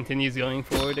that? Continues going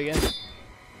forward again.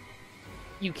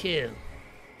 You kill.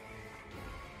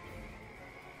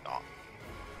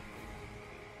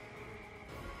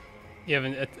 You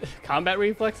have combat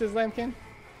reflexes, Lambkin?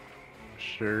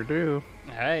 Sure do.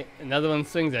 Alright, another one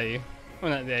swings at you.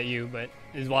 Well, not at you, but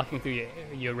is walking through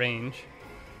your range.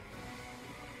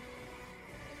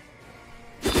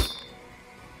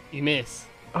 You miss.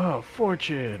 Oh,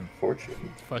 Fortune.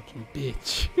 Fortune. Fucking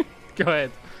bitch. Go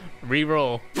ahead.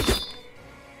 Reroll.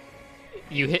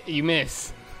 You hit. You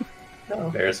miss. No.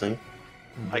 Embarrassing.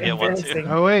 I get one too.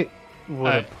 Embarrassing. Oh wait,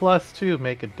 would a Alright. +2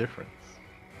 make a difference?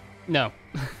 No.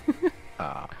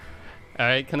 Ah.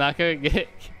 Alright, Kanaka, get.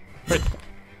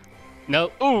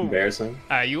 Nope. Embarrassing.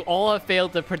 Alright, you all have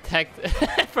failed to protect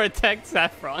protect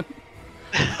Saffron.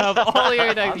 Of all your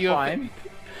attacks, you have. fine.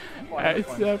 Alright,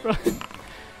 Saffron.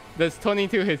 Does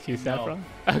 22 hit you, Saffron?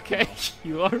 Okay,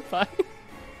 you are fine.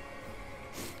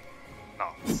 No.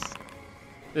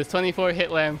 Does 24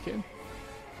 hit Lambkin?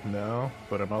 No,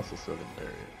 but I'm also still gonna parry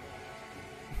it.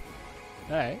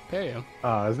 Alright, parry him.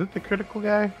 Is it the critical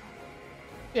guy?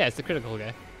 Yeah, it's the critical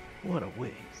guy. What a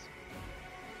waste.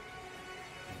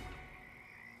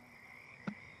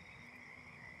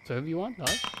 So if you want, dog.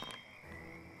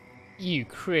 You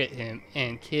crit him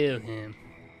and kill him.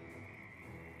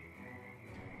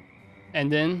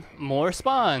 And then more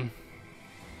spawn.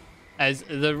 As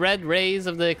the red rays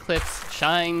of the eclipse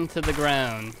shine to the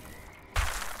ground.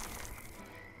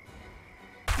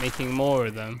 Making more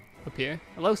of them appear.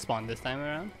 A low spawn this time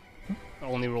around. I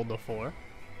only rolled a 4.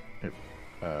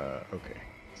 Okay.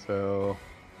 So...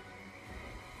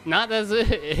 Not as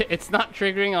it's not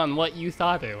triggering on what you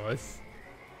thought it was.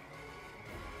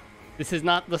 This is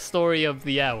not the story of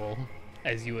the owl,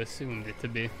 as you assumed it to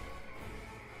be.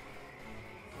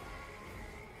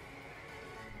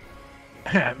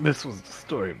 This was the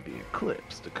story of the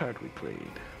eclipse, the card we played.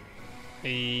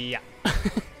 Yeah.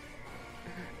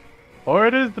 Or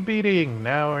it is the beating,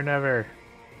 now or never.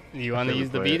 You want to use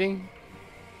the beating?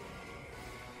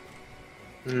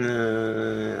 I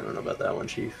don't know about that one,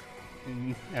 Chief.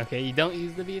 Okay, you don't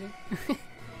use the beating?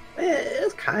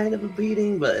 It's kind of a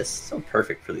beating, but it's so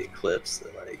perfect for the eclipse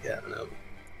that, like, I don't know.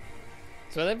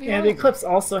 So that'd be Yeah, the eclipse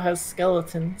also has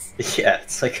skeletons. Yeah,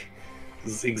 it's like,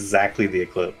 it's exactly the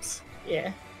eclipse.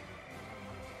 Yeah.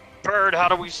 Bird, how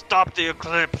do we stop the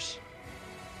eclipse?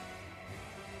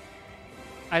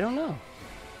 I don't know.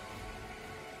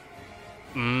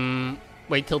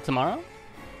 Wait till tomorrow?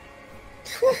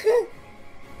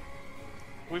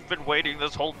 We've been waiting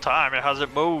this whole time. It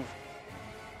hasn't moved.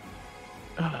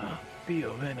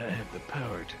 Biovena had the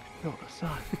power to control the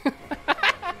sun.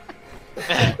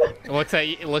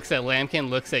 Looks at Lambkin,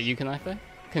 looks at you, Kanaka.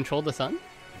 Control the sun?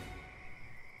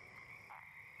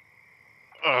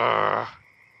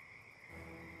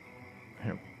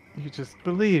 You just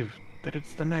believe that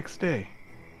it's the next day.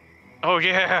 Oh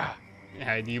yeah.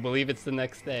 How do you believe it's the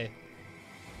next day?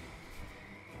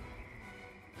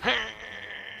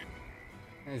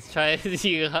 Let's try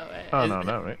you. Oh no,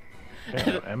 not right. Yeah,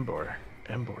 no, Embor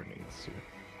needs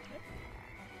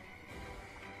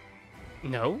to.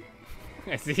 No?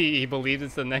 I see he believes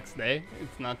it's the next day.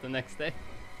 It's not the next day.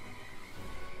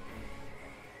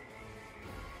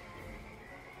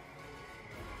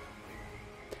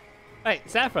 Alright,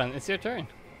 Saffron, it's your turn.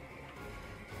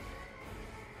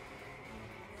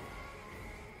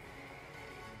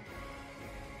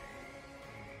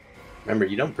 Remember,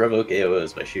 you don't provoke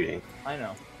AOs by shooting. I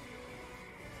know.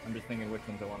 I'm just thinking which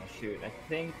ones I want to shoot. I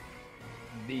think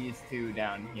these two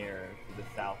down here to the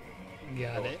south of me.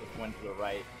 Got it. Just one to the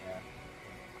right,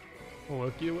 yeah.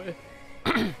 Work your way.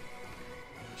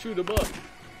 Shoot a buck.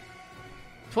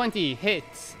 20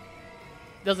 hits.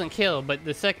 Doesn't kill, but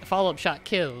the follow-up shot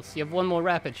kills. You have one more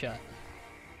rapid shot.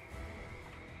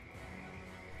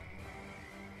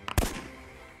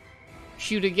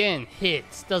 Shoot again.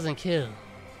 Hits. Doesn't kill.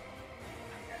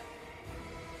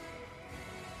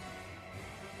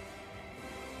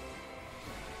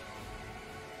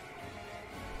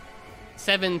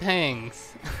 Seven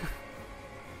pangs.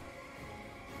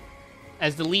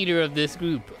 As the leader of this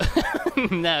group.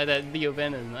 Now that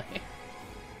Biovena is not here.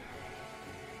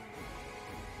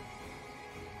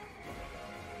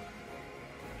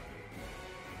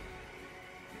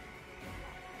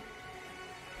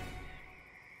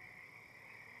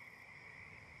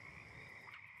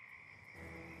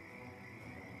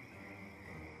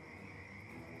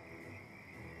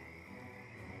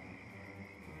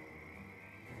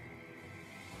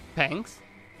 Pangs?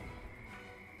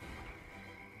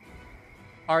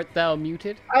 Art thou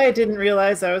muted? I didn't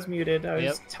realize I was muted. I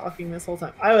was talking this whole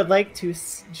time. I would like to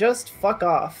just fuck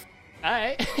off.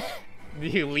 Alright. Do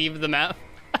you leave the map?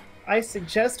 I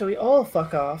suggest we all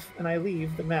fuck off, and I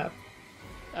leave the map.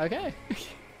 Okay.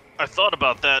 I thought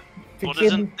about that. But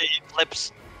isn't the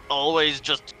eclipse always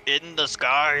just in the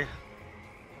sky?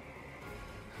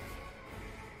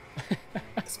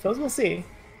 I suppose we'll see.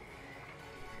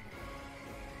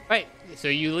 Right, so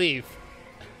you leave.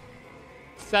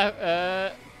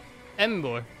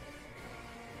 Embor.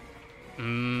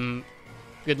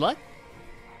 Good luck.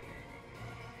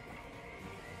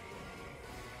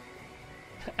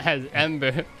 As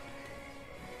Ember.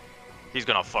 He's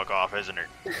gonna fuck off, isn't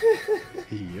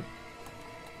he? Yep.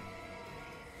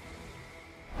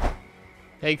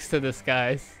 Takes to the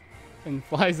skies and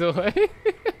flies away.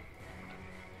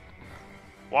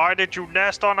 Why did you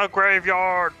nest on a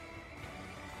graveyard?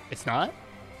 It's not?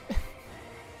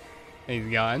 He's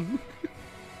gone.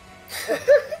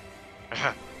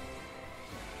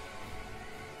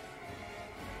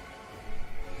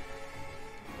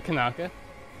 Kanaka.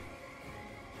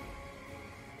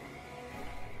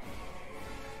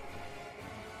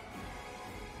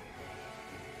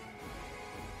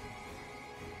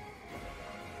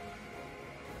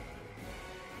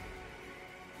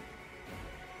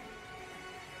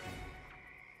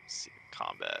 Let's see,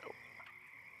 combat.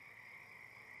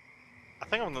 I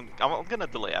think I'm gonna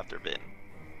delay after Bin.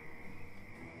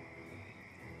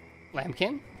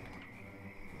 Lambkin?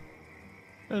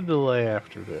 A delay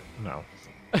after the no.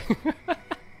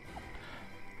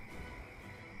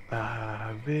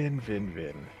 Vin.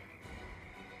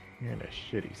 You're in a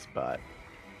shitty spot.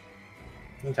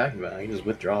 What are you talking about? I can just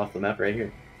withdraw off the map right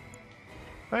here.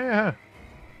 Oh yeah.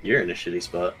 You're in a shitty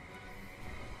spot.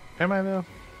 Am I though?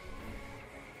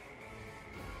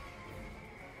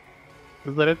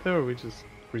 Is that it though, or we're just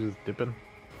dipping?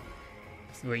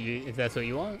 If that's what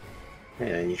you want. Yeah,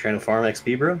 and you trying to farm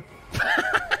XP, bro?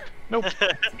 Nope.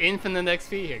 Infinite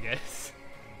XP here, guys.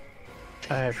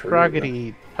 True.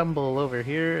 Froggity tumble over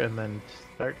here and then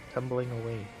start tumbling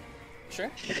away.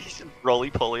 Sure.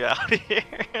 Roly-poly out here.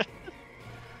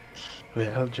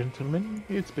 Well, gentlemen,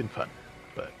 it's been fun,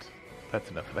 but that's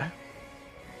enough of that.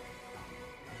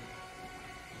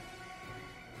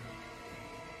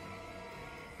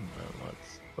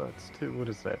 Let's do, what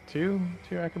is that, two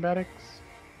acrobatics?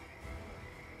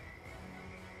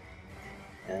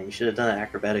 Yeah, you should have done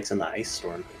acrobatics in the ice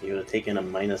storm. You would have taken a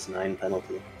 -9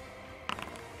 penalty.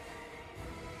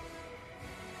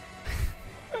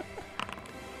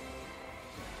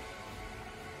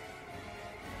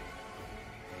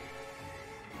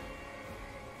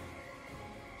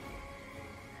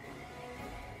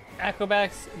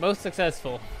 Acrobatics, most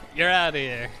successful. You're out of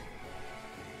here.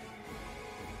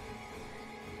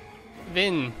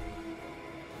 Vin.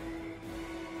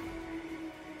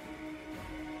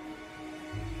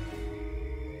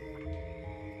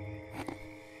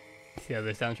 See how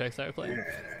the soundtrack started playing?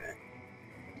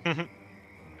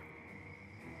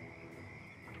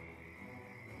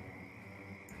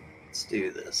 Let's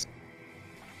do this.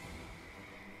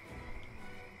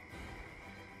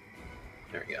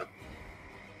 There we go.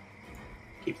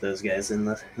 Keep those guys in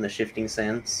the shifting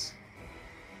sands.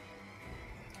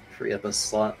 Free up a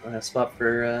spot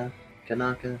for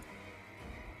Kanaka.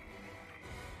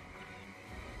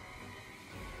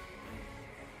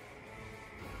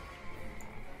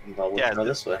 I'll go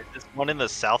this way. Is one in the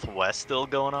southwest still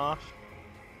going off?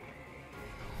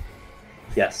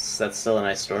 Yes, that's still an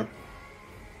ice storm.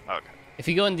 Okay. If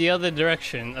you go in the other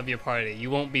direction of your party, you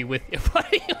won't be with your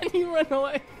party when you run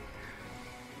away.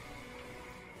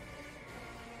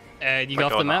 You go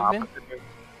off the map, Vin?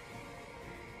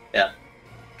 Yeah.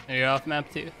 You're off map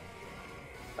too.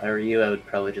 If I were you, I would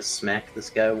probably just smack this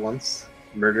guy once,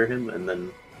 murder him, and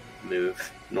then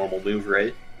move. Normal move,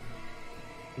 right?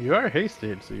 You are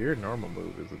hasted, so your normal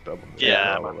move is a double move.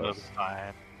 Yeah, more my or move's less.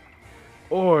 fine.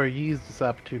 Or use this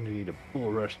opportunity to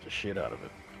bull rush the shit out of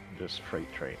it. Just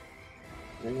freight train.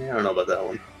 I don't know about that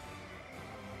one.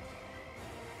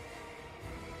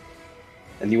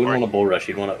 And you wouldn't want to bull rush,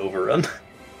 you'd want to overrun.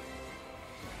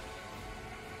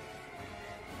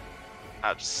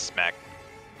 I'll just smack.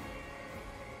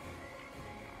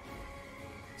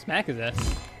 Smack his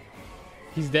ass.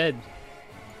 He's dead.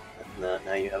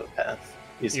 Now you have a path.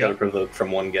 You just Yeah. gotta provoke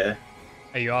from one guy.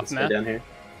 Are you off This guy map? down here.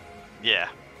 Yeah.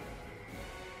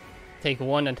 Take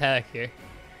one attack here.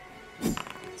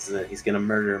 He's gonna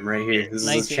murder him right here. This is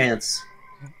his 19. chance.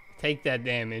 Take that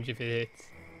damage if it hits.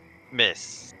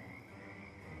 Miss.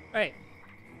 Right.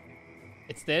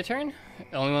 It's their turn.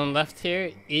 The only one left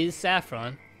here is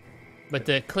Saffron. But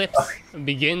the eclipse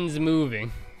begins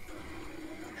moving.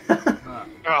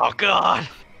 Oh god.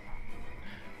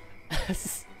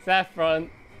 Saffron.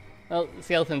 Well,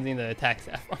 skeletons need to attack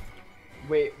Saffron.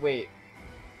 Wait.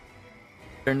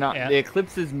 They're not. Yeah. The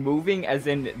eclipse is moving, as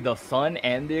in the sun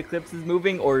and the eclipse is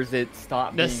moving, or is it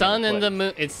stopped? The being an sun and the eclipse?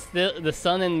 moon. It's still the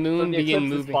sun and So moon the begin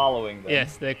eclipse is moving. following them.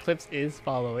 Yes, the eclipse is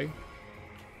following.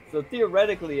 So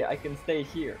theoretically, I can stay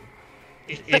here.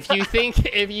 If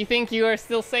you think you are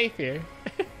still safe here.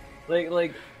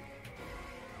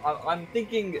 I'm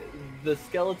thinking the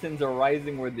skeletons are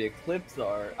rising where the eclipse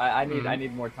are. I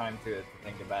need more time to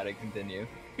think about it. Continue.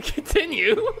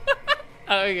 Continue.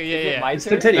 Oh, okay, Is yeah. it my Just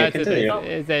turn? continue, That's it, continue.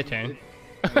 It's their turn.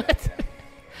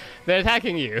 They're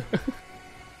attacking you.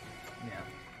 Yeah.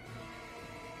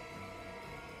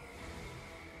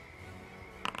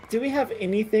 Do we have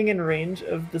anything in range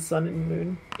of the sun and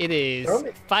moon? It is They're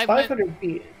only 500. 500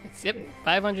 feet. Yep,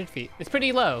 500 feet. It's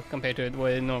pretty low compared to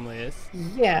what it normally is.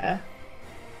 Yeah.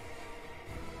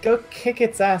 Go kick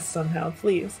its ass somehow,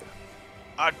 please.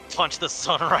 I'd punch the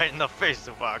sun right in the face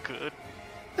if I could.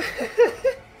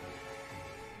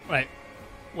 Right.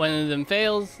 One of them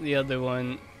fails, the other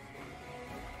one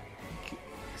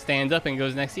stands up and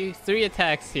goes next to you. 3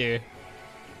 attacks here.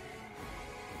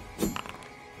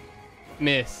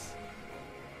 Miss.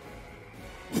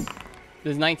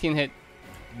 Does 19 hit?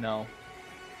 No.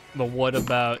 But what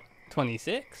about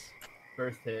 26?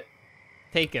 First hit.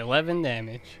 Take 11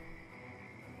 damage.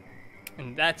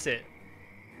 And that's it.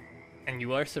 And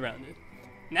you are surrounded.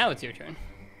 Now it's your turn.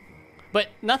 But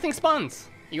nothing spawns.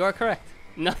 You are correct.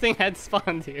 Nothing had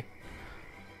spawned here.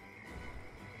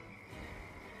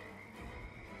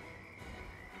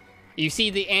 You see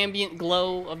the ambient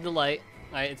glow of the light.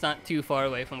 Right? It's not too far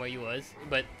away from where you was,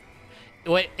 but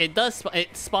what it does,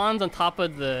 it spawns on top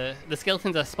of the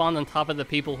skeletons that spawned on top of the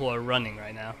people who are running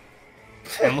right now.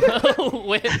 And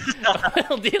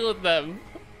we'll deal with them.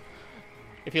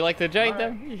 If you like to join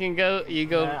them, you can go. You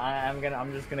go.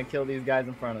 I'm just gonna kill these guys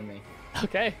in front of me.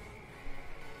 Okay.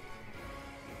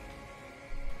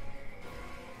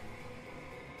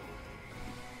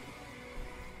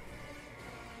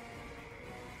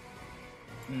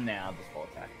 Nah, I'll just full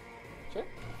attack. Sure.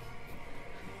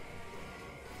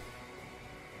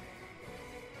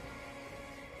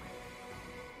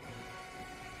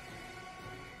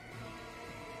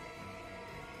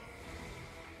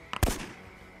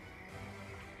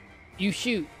 You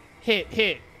shoot,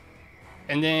 hit,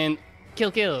 and then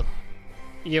kill.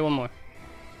 You get one more.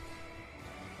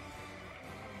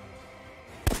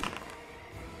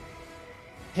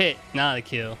 Hit, not a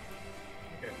kill.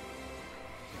 Okay.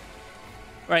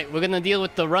 Right, we're gonna deal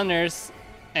with the runners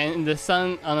and the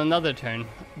sun on another turn,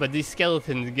 but these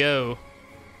skeletons go.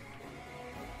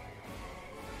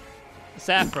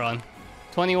 Saffron,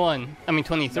 21. I mean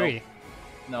 23.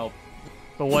 Nope.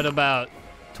 But what about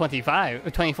 25 or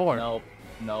 24?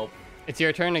 Nope. It's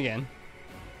your turn again.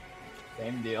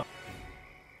 Same deal.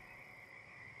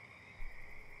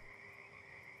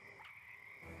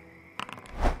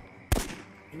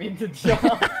 You mean to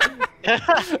jump?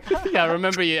 Yeah,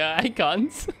 remember your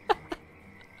icons.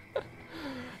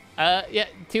 Yeah,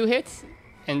 2 hits,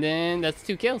 and then that's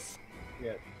 2 kills.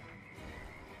 Yeah.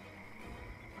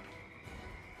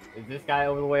 Is this guy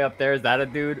over the way up there? Is that a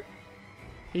dude?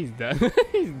 He's done.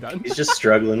 He's done. He's just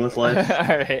struggling with life.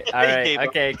 Alright,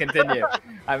 okay, continue.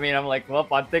 I mean, I'm like, well,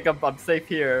 I think I'm safe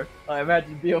here. I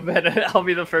imagine Biovena, I'll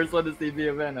be the first one to see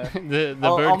Biovena. the bird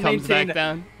I'll comes maintain back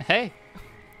down. Hey,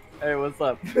 Hey, what's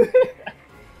up?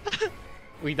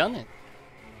 we done it.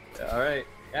 Alright,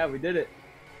 yeah, we did it.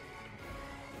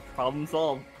 Problem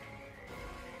solved.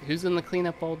 Who's gonna clean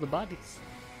up all the bodies?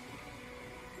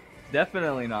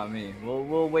 Definitely not me.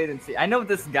 We'll wait and see. I know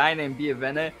this guy named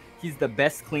Biovena. He's the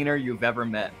best cleaner you've ever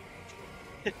met.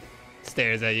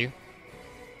 Stares at you.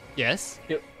 Yes.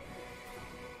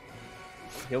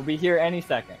 He'll be here any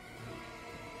second.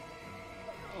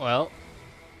 Well,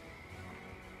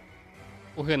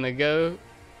 we're gonna go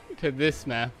to this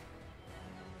map.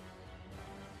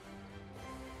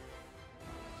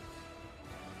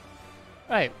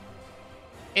 Right.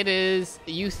 It is.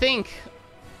 You think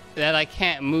that I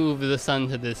can't move the sun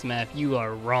to this map? You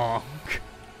are wrong.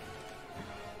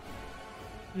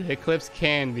 The eclipse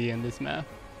can be in this map.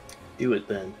 Do it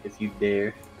then, if you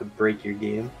dare to break your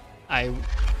game.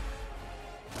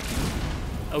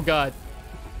 Oh god.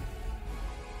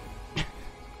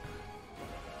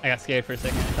 I got scared for a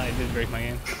second. I thought I did break my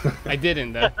game. I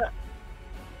didn't though.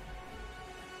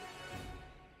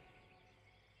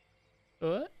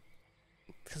 What?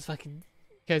 Because fucking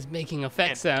guys making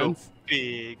effect sounds.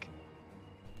 Big.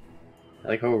 I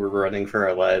like how we're running for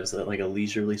our lives at like a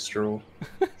leisurely stroll.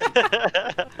 What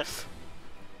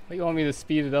do you want me to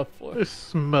speed it up for? Just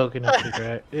smoking a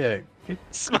cigarette. Yeah,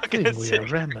 it's Smoking good a thing we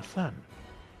cigarette. ran the sun.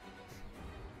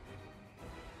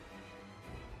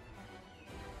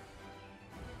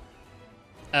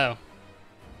 Oh,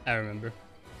 I remember.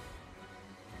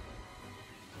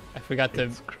 I forgot to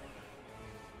It's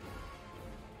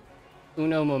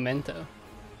uno momento.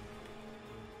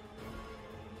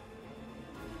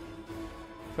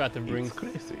 Forgot to bring. It's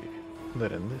crazy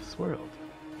that in this world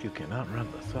you cannot run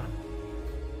the sun.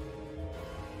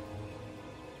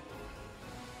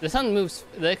 The sun moves.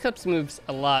 The eclipse moves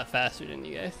a lot faster than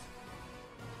you guys.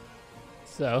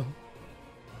 So.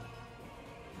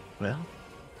 Well,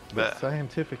 there's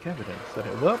scientific evidence that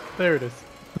it. Well, there it is.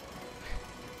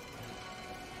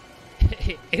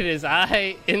 It is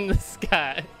I in the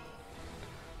sky.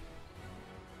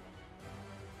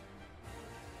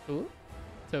 Ooh,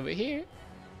 it's over here.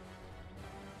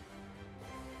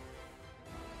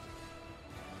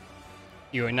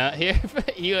 You are not here.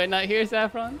 You are not here,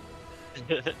 Saffron.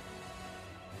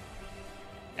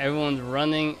 Everyone's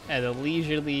running at a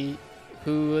leisurely.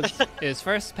 Who is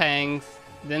first Pangs?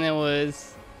 Then it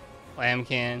was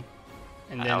Lambkin,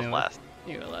 and then I was it was last.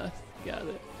 you were last. Got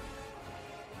it.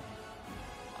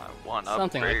 I want up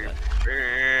Something like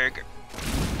big.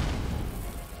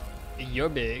 You're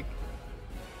big.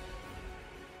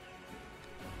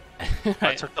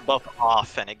 I took the buff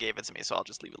off and it gave it to me, so I'll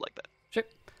just leave it like that. Sure.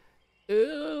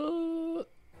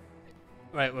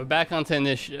 Right, we're back onto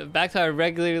initiative. Back to our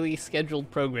regularly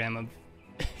scheduled program of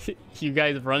You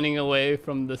guys running away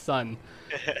from the sun.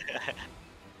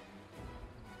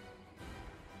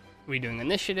 We doing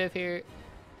initiative here.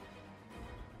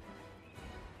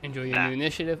 Enjoy your new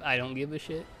initiative. I don't give a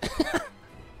shit.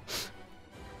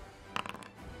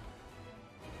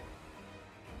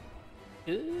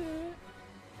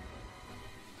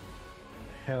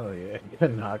 Hell yeah,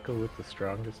 Kanaka with the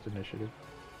strongest initiative.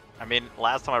 I mean,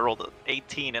 last time I rolled an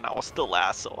 18 and I was still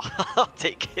last, so I'll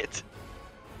take it.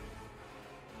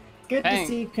 Good Dang. to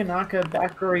see Kanaka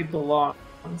back where he belongs,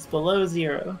 below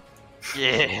 0.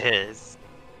 Yes.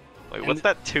 Wait, And- what's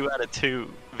that 2 out of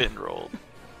 2 Vin rolled?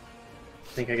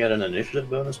 I think I got an initiative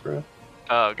bonus, bro.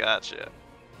 Oh, gotcha.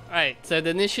 Alright, so the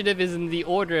initiative is in the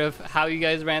order of how you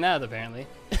guys ran out, apparently.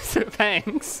 So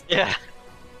thanks. Yeah.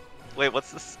 Wait,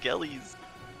 what's the Skellies?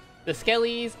 The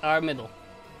Skellies are middle.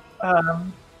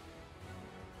 I'm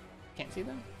Can't see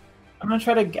them? gonna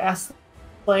try to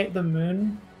gaslight the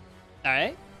moon.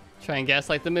 Alright. Try and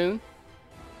gaslight the moon.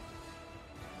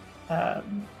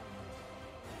 Um,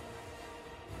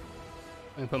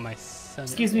 Let me put my sun.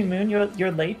 excuse me, moon.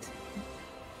 You're late.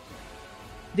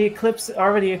 The eclipse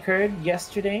already occurred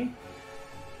yesterday,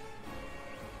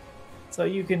 so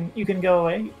you can go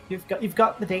away. You've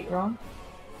got the date wrong,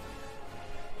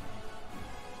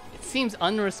 It seems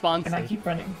unresponsive. and I keep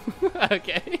running.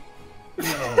 Okay.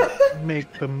 No,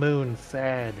 make the moon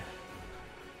sad.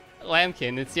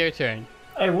 Lambkin, it's your turn.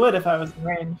 I would if I was in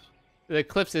range. The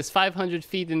eclipse is 500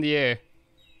 feet in the air.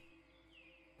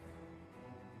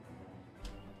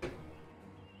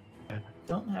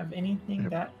 Don't have anything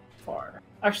that far.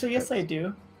 Actually, yes, I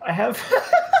do. I have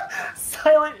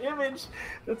silent image.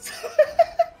 That's.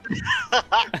 All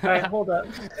right, hold up.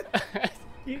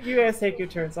 You guys take your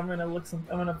turns. I'm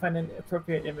gonna find an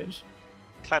appropriate image.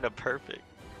 Kind of perfect.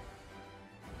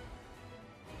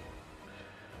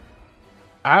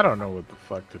 I don't know what the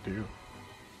fuck to do.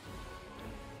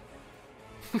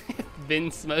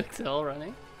 Vin Smoke's all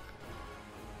running.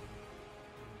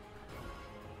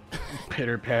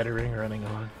 Pitter pattering running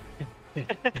on.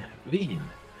 Veen,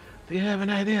 do you have an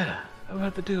idea of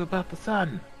what to do about the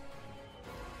sun?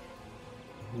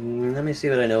 Let me see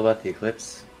what I know about the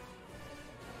eclipse.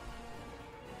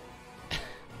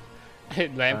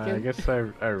 Lambkin? I guess I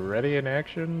ready in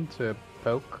action to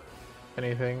poke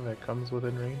anything that comes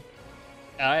within range.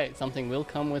 Alright, something will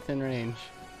come within range.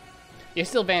 You're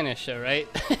still banished, though, right?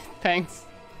 Thanks.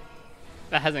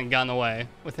 That hasn't gone away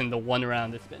within the one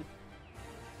round it's been.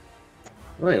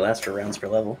 It only lasts for rounds per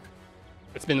level.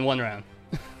 It's been one round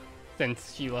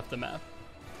since she left the map.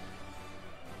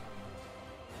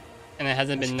 And it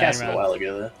hasn't She been 9 cast it a rounds. while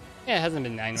ago, though. Yeah, it hasn't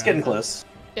been 9 rounds. It's getting close.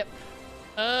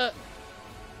 Yep.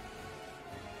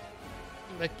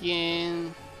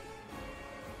 Looking.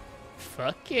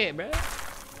 Fuck it, bro.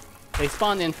 They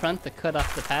spawn in front to cut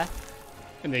off the path,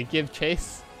 and they give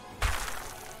chase.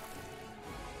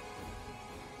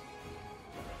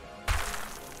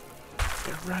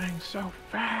 They're running so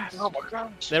fast. Oh my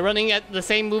gosh. They're running at the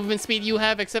same movement speed you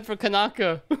have, except for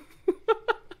Kanaka.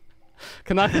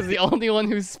 Kanaka's the only one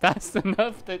who's fast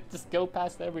enough to just go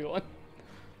past everyone.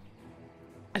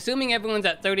 Assuming everyone's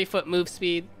at 30-foot move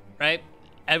speed, right?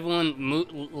 Everyone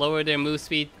lower their move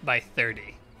speed by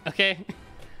 30. Okay?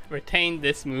 Retain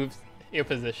this your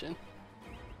position.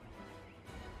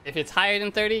 If it's higher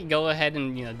than 30, go ahead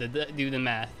and do the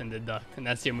math and deduct, and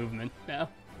that's your movement now.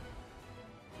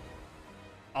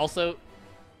 Also,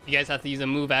 you guys have to use a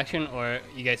move action, or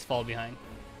you guys fall behind.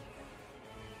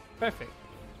 Perfect.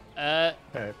 Alright,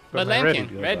 But my Lambkin,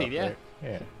 goes ready, up, yeah. right?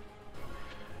 Yeah.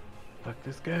 Fuck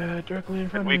this guy directly in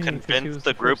front Can we of me. because he convince was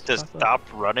the group first to pop up.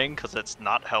 stop running because it's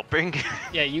not helping?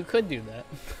 Yeah, you could do that.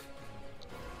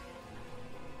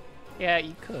 Yeah,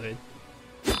 you could.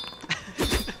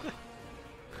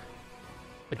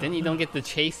 But then you don't get the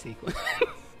chase sequence.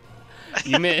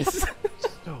 You miss.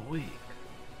 So weak.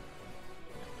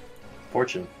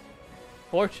 Fortune.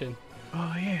 Fortune.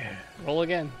 Oh yeah. Roll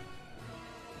again.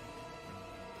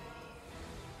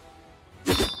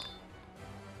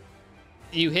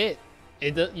 You hit.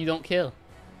 You don't kill.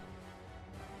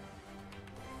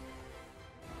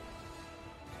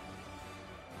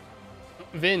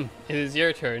 Vin, it is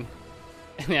your turn.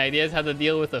 And the idea is how to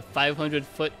deal with a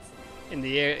 500-foot in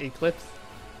the air eclipse.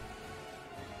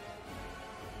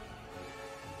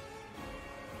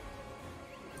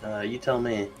 You tell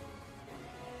me.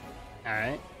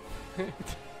 Alright.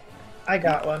 I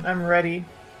got one. I'm ready.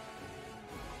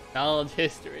 Knowledge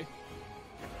history.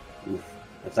 Oof.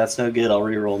 If that's no good, I'll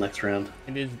re-roll next round.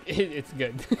 It's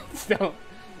good.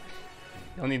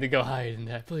 Don't need to go higher than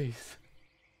that, please.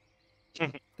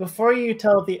 Before you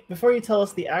tell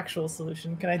us the actual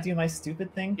solution, can I do my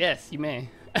stupid thing? Yes, you may.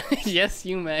 Yes,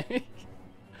 you may.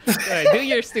 Alright, do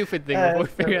your stupid thing before we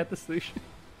figure out the solution.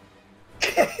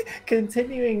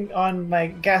 Continuing on my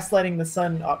gaslighting the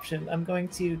sun option, I'm going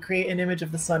to create an image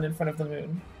of the sun in front of the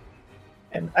moon.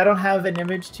 And I don't have an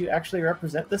image to actually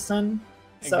represent the sun,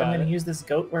 so I'm going to use this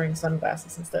goat wearing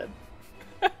sunglasses instead.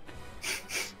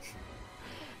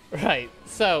 Right,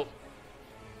 so...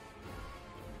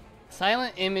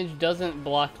 Silent image doesn't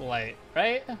block light,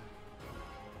 right?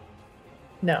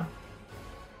 No.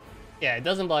 Yeah, it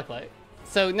doesn't block light.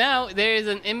 So now there is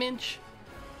an image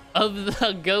of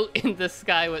the goat in the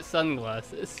sky with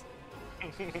sunglasses.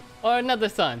 Or another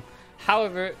sun.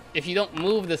 However, if you don't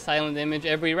move the silent image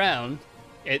every round,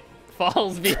 it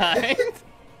falls behind.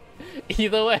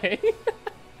 Either way.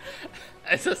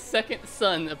 As a second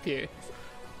sun appears.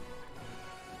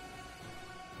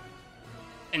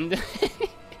 And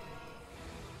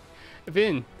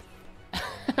Vin,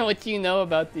 what do you know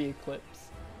about the eclipse?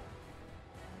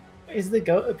 Is the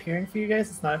goat appearing for you guys?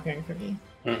 It's not appearing for me.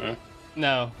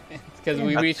 No, it's because Yeah.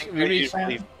 we I reach. think We I reach.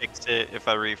 usually fix it if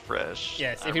I refresh.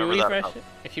 Yes, I if you remember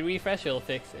that refresh, it'll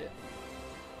fix it.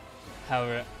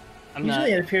 However, I'm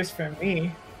Usually not. it appears for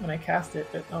me when I cast it,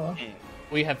 but oh well.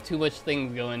 We have too much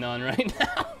things going on right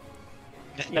now.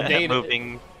 now. data-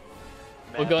 Moving.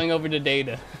 We're going over the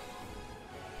data.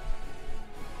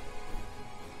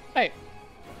 Hey.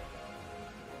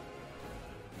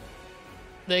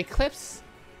 The eclipse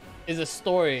is a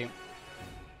story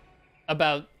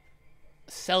about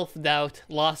self-doubt,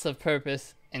 loss of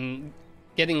purpose, and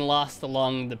getting lost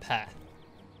along the path.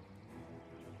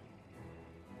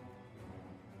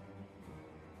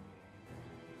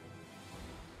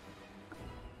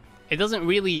 It doesn't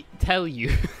really tell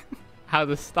you how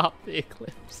to stop the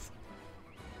eclipse.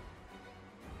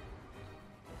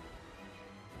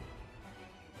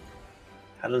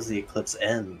 How does the eclipse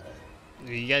end?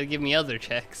 You gotta give me other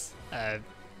checks.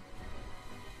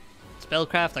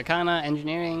 Spellcraft, Arcana,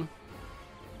 Engineering.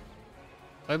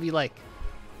 Whatever you like.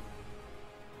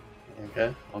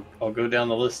 Okay, I'll go down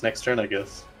the list next turn, I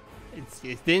guess.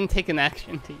 It didn't take an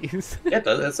action to use. Yeah,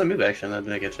 that's a move action. I'd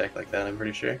make a check like that, I'm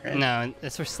pretty sure, right? No,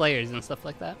 it's for Slayers and stuff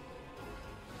like that.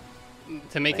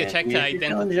 To make a Man, check to you're identify.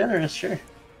 feeling generous, sure.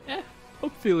 Yeah, I'm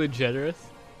feeling generous.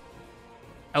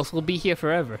 Else we'll be here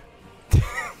forever.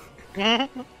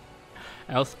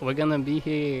 Else we're gonna be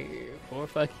here for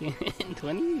fucking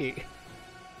 20 years.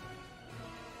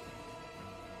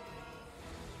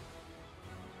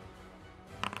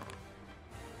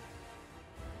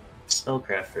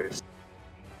 Spellcraft first.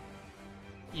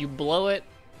 You blow it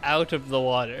out of the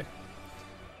water.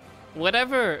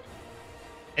 Whatever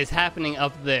is happening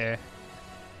up there,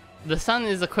 the sun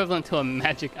is equivalent to a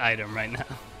magic item right now.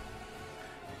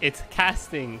 It's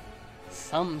casting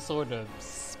some sort of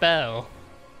spell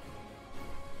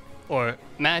or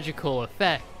magical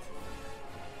effect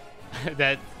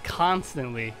that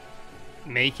constantly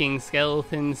making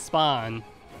skeletons spawn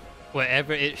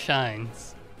wherever it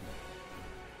shines.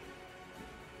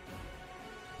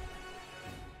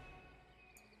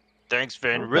 Thanks,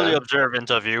 Vin. Okay. Really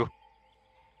observant of you.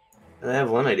 I have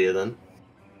one idea then.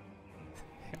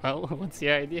 Well, what's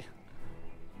your idea?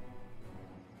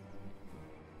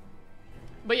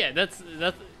 But yeah, that's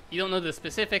you don't know the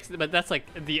specifics, but that's like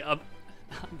the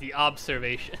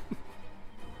observation.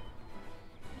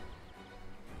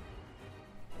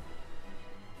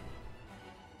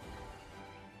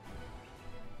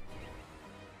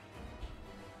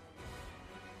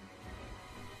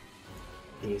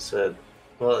 And you said,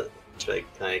 well, can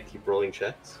I keep rolling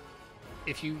checks?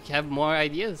 If you have more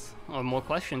ideas or more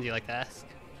questions you'd like to ask.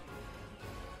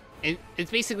 It's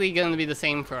basically going to be the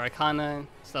same for Arcana and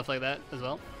stuff like that as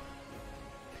well.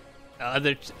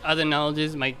 Other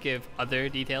knowledges might give other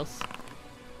details.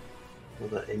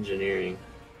 What about engineering?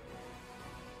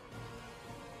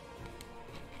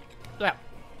 Yeah.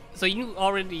 So you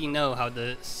already know how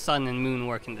the sun and moon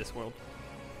work in this world.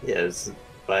 Yeah, it's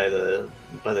by the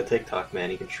TikTok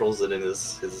man. He controls it in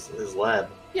his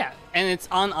lab. Yeah, and it's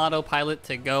on autopilot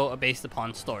to go based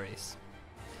upon stories.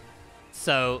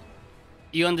 So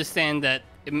you understand that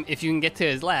if you can get to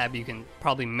his lab, you can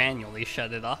probably manually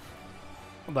shut it off.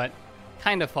 But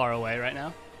kind of far away right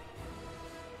now.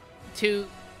 Two,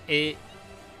 you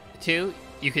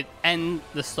could end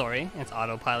the story. It's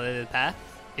autopiloted path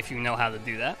if you know how to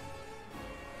do that.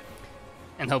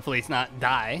 And hopefully it's not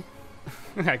die.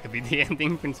 That could be the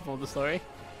ending principle of the story.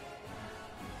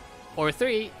 Or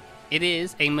 3, it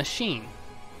is a machine.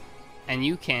 And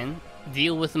you can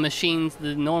deal with machines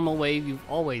the normal way you've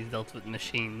always dealt with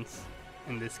machines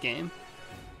in this game.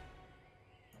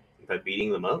 By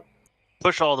beating them up?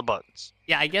 Push all the buttons.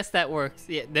 Yeah, I guess that works.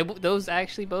 Yeah, those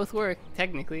actually both work,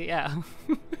 technically, yeah.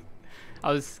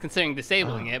 I was considering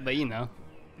disabling it, but you know,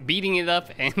 beating it up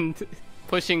and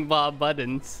pushing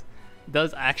buttons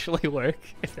does actually work.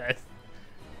 If that's...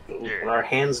 When our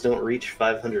hands don't reach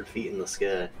 500 feet in the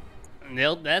sky.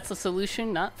 That's a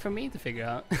solution not for me to figure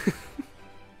out.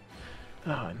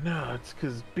 Oh no, it's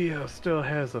because Bio still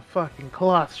has a fucking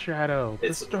cloth shadow.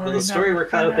 The story we're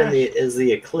caught up in is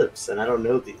the eclipse, and I don't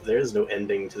know, there's no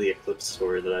ending to the eclipse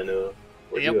story that I know of.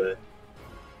 Or do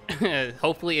I?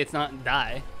 Hopefully it's not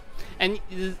die. And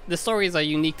the stories are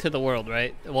unique to the world,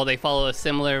 right? Well, they follow a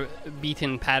similar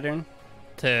beaten pattern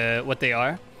to what they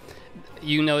are.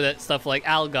 You know that stuff like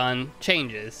Algon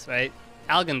changes, right?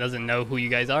 Algon doesn't know who you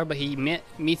guys are, but he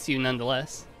meets you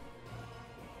nonetheless.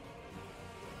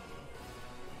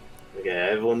 Okay,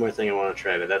 I have one more thing I want to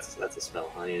try, but that's a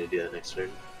spell. I need to do that next turn.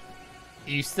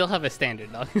 You still have a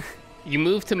standard, dog. You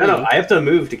move to move. No, I have to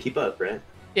move to keep up, right?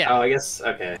 Yeah. Oh, I guess,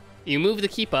 okay. You move to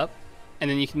keep up, and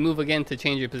then you can move again to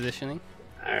change your positioning.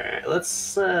 Alright,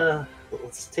 let's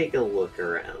take a look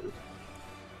around.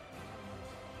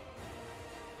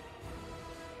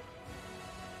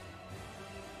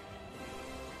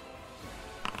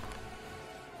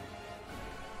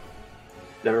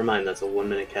 Never mind, that's a 1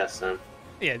 minute cast time.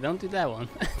 Yeah, don't do that one.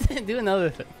 Do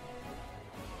another thing.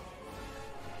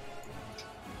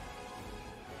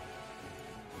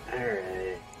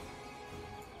 Alright.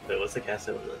 Wait, what's the cast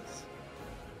time on this?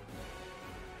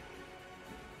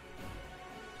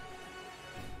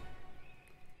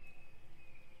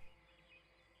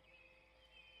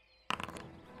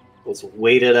 Let's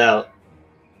wait it out.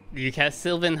 You cast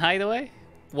Sylvan Hideaway?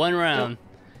 1 round.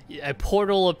 A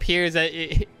portal appears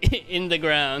in the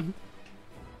ground.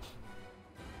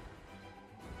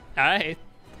 Alright.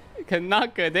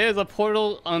 Kanaka, there's a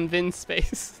portal on Vin's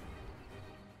space.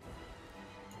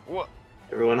 What?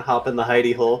 Everyone hop in the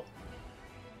hidey hole.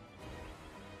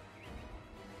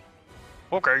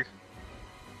 Okay.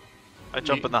 I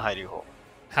jump in the hidey hole.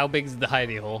 How big's the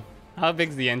hidey hole? How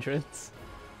big's the entrance?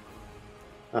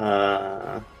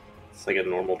 It's like a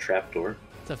normal trapdoor.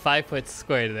 It's a 5-foot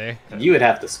square there. You would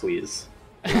have to squeeze.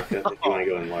 If you want to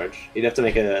go in large. You'd have to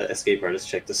make a escape artist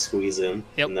check to squeeze in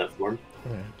that form.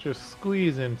 Yeah, just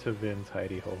squeeze into Vin's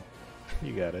hidey hole.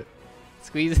 You got it.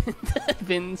 Squeeze into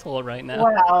Vin's hole right now.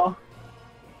 Wow.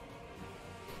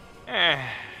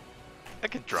 I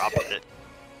could drop it.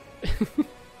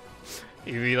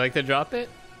 You like to drop it?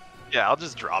 Yeah, I'll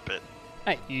just drop it.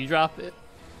 Alright, you drop it.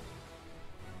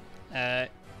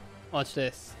 Watch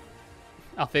this.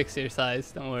 I'll fix your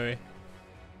size, don't worry.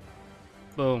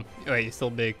 Boom. Wait, you're still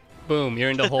big. Boom, you're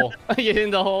in the hole. You're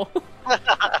in the hole.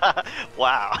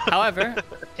 Wow. However,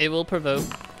 it will provoke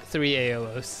 3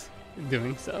 AOs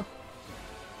doing so.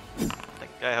 I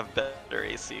think I have better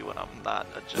AC when I'm not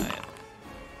a giant.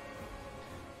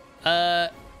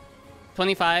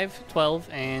 25, 12,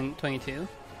 and 22.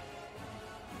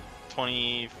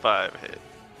 25 hit.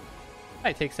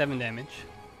 I take 7 damage.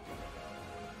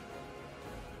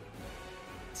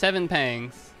 7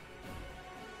 pangs.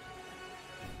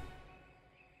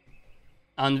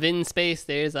 On Vin's space,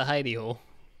 there's a hidey hole.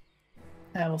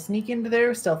 I will sneak into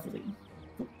there stealthily.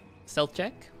 Stealth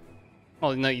check?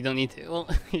 Oh, no, you don't need to. Well,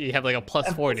 you have like a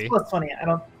plus 40. It's plus 20. I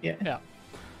don't. Yeah. Yeah.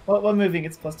 Well, moving,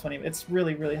 it's plus 20. It's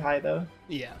really, really high, though.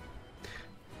 Yeah.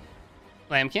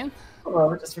 Lambkin?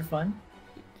 Well, just for fun.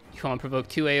 You want to provoke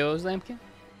 2 AOs, Lambkin?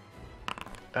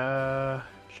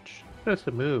 Just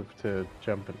a move to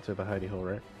jump into the hidey hole,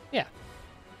 right? Yeah.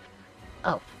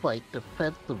 I'll fight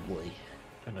defensively.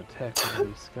 And attack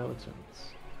these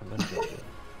skeletons. And then jump in.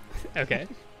 Okay.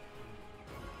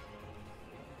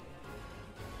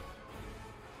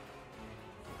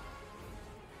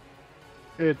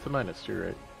 It's a -2,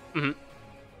 right? Mm-hmm.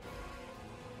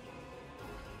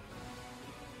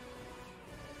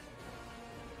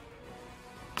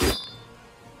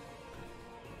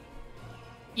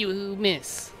 You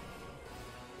miss.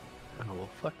 Oh, well,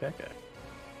 fuck that guy.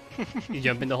 You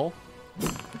jump in the hole?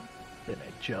 Then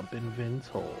I jump in Vin's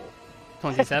hole.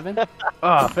 27?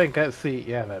 Oh, thank God. See,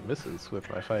 yeah, that misses with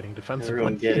my fighting defensive.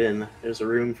 Everyone get in. There's a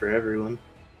room for everyone.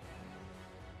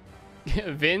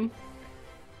 Vin?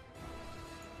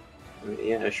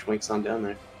 Yeah, schwinks on down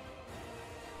there.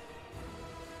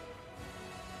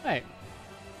 Right.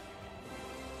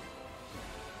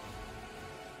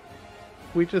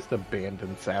 We just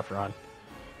abandoned Saffron.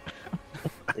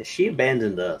 She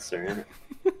abandoned us, alright?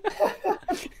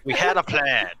 We had a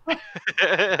plan.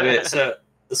 Okay, so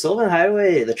the Sylvan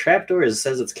Highway, the trapdoor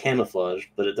says it's camouflaged,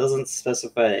 but it doesn't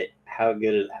specify how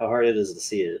hard it is to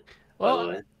see it. Well, by the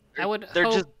way. I would They're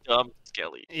hope... just dumb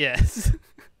skelly. Yes.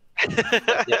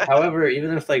 Yeah, however,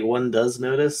 even if like one does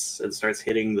notice and starts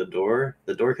hitting the door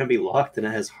can be locked, and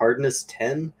it has hardness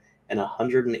 10 and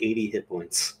 180 hit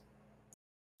points.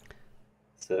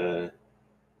 So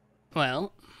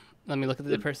Well, let me look at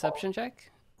the perception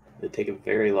check. it'd take a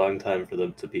very long time for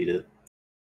them to beat it.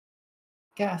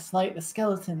 Gaslight the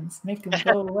skeletons, make them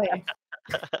go away.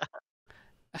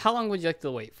 How long would you like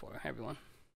to wait for, everyone?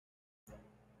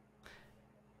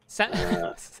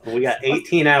 We got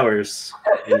 18 hours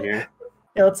in here.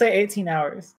 Yeah, let's say 18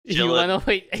 hours. You want to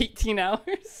wait 18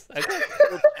 hours? Okay.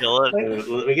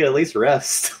 We can at least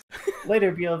rest.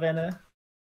 Later, Bielvena.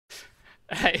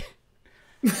 Hey.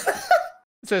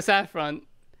 So Saffron,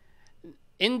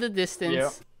 in the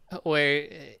distance, where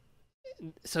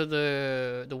so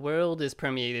the world is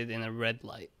permeated in a red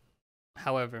light.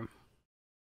 However,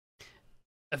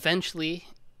 eventually,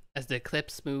 as the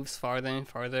eclipse moves farther and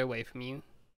farther away from you,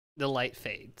 the light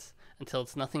fades until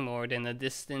it's nothing more than a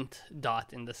distant dot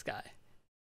in the sky.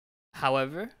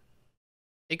 However,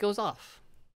 it goes off.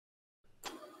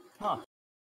 Huh.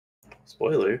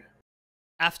 Spoiler.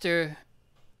 After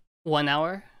 1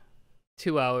 hour,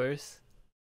 2 hours,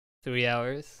 3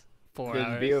 hours, 4 Does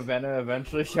hours. Biovena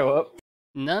eventually show up?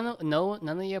 None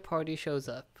of your party shows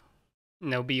up.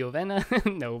 No Biovena,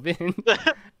 no Vin,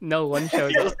 no one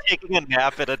shows He was up. taking a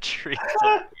nap at a tree.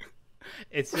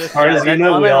 It's just As far as you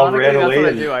know, we all ran That's away. what I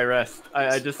and- do. I rest.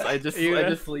 I just You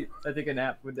rest? sleep. I take a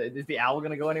nap. Is the owl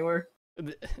gonna go anywhere?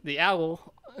 the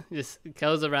owl just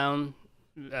goes around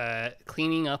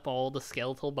cleaning up all the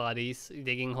skeletal bodies,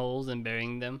 digging holes and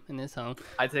burying them in his home.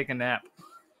 I take a nap.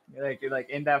 Like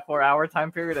in that 4-hour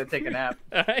time period, I take a nap.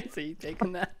 All right, so you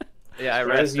taking that? Yeah, I As far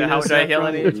rest. as you know, How would I heal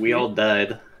Saffron, any? we all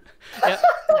died. Yep.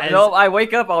 No, I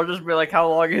wake up. I'll just be like, "How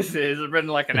long is it? Has it been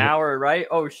like an hour? Right?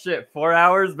 Oh shit, 4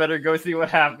 hours. Better go see what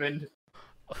happened."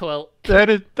 Well, That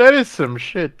is some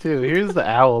shit too. Here's the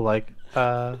owl, like,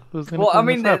 who's gonna? Well, I clean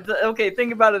mean, this up? okay.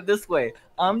 Think about it this way: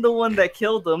 I'm the one that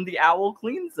killed them. The owl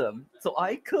cleans them. So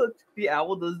I cooked. The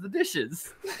owl does the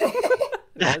dishes.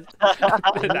 that's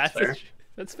fair.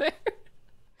 That's fair.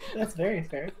 That's very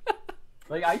fair.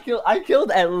 Like I killed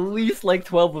at least like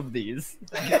 12 of these.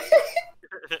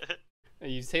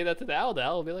 You say that to the owl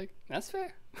will be like, "That's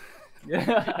fair. Yeah.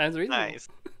 That's reasonable." Nice.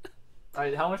 All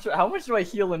right, how much do I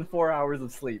heal in 4 hours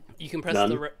of sleep? You can press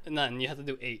None. none. You have to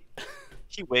do 8.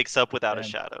 He wakes up without a Damn.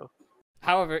 shadow.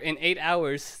 However, in 8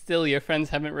 hours, still your friends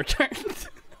haven't returned.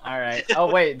 All right.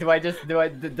 Oh wait, does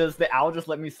the owl just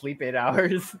let me sleep 8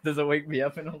 hours? Does it wake me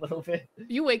up in a little bit?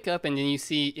 You wake up and then you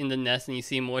see in the nest, and you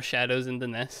see more shadows in the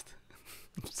nest.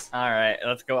 All right,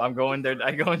 let's go. I'm going there.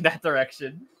 I go in that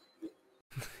direction.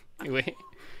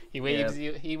 He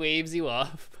waves you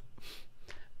off.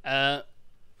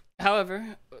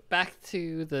 However, back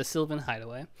to the Sylvan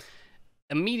Hideaway.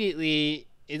 Immediately,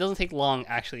 it doesn't take long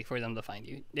actually for them to find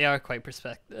you. They are quite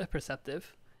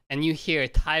perceptive, and you hear a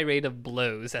tirade of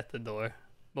blows at the door.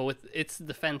 But with its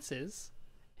defenses,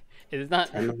 it is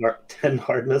not. 10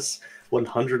 hardness,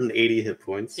 180 hit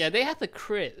points. Yeah, they have to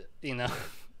crit,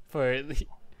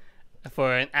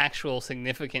 for an actual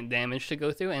significant damage to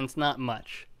go through, and it's not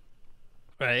much,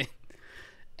 right?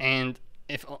 And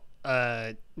if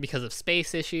because of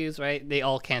space issues, right, they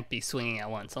all can't be swinging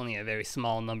at once. Only a very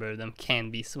small number of them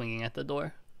can be swinging at the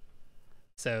door.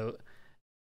 So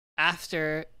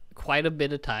after quite a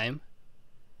bit of time,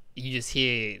 you just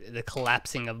hear the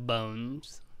collapsing of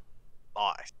bones.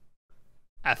 Nice.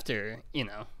 After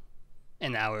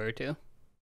an hour or two.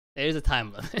 There's a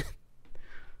time limit.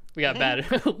 we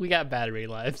got battery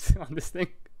lives on this thing.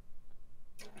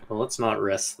 Well, let's not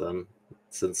rest then,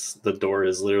 since the door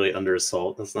is literally under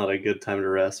assault. That's not a good time to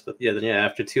rest. But yeah,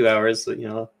 after 2 hours,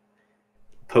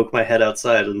 poke my head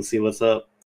outside and see what's up.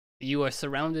 You are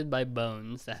surrounded by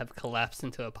bones that have collapsed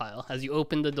into a pile. As you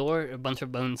open the door, a bunch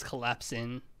of bones collapse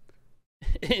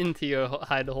into your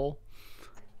hide hole.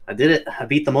 I did it. I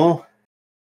beat them all.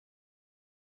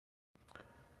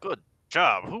 Good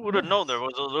job. Who would have known there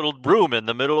was a little room in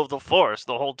the middle of the forest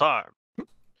the whole time?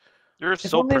 You're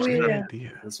so only we, perceptive.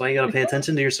 Idea. That's why you gotta pay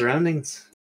attention to your surroundings.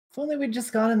 If only we'd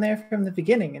just gone in there from the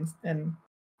beginning and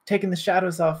taken the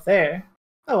shadows off there.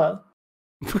 Oh well.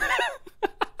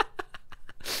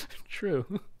 True.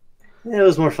 Yeah, it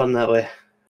was more fun that way.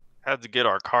 Had to get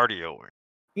our cardio in.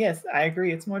 Yes, I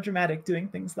agree. It's more dramatic doing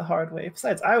things the hard way.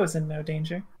 Besides, I was in no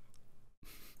danger.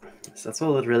 So that's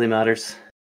all that really matters.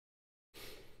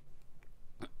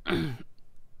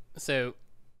 So,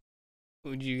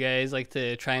 would you guys like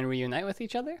to try and reunite with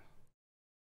each other?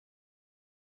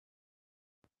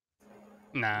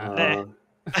 Nah.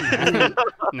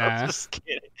 Nah. Just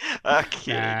kidding. I'm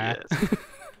kidding. Nah. Yes.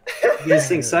 You guys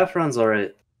think Saffron's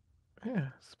alright? Yeah,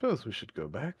 suppose we should go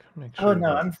back. Make Oh, sure no,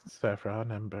 that I'm- Saffron,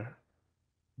 Embor,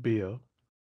 Bio.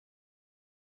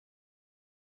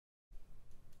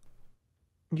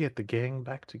 Get the gang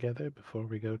back together before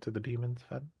we go to the Demon's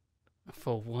Fen.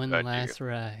 For one Got you. last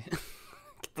ride.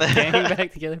 Get the gang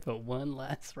back together for one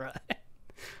last ride.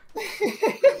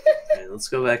 Okay, let's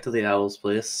go back to the owl's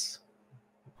place.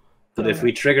 But if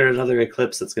we trigger another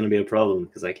eclipse, it's going to be a problem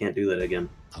because I can't do that again.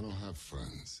 I don't have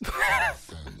friends. I have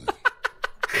family.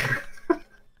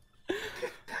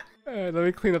 Alright, let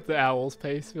me clean up the owl's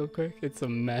pace real quick. It's a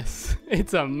mess.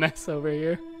 It's a mess over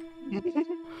here.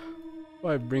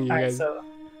 Why bring you Alright, guys? so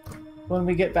when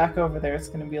we get back over there, it's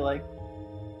gonna be like,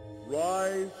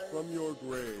 Rise from your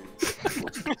grave.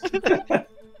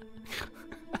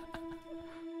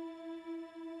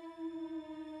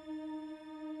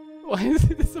 Why is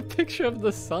this a picture of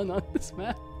the sun on this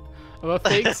map? Of a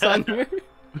fake sun here?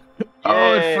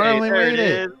 Oh, Yay, it finally there made it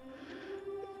it! is.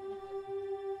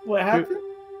 what happened?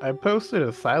 I posted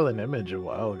a silent image a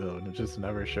while ago and it just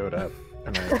never showed up.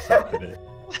 And I accepted it.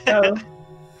 Oh.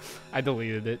 I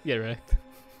deleted it. Get wrecked.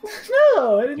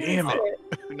 No, I didn't Damn see it.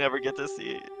 it. We never get to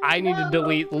see it. I need to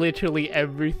delete literally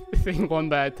everything one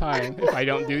by a time if I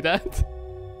don't do that.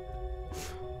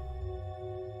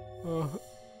 Oh,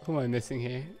 who am I missing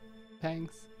here?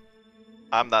 Pangs?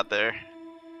 I'm not there.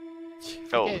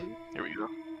 Oh, Forget- here we go.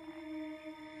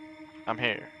 I'm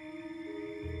here.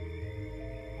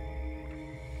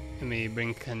 Let me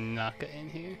bring Kanaka in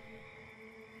here.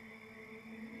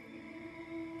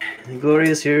 The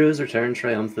glorious heroes return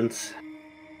triumphant.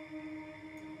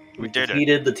 We did it.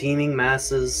 Defeated the teeming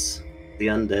masses, the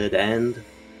undead, and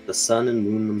the sun and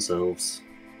moon themselves.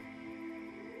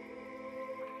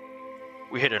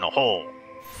 We hit in a hole.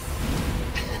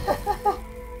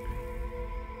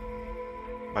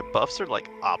 My buffs are like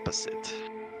opposite.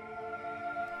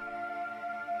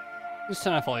 Just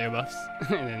turn off all your buffs,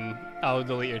 and then I'll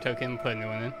delete your token and put a new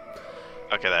one in.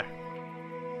 Okay, there.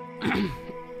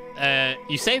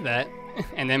 You say that,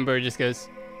 and then Bird just goes,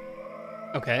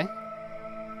 okay.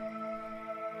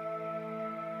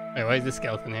 Wait, why is this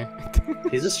skeleton here?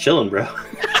 He's just chilling, bro.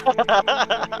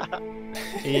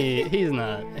 He's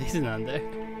not there.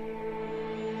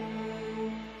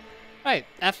 Alright,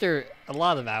 after a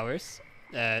lot of hours,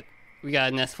 we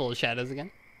got a nest full of shadows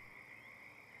again.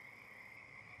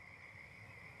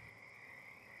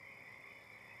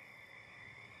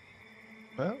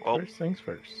 Well, Well- first things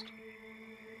first.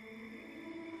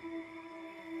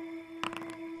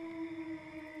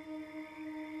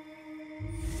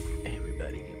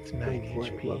 Everybody gets 9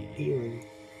 HP. Healing.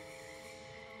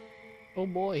 Oh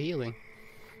boy, healing.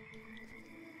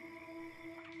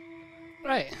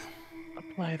 Right.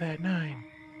 Apply that 9.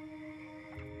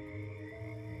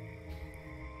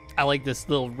 I like this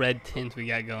little red tint we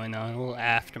got going on, a little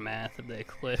aftermath of the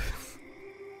eclipse.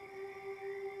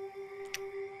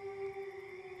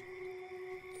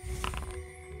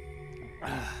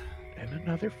 And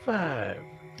another 5.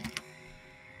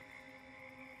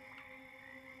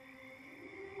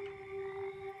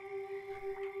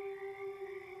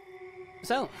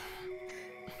 So,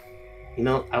 You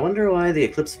know, I wonder why the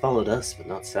eclipse followed us, but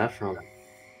not Saffron.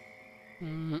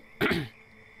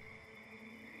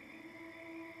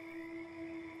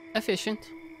 efficient.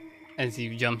 As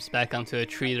he jumps back onto a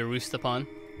tree to roost upon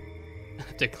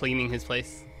after cleaning his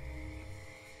place.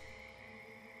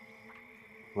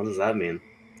 What does that mean?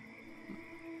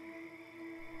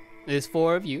 There's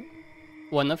 4 of you,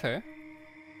 1 of her.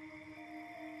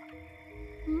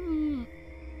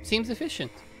 Seems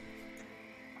efficient.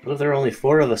 What if there are only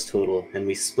 4 of us total, and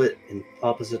we split in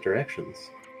opposite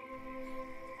directions?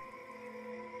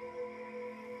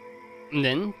 And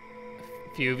then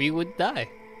a few of you would die.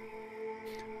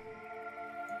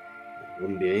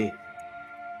 Wouldn't be me.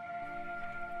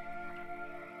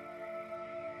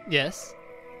 Yes.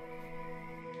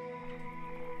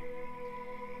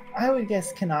 I would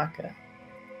guess Kanaka.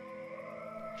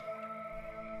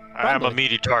 I'm a Probably.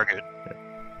 meaty target.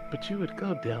 But you would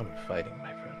go down fighting,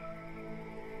 my friend.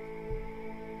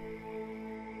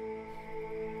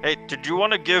 Hey, did you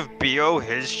want to give Bio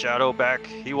his shadow back?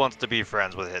 He wants to be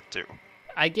friends with Hit too.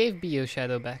 I gave Bio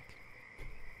Shadow back.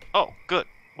 Oh, good.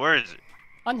 Where is it?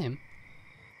 On him.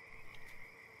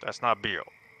 That's not Bio.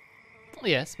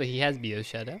 Yes, but he has Bio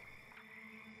Shadow.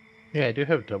 Yeah, I do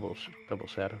have double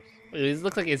shadows. It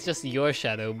looks like it's just your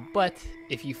shadow, but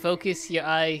if you focus your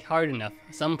eye hard enough,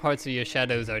 some parts of your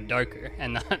shadows are darker,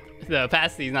 and not the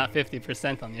opacity is not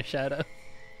 50% on your shadow.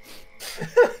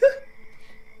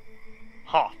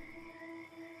 Huh.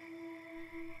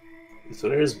 So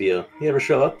there's Bio. You ever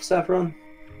show up, Saffron?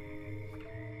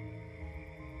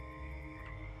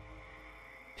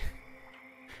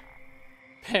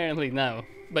 Apparently no,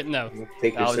 but no.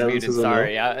 Take I was yourselves muted. as a no.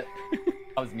 Sorry, I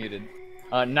was muted.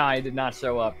 No, I did not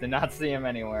show up. Did not see him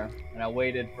anywhere, and I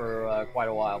waited for quite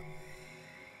a while.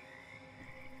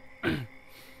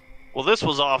 Well, this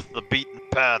was off the beaten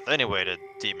path anyway to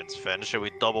Demon's Fen. Should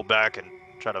we double back and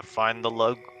try to find the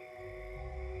lug?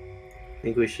 I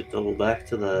think we should double back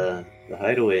to the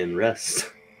hideaway and rest.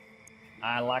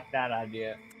 I like that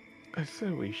idea. I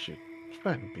said we should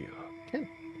find Bio.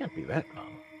 Can't be that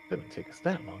long. Didn't take us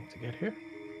that long to get here.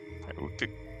 We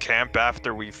could camp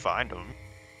after we find him.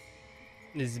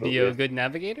 Is Bio a good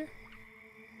navigator?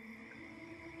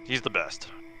 He's the best.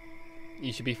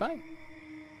 You should be fine.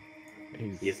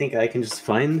 You think I can just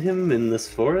find him in this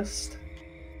forest?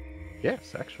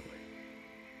 Yes, actually.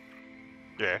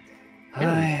 Yeah.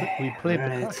 Yeah, we played the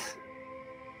Alright. card.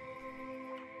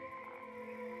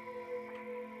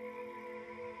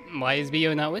 Why is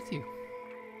Bio not with you?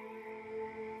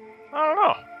 I don't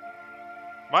know.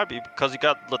 Might be because he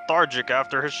got lethargic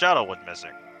after his shadow went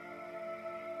missing.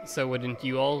 So wouldn't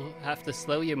you all have to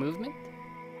slow your movement?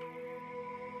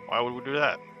 Why would we do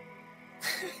that?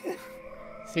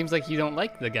 Seems like you don't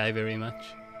like the guy very much.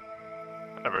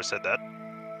 I never said that.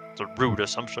 It's a rude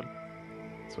assumption.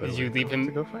 That's why Did you we're leave going him?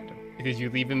 to go find him? Did you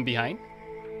leave him behind?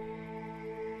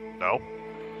 No.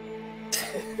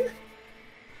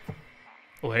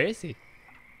 Where is he?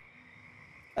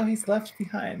 Oh, he's left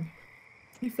behind.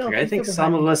 He fell. I think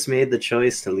some of us made the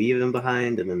choice to leave him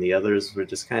behind, and then the others were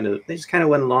just kind of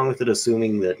went along with it,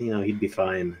 assuming that he'd be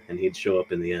fine and he'd show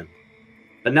up in the end.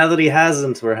 But now that he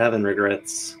hasn't, we're having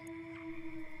regrets.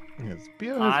 Yes,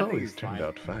 Bio I has think always he's turned fine.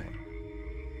 out fine.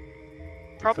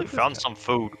 Probably Except this found guy. some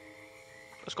food.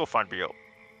 Let's go find Bio.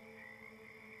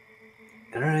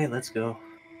 All right, let's go.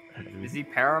 Is he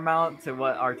paramount to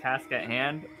what our task at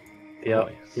hand? Yep,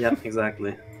 Always. yep,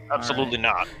 exactly. Absolutely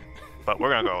not. But we're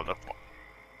gonna go with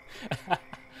the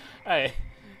Alright.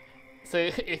 So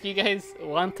if you guys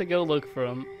want to go look for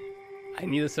him, I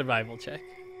need a survival check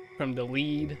from the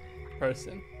lead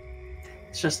person.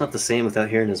 It's just not the same without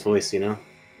hearing his voice,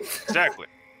 Exactly.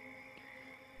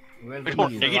 Where's We the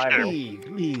don't need survivor?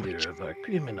 him. Leader of our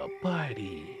criminal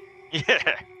party.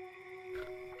 Yeah.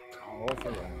 All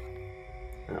for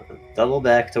that. Double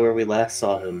back to where we last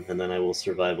saw him, and then I will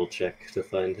survival check to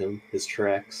find him, his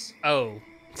tracks. Oh.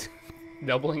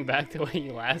 Doubling back to where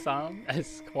you last saw him?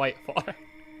 That's quite far.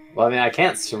 Well, I mean, I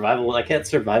can't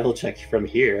survival check from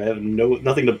here. I have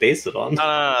nothing to base it on.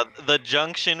 The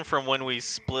junction from when we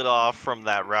split off from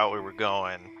that route we were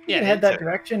going. You Yeah, can head it that took-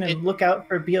 direction and it- look out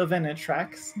for Biovena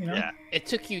tracks. Yeah. It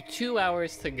took you 2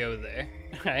 hours to go there,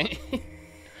 right?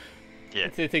 Yeah.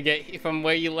 to get from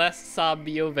where you last saw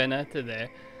Biovena to there.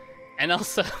 And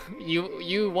also,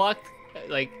 you walked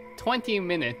like 20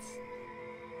 minutes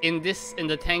in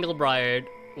the Tanglebriar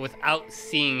without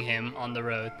seeing him on the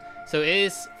road. So it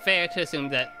is fair to assume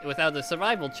that without a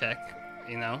survival check,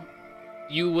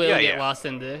 you will get lost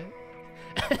in the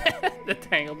the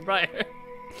Tangled Briar.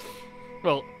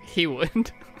 Well, he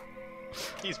would.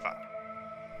 He's fine.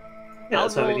 Yeah,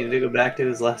 that's why we need to go back to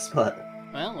his last spot.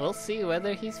 Well, we'll see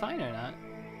whether he's fine or not.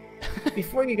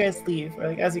 Before you guys leave, or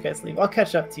as you guys leave, I'll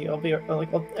catch up to you.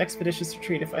 I'll expeditious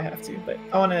retreat if I have to. But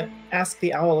I want to ask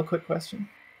the owl a quick question.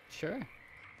 Sure.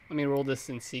 Let me roll this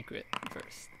in secret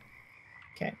first.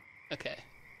 Okay. Okay.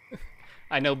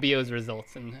 I know Bio's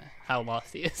results and how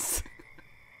lost he is.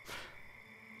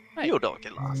 Right. You don't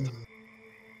get lost.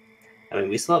 I mean,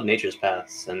 we still have nature's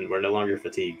paths, and we're no longer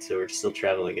fatigued, so we're still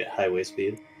traveling at highway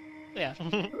speed. Yeah.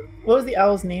 What was the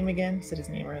owl's name again? You said his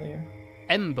name earlier.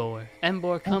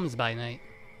 Embor Comes-by-Night.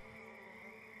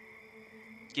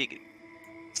 Giggity.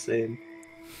 Same.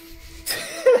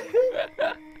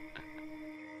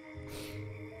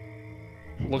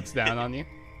 Looks down on you.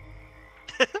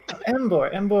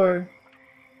 Embor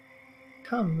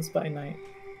comes by night.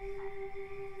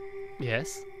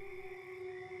 Yes.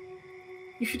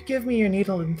 You should give me your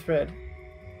needle and thread.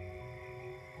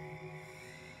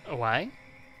 Why?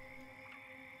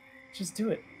 Just do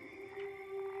it.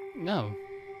 No.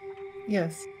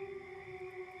 Yes.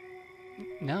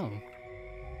 No.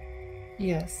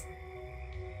 Yes.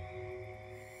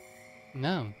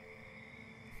 No.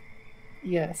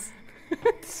 Yes.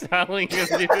 So how long do you want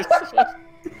to do this one?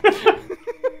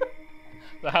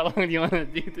 So how long do you want to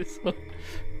do this one?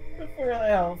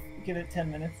 I'll give it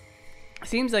 10 minutes.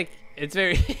 Seems like it's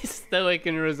very stoic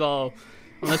and resolved,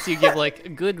 unless you give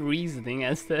like good reasoning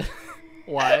as to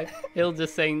why. He'll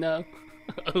just say no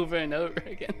over and over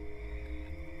again.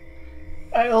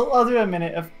 I'll do a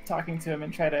minute of talking to him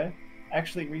and try to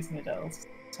actually reason it out.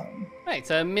 Right,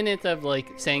 so a minute of like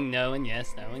saying no and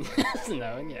yes, no and yes,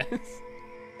 no and yes.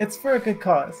 It's for a good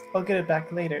cause. I'll get it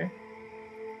back later.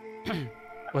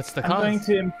 What's the I'm cause? going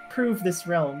to improve this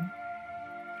realm.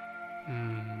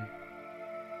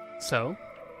 So?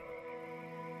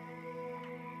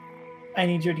 I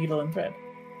need your needle and thread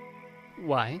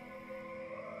Why?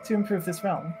 to improve this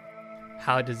realm.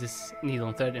 How does this needle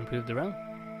and thread improve the realm?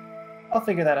 I'll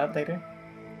figure that out later.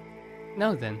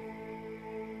 No, then.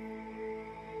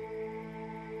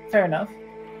 Fair enough.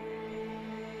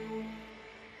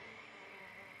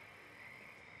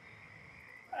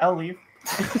 I'll leave.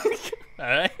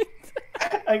 Alright.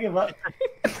 I give up.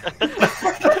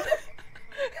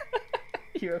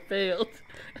 You're failed.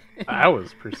 I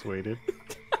was persuaded.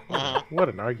 What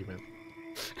an argument.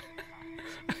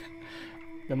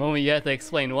 The moment you have to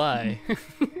explain why.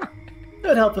 It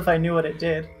would help if I knew what it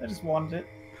did. I just wanted it.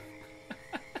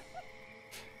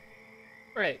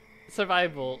 Right.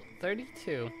 Survival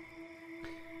 32.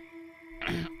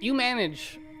 You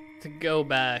manage to go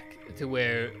back to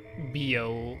where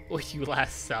you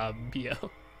last saw Bio.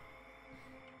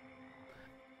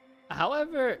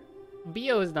 However,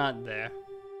 Bio is not there.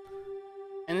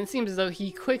 And it seems as though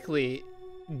he quickly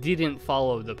didn't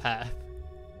follow the path,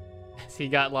 as he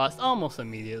got lost almost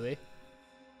immediately.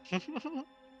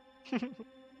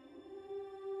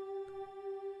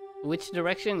 Which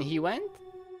direction he went?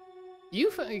 You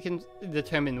can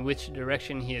determine which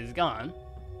direction he has gone.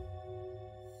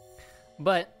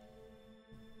 But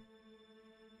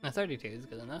a 32 is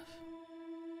good enough.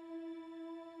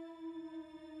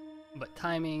 But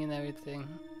timing and everything.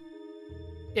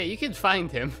 Yeah, you could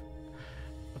find him.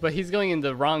 But he's going in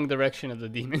the wrong direction of the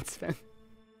demon's fen.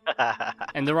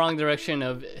 And the wrong direction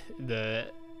of the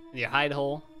hide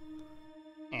hole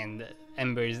and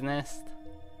Ember's nest.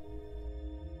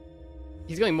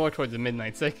 He's going more towards the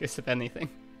Midnight Circus, if anything.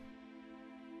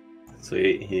 So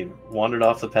he wandered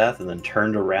off the path and then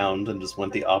turned around and just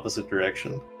went the opposite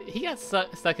direction. He got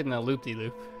stuck in a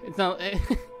loop-de-loop. It's not...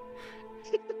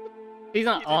 He's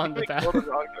not on the path.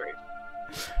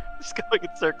 Just going in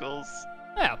circles.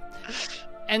 Yeah.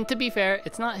 And to be fair,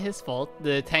 it's not his fault.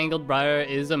 The Tangled Briar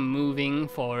is a moving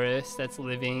forest that's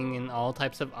living in all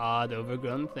types of odd,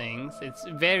 overgrown things. It's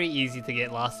very easy to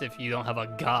get lost if you don't have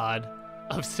a god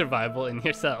of survival in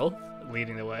yourself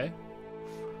leading the way.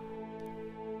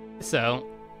 So,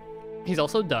 he's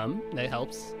also dumb. That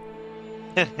helps.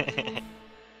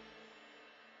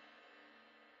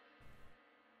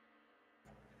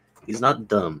 He's not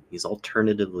dumb. He's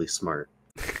alternatively smart.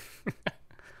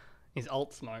 He's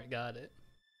alt smart. Got it.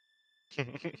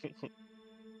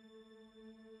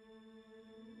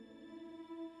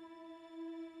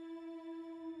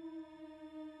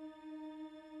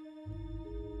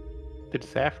 Did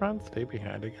Saffron stay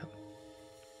behind again?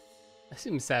 I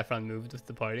assume Saffron moved with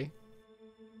the party.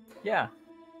 Yeah,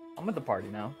 I'm at the party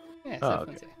now. Yeah, Oh,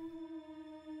 Saffron's okay.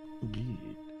 here.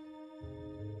 Good.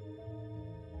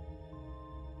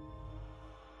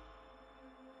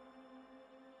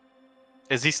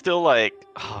 Is he still like,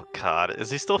 oh god,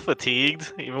 is he still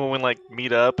fatigued? Even when we like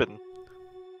meet up and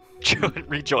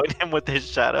rejoin him with his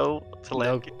shadow to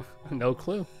Lambkin? No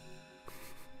clue.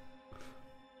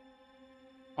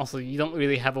 Also, you don't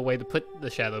really have a way to put the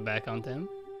shadow back onto him.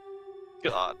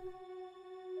 God.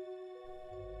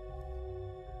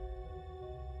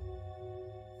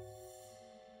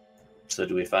 So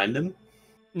do we find him?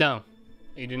 No,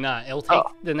 you do not. It'll take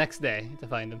the next day to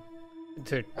find him.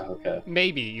 Okay.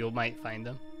 Maybe you might find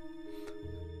him.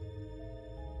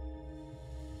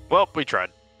 Well, we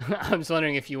tried. I'm just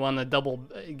wondering if you want to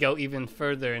go even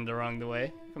further in the wrong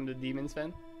way from the demon's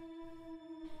fen.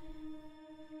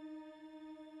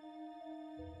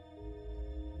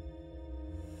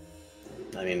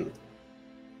 I mean,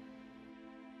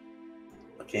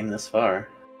 I came this far.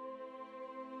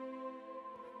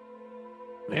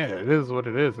 Yeah, it is what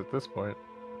it is at this point.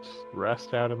 Just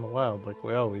rest out in the wild like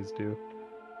we always do.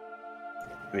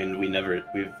 I mean, we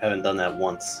haven't done that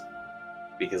once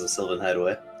because of Sylvan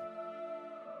Hideaway.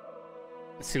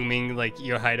 Assuming like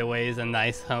your hideaway is a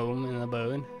nice home and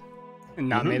abode, and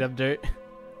not made of dirt.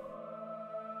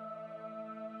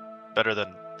 Better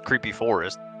than creepy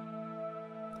forest.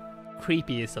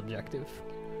 Creepy is subjective.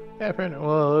 Yeah,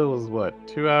 well, it was what,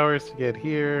 2 hours to get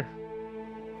here,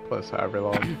 plus however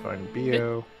long to find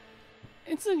Bio.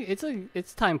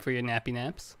 It's time for your nappy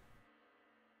naps.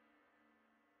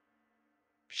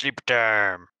 Sheep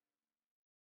time.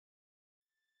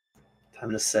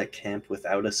 Time to set camp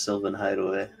without a Sylvan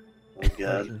Hideaway. Oh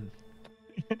god.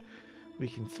 We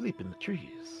can sleep in the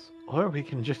trees, or we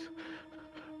can just.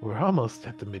 We're almost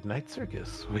at the Midnight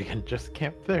Circus. We can just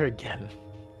camp there again.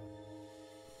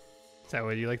 Is that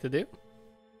what you like to do?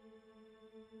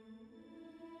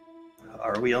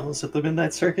 Are we almost at the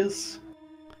Midnight Circus?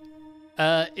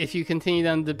 If you continue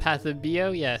down the path of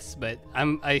Bio, yes, but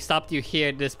I stopped you here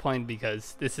at this point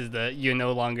because this is you're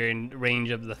no longer in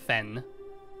range of the fen.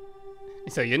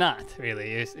 So you're not,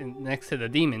 really. You're next to the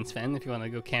Demon's Fen if you want to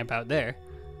go camp out there.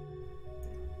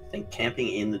 I think camping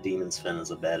in the Demon's Fen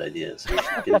is a bad idea, so we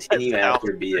should continue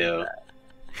after Bio.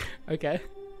 Okay.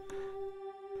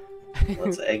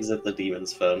 Let's exit the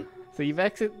Demon's Fen. So you've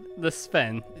exited the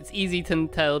Sven. It's easy to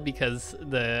tell because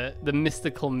the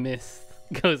mystical mist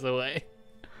goes away.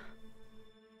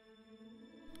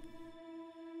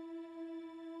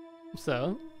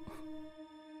 So...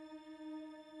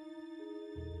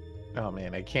 Oh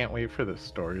man, I can't wait for the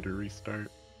story to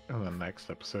restart. And the next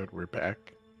episode, we're back,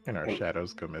 and our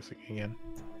shadows go missing again.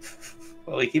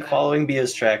 Well, we keep following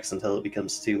Bio's tracks until it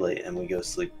becomes too late, and we go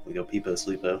sleep. We go peepo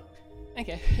sleepo.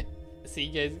 Okay. So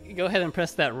you guys go ahead and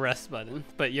press that rest button,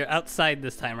 but you're outside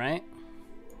this time, right?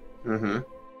 Mm-hmm.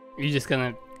 You're just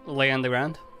gonna lay on the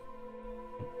ground?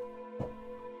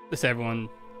 Just everyone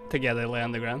together lay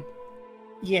on the ground?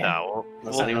 Yeah. No,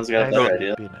 Unless anyone's got a better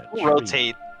idea. we'll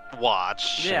rotate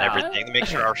watch and everything to make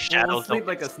sure our We'll shadows sleep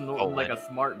don't like a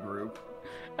smart group.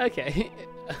 Okay.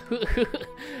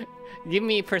 Give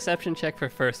me a perception check for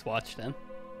first watch then.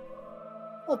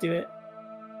 I'll do it.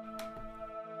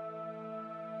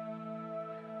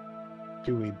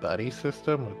 Do we buddy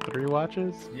system with 3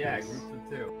 watches? Yeah, groups of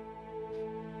 2.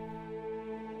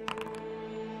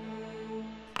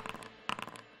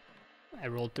 I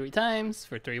rolled 3 times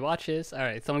for 3 watches.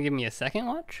 Alright, someone give me a second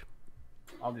watch.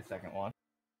 I'll do second watch.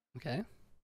 Okay.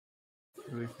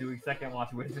 Who's doing second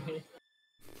watch with me?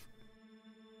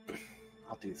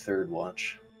 I'll do third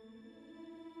watch.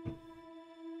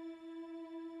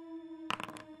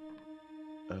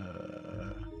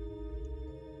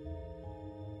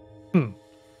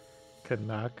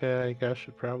 Kanaka, I guess,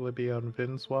 should probably be on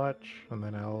Vin's watch, and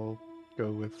then I'll go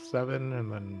with 7,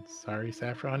 and then sorry,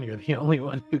 Saffron, you're the only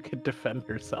one who can defend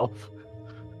herself.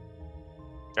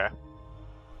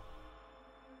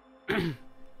 Okay.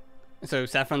 So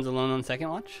Saffron's alone on second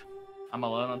watch? I'm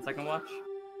alone on second watch?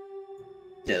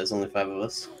 Yeah, there's only 5 of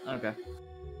us. Okay.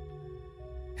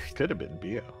 Could have been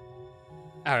Bio.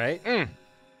 Alright.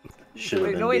 Should have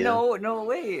Wait, been no, wait,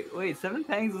 Bio. wait. Seven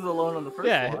Pangs is alone on the first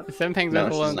Yeah, watch. Seven Pangs No,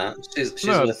 is she's alone. not. She's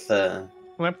No, with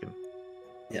Lambkin.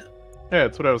 Yeah. Yeah,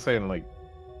 that's what I was saying. Like,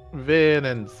 Vin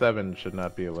and 7 should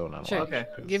not be alone on Sure. watch. Okay.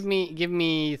 'cause- Give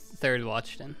me third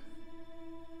watch then.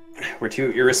 We're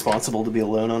too irresponsible to be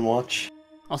alone on watch.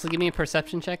 Also give me a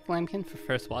perception check, Lambkin, for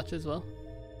first watch as well.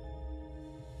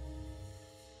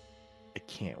 I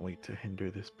can't wait to hinder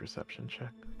this perception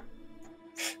check.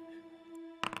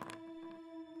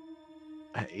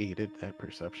 I aided that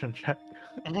perception check.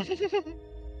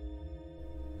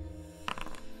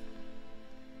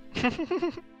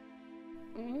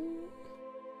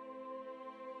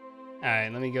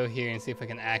 Alright, let me go here and see if I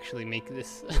can actually make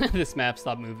this this map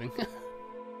stop moving.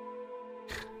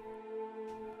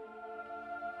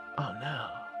 Oh no.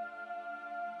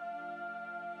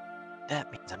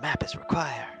 That means a map is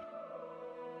required.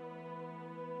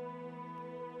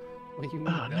 What do you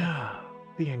mean? Oh no.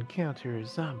 The encounter is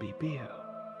zombie Bio.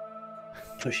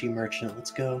 Pushy merchant,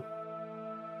 let's go.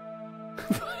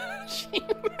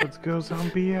 Let's go,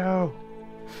 Zombio.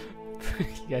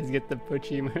 You guys get the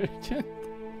pushy merchant?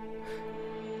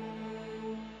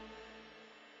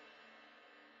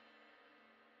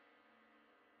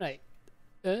 Right.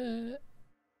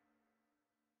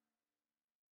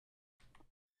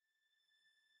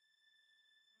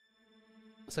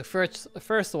 So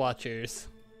first watchers.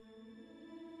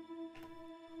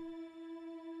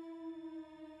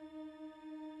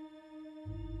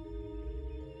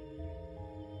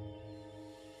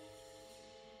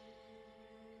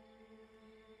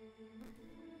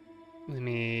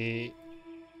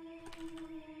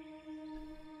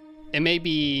 It may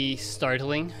be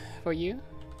startling for you,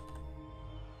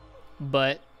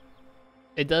 but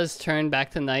it does turn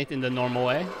back to night in the normal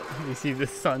way. You see the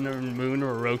sun or moon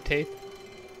or rotate.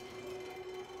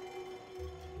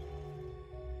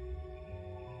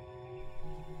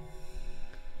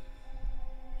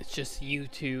 It's just you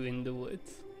two in the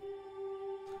woods.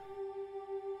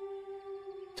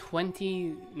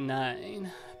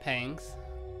 29 pangs.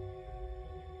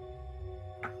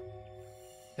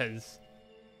 Because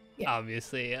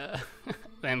obviously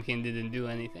Lambkin didn't do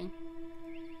anything.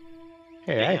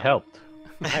 Hey, I helped.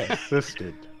 I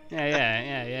assisted.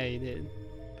 Yeah, you did.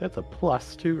 That's a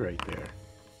 +2 right there.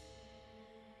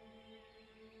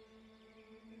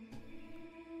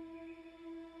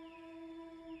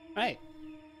 Right.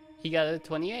 He got a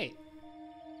 28.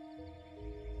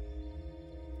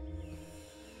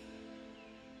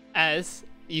 As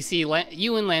you see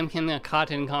you and Lambkin are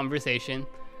caught in conversation,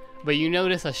 but you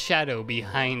notice a shadow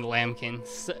behind Lambkin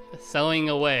sewing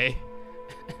away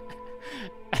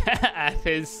at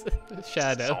his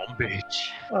shadow. Son bitch.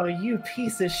 Oh, you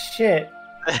piece of shit.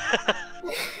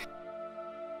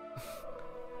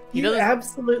 You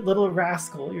absolute little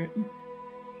rascal. You're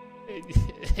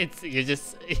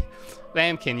just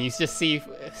Lambkin. You just see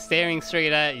staring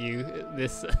straight at you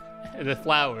this the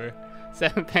flower,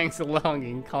 7 pangs of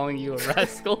longing, calling you a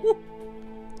rascal.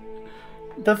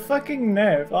 The fucking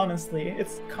nerve, honestly.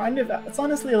 It's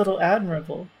honestly a little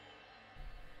admirable.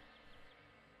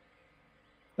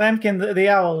 Lambkin, the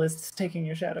owl is taking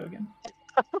your shadow again.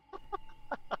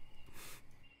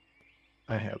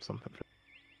 I have something for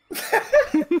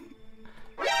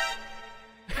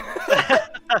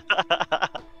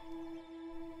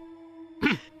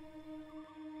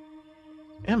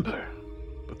Embor,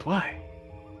 but why?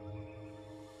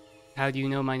 How do you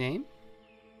know my name?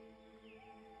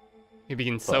 He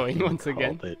begins sewing once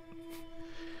again. Called it.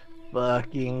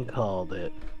 Fucking called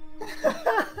it.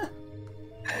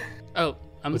 Oh,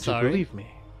 I'm Would sorry. you believe me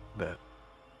that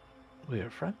we are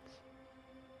friends?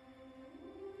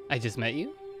 I just met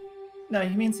you? No,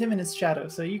 he means him and his shadow,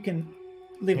 so you can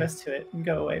leave us to it and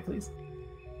go away, please.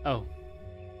 Oh.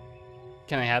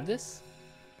 Can I have this?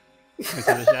 Into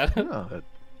the shadow? No,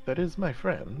 that is my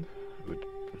friend. I would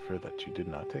prefer that you did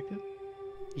not take it.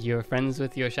 You're friends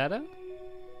with your shadow?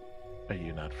 Are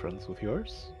you not friends with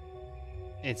yours?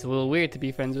 It's a little weird to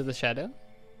be friends with a shadow.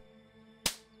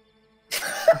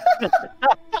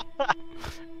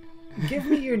 Give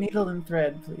me your needle and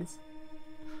thread, please.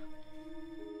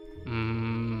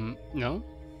 No.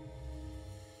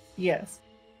 Yes.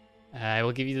 I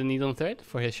will give you the needle and thread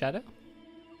for his shadow.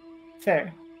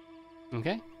 Fair.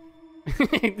 Okay.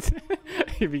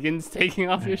 He begins taking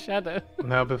off your shadow.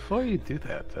 Now, before you do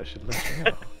that, I should let you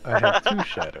know I have 2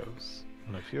 shadows,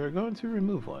 and if you are going to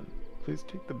remove one, please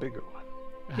take the bigger one.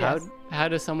 Yes. How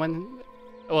does someone?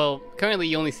 Well, currently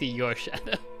you only see your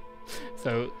shadow.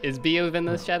 So is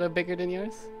Beovenna's shadow bigger than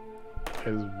yours?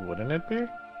 Wouldn't it be?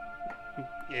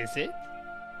 Is it?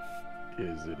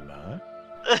 Is it not?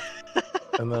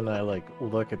 And then I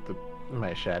look at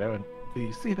my shadow, and do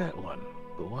you see that one?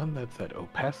 The one that's at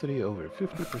opacity over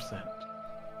 50%.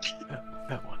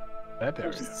 That one. That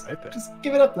area, right there. Just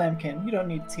give it up, Lambkin. You don't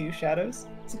need 2 shadows.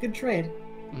 It's a good trade.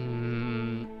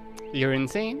 You're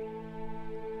insane.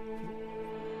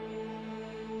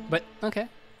 But okay.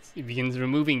 He begins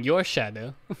removing your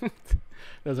shadow.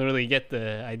 Doesn't really get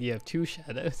the idea of 2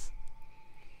 shadows.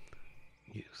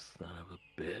 You son of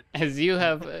a bitch. As you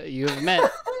have met.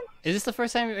 Is this the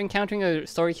first time you're encountering a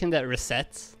storykin that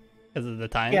resets because of the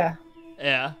time? Yeah.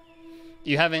 Yeah.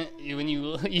 You haven't when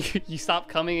you stop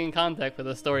coming in contact with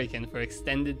a storykin for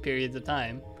extended periods of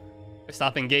time, or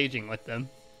stop engaging with them.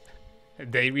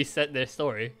 They reset their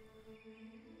story.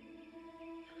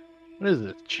 What is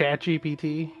it?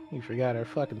 ChatGPT? You forgot our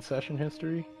fucking session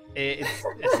history? It's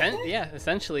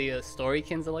essentially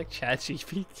storykins are like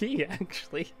ChatGPT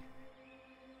actually.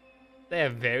 They are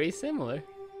very similar.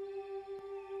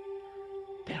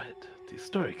 Damn it, these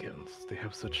storykins, they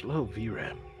have such low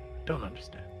VRAM. Don't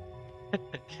understand.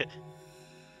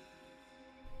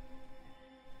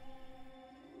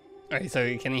 Alright,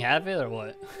 so can he have it or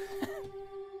what?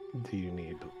 Do you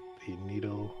need the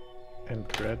needle and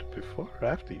thread before or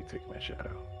after you take my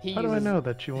shadow? He How do I uses- know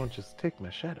that you won't just take my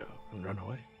shadow and run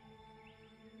away?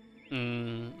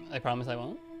 I promise I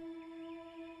won't.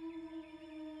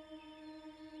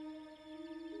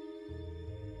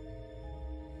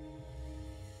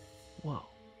 Whoa.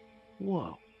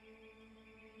 Whoa.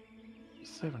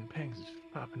 7 pangs is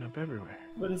popping up everywhere.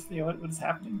 What is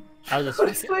happening? What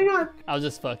is going on? I was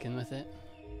just fucking with it.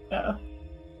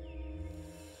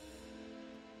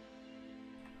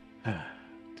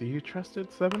 Do you trust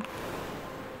it, 7?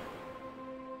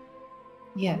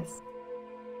 Yes.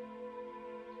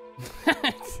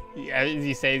 Yeah, as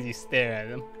you say as you stare at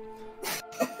him.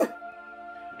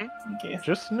 In case.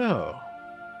 Just know,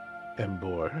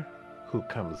 Embor, who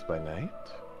comes by night,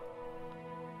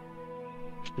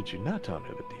 should you not honor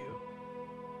the deal,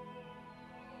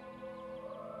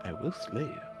 I will slay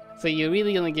you. So you're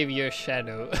really gonna give your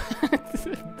shadow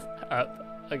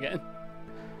up again?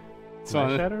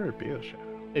 My shadow or Bio's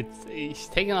shadow? He's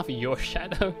taking off your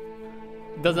shadow.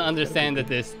 Doesn't understand that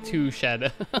there's 2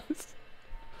 shadows.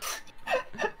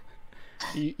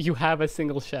 you have a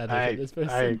single shadow for this person.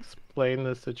 I explained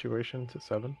the situation to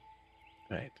 7.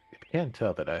 Right. It can't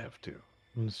tell that I have 2.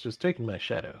 It's just taking my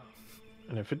shadow.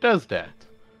 And if it does that,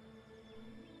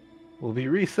 we'll be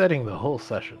resetting the whole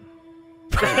session.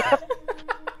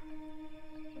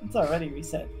 It's already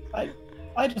reset.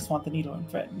 I just want the needle and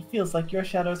thread. It feels like your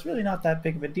shadow is really not that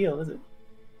big of a deal, is it?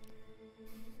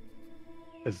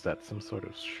 Is that some sort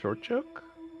of short joke?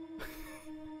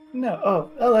 No.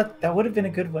 Oh, that would have been a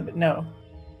good one, but no.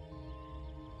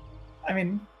 I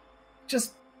mean,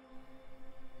 just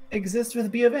exist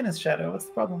with Be of Venice shadow. What's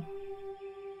the problem?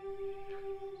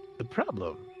 The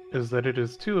problem is that it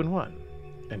is 2 in 1,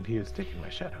 and he is taking my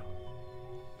shadow.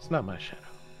 It's not my shadow.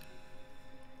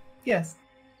 Yes.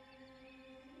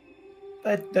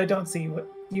 I don't see what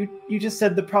you just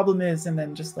said the problem is, and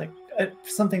then just like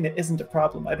something that isn't a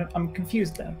problem. I'm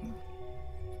confused now.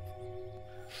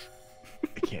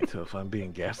 I can't tell if I'm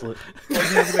being gaslit.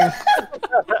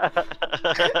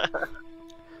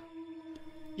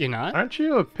 You're not? Aren't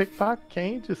you a pickpocket?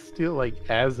 Can't you just steal, like,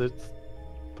 as it's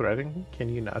threading? Can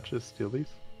you not just steal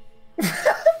these?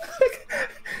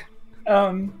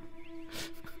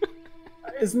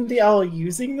 Isn't the owl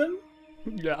using them?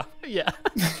 Yeah.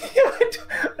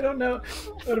 I don't know.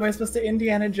 What am I supposed to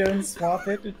Indiana Jones swap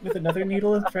it with another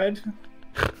needle and thread?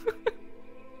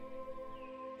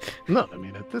 No, I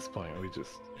mean, at this point,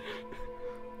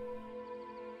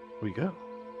 we go.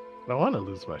 I don't want to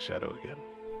lose my shadow again.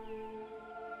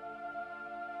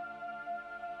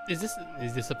 Is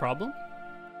this a problem?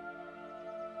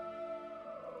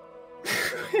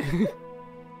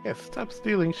 Yeah, stop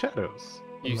stealing shadows.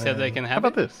 You said they can have How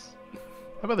about it? this?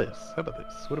 How about this? How about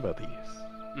this? What about these?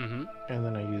 Mm-hmm. And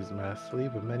then I use my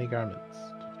sleeve of many garments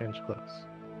to change clothes.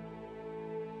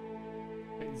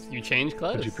 You change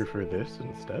clothes? Would you prefer this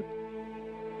instead?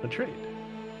 A trade.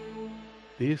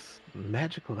 This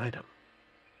magical item.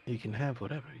 You can have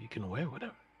whatever. You can wear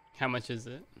whatever. How much is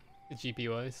it?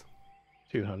 GP-wise?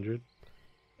 200.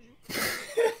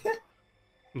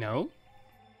 No?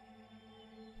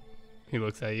 He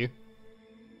looks at you.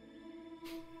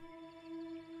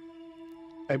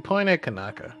 I point at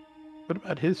Kanaka. What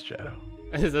about his shadow?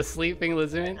 Is a sleeping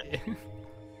lizard?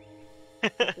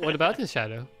 What about his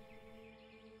shadow?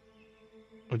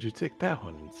 Would you take that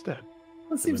one instead?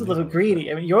 That seems a little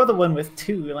greedy. I mean, you're the one with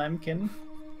 2, Lambkin.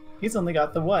 He's only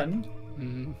got the 1.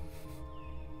 Mm-hmm.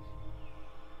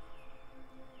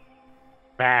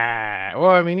 Well,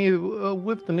 I mean,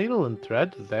 with the needle and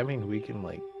thread, does that mean we can,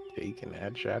 like, take and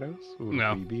add shadows? Would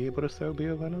No. we be able to sell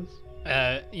Biovenos?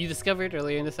 You discovered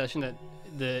earlier in the session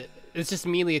that it's just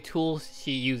merely a tool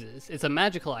she uses. It's a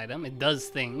magical item. It does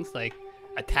things like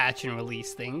attach and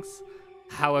release things.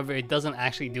 However, it doesn't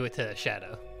actually do it to the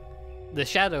shadow. The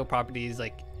shadow property is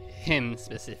like him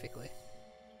specifically.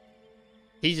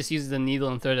 He just uses the needle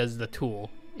and thread as the tool.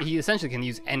 He essentially can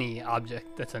use any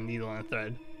object that's a needle and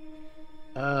thread.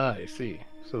 Ah, I see.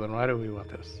 So then why do we want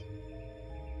this?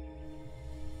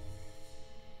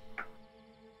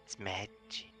 It's magic.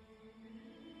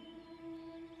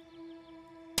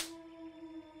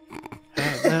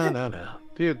 No.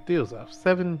 Deal's off.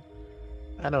 7.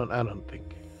 I don't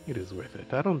think it is worth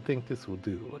it. I don't think this will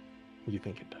do what you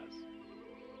think it does.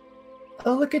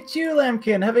 Oh, look at you,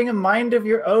 Lambkin, having a mind of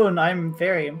your own. I'm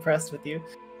very impressed with you.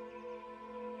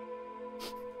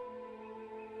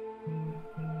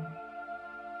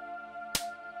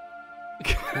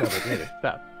 No, but wait,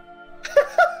 stop.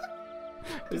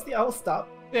 Does the owl stop?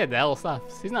 Yeah, the owl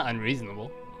stops. He's not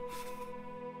unreasonable.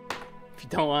 If you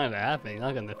don't want it to happen, he's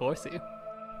not going to force you.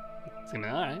 It's going to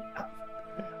be alright.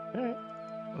 Alright.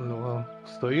 Well,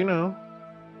 so you know,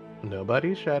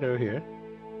 nobody's shadow here.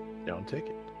 Don't take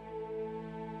it.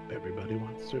 Everybody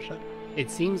wants their shadow.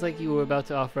 It seems like you were about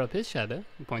to offer up his shadow.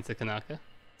 He points at Kanaka,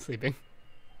 sleeping.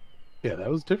 Yeah, that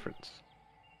was different.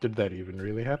 Did that even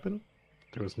really happen?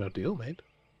 There was no deal made.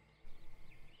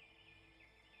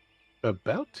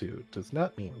 About to does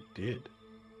not mean did.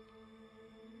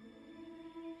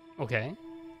 Okay.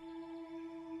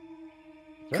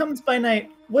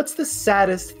 Comes-by-Night, what's the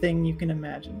saddest thing you can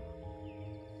imagine?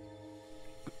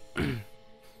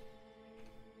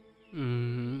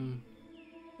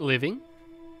 Living?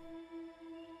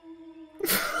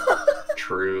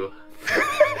 True.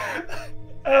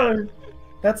 Oh,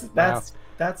 that's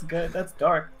good. That's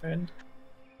dark, friend.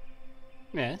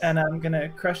 Yes. And I'm gonna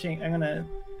cast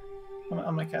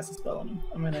a spell on him.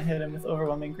 I'm gonna hit him with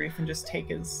overwhelming grief and just take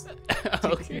his.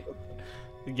 Okay.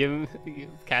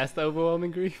 Cast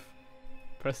overwhelming grief.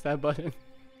 Press that button.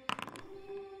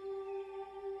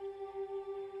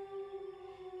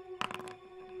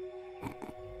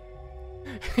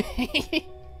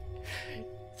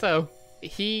 So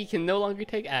he can no longer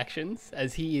take actions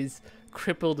as he is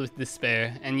crippled with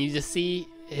despair, and you just see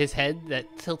his head that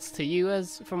tilts to you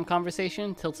as from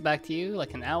conversation, tilts back to you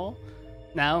like an owl.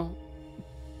 Now,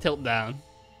 tilt down.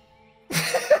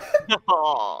 I'm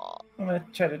gonna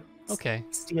try to Okay.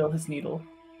 steal his needle.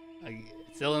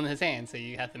 It's still in his hand, so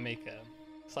you have to make a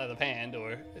sleight of hand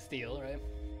or a steal, right?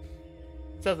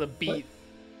 So the beat.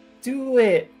 Do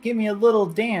it. Give me a little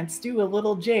dance. Do a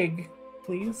little jig,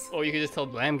 please. Or you could just tell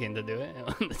Lambkin to do it.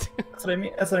 That's what I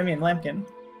mean. That's what I mean, Lambkin.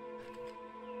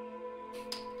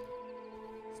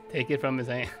 Take it from his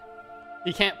hand.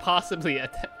 He can't possibly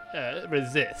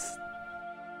resist.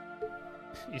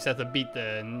 You just have to beat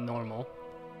the normal.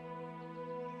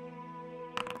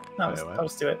 No, I'll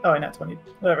just do it. Oh, I not 20.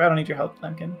 Whatever. I don't need your help,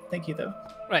 Lambkin. Thank you, though.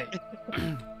 Right.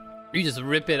 You just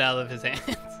rip it out of his hands.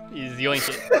 You just yoink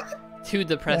it. Too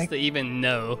depressed to even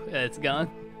know that it's gone.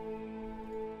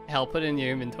 Hell, put it in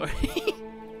your inventory.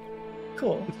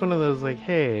 Cool. It's one of those like,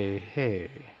 hey,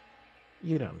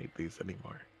 you don't need these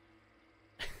anymore.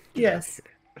 Yes.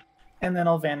 And then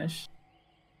I'll vanish.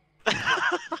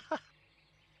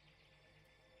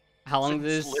 How long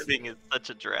does living is such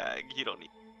a drag? You don't need.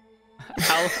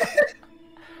 How?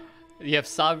 You have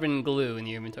sovereign glue in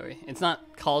your inventory. It's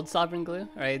not called sovereign glue,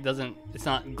 right? It doesn't. It's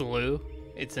not glue.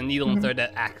 It's a needle and thread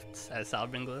that acts as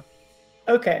sovereign glue.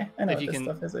 Okay, I know what this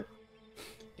stuff is.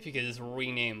 If you could just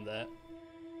rename that.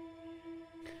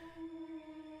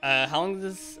 How long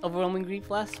does this overwhelming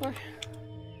grief last for?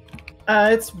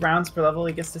 It's rounds per level.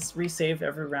 He gets to resave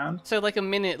every round. So like a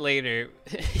minute later,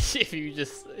 if you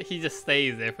he just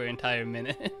stays there for an entire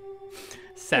minute.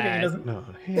 Sad. Okay, No,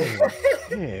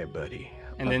 hey, buddy.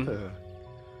 And then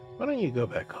why don't you go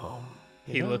back home?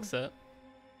 He looks up.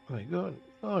 Like going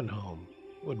home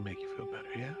would make you feel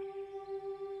better, yeah?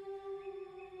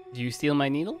 Do you steal my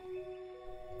needle?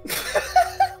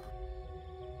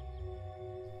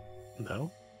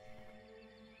 No.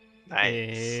 Nice.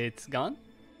 It's gone?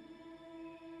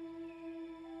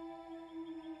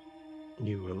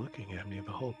 You were looking at me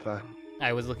the whole time.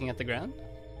 I was looking at the ground?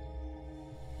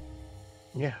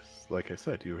 Yes, like I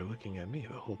said, you were looking at me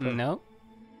the whole time. No.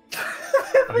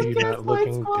 Are you not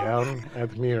looking down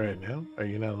at me right now? Are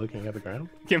you not looking at the ground?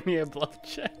 Give me a bluff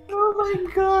check. Oh my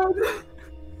god.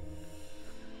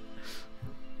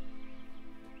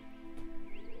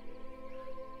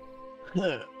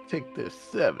 Take this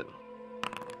 7.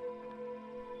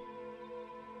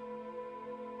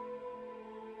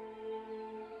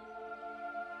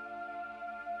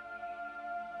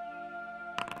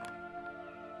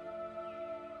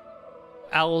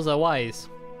 Owls are wise.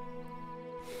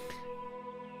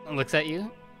 Looks at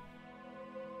you.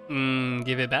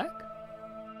 Give it back.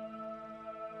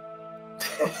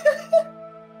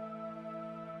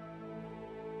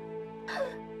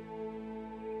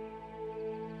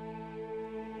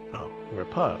 Oh, we're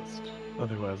paused.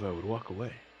 Otherwise, I would walk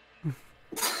away.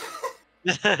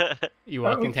 You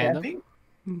walk in tandem? Camping?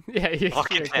 Yeah, you're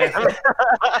camping.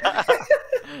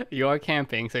 You are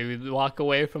camping, so you would walk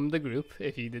away from the group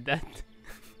if you did that.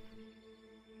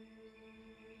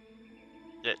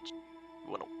 Yeah, you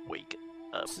want to wake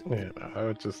up. Yeah, I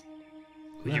would just.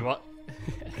 Would you walk?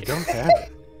 I don't have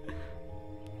it.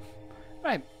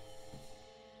 Right.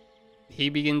 He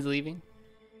begins leaving.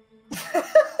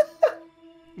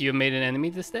 You have made an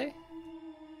enemy this day.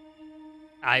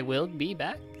 I will be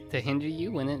back to hinder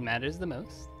you when it matters the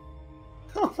most.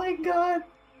 Oh my god.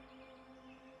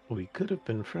 We could have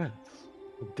been friends.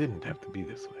 It didn't have to be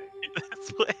this way.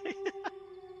 This way.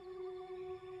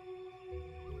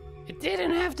 It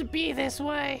didn't have to be this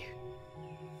way.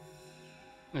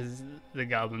 This is the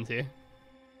goblins here.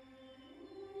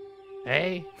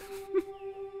 Hey.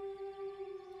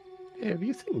 Hey, have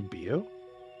you seen Bio?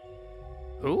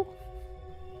 Who?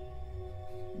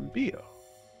 Bio.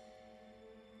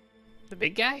 The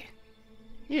big guy?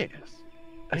 Yes.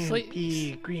 Asleep.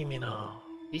 Be criminal.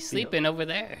 He's sleeping over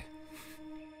there.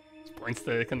 Just points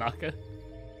to Kanaka.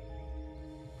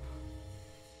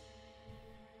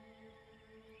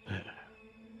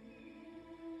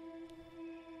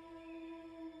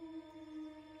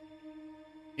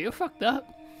 You're fucked up.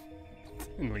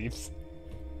 And leaves.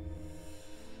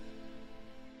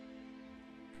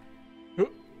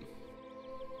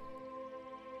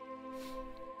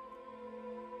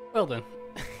 Well then.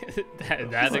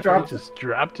 Just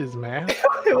dropped his mask.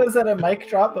 It was at a mic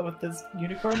drop, but with this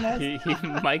unicorn mask. He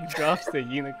mic drops the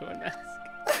unicorn mask.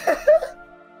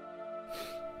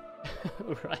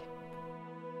 Right.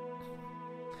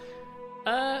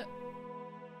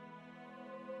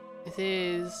 It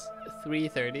is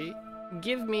 3:30.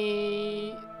 Give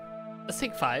me. Let's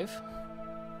take 5,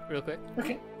 real quick.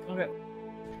 Okay. Okay.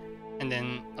 And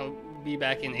then I'll be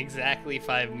back in exactly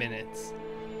 5 minutes.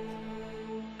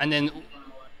 And then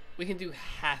we can do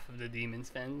half of the demon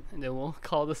spend, and then we'll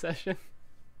call the session.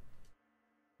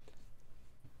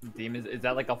 Demons, is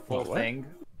that like a full thing?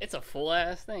 It's a full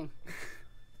ass thing.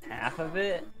 Half of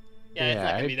it? Yeah, it's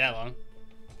not gonna be that long.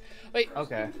 Wait.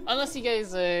 Okay. Unless you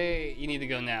guys you need to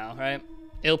go now, right?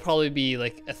 It'll probably be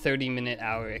like a 30-minute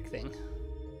hour thing.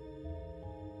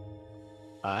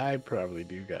 I probably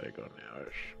do gotta go now,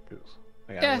 because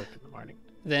I gotta work in the morning.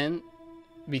 Then,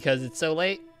 because it's so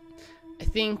late, I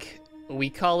think we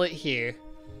call it here.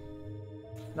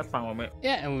 That's fine with me.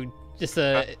 Yeah, and we just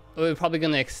we're probably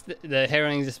gonna the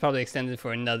harrowing is just probably extended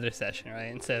for another session,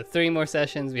 right? Instead of 3 more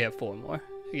sessions, we have 4 more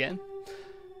again.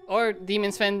 Or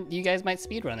Demon's Fen, you guys might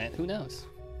speedrun it. Who knows?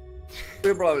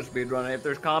 We'll probably speedrun it. If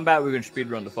there's combat, we can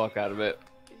speedrun the fuck out of it.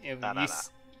 You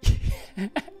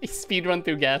speedrun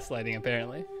through gaslighting,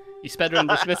 apparently. You speedrun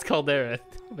the Smith's Caldera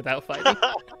without fighting.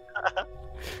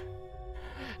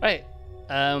 Right.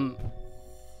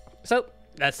 So,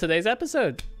 that's today's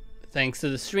episode. Thanks to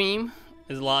the stream.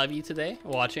 There's a lot of you today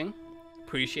watching.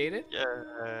 Appreciate it.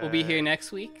 Yeah. We'll be here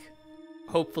next week.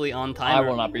 Hopefully on time. I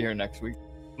will not be here next week.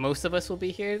 Most of us will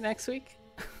be here next week.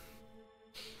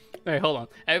 Alright, hold on.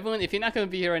 Everyone, if you're not going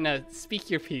to be here right now, speak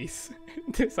your piece.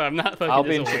 So I'm not fucking I'll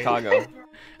be in away. Chicago.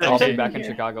 I'll be back in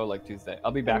Chicago like Tuesday.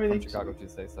 I'll be back from Chicago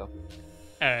Tuesday, so.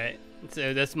 Alright,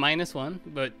 so that's -1,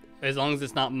 but as long as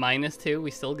it's not -2,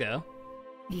 we still go.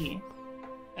 Yeah.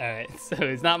 Alright, so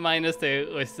it's not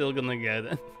 -2, we're still gonna go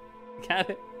then.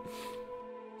 Got it?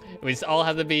 We just all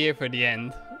have to be here for the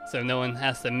end, so no one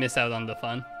has to miss out on the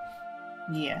fun.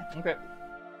 Yeah. Okay.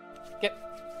 Yep.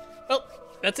 Well,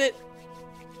 that's it.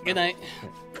 Good night.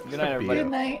 Good night, everybody. Good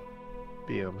night.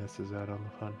 Bio misses out on the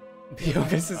fun. Bio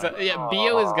misses out. Yeah,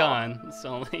 Bio is gone,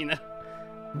 so you know.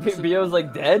 Bio's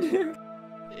like dead?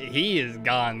 He is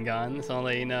gone, so I'll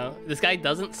let you know. This guy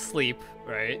doesn't sleep,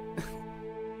 right?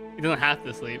 He doesn't have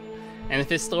to sleep. And if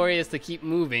his story is to keep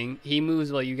moving, he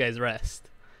moves while you guys rest.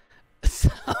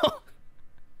 So...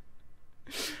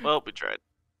 Well, we tried.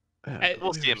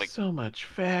 We'll see him again. So much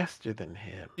faster than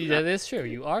him. That is true.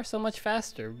 You are so much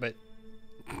faster, but...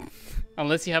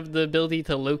 unless you have the ability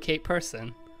to locate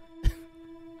person.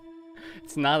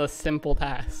 It's not a simple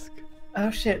task.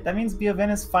 Oh shit, that means Bioven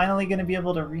is finally going to be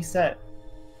able to reset.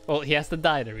 Well, he has to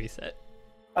die to reset.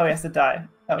 Oh, he has to die.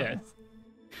 Oh. Yes.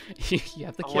 You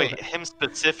have to kill Wait, him. him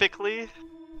specifically?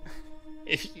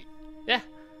 If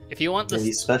you want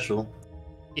He's special.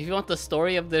 If you want the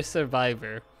story of the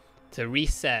survivor to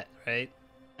reset, right?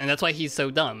 And that's why he's so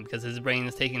dumb, because his brain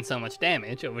is taking so much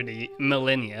damage over the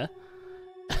millennia.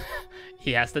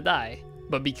 He has to die.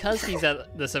 But because he's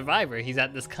at the survivor, he's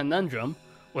at this conundrum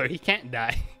where he can't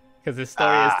die, because his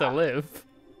story is to live.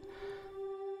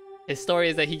 His story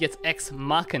is that he gets ex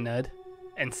machina'd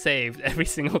and saved every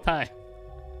single time.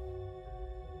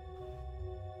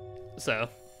 So,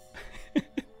 if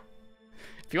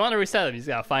you want to reset him, you just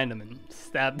gotta find him and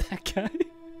stab that guy.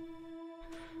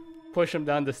 Push him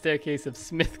down the staircase of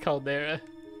Smith Caldera.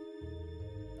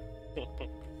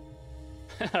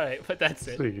 Alright, but that's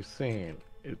it. So you're saying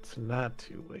it's not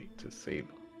too late to save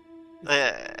him?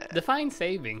 Define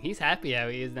saving. He's happy how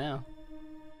he is now.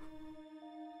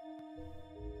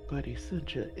 But he's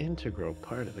such an integral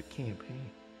part of the campaign.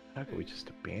 How can we just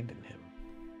abandon him?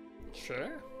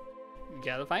 Sure. You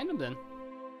gotta find him then.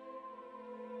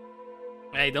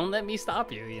 Hey, don't let me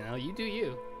stop you, you know? You do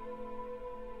you.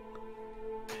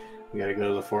 We gotta go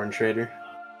to the foreign trader.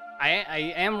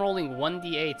 I am rolling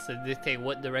 1d8 to dictate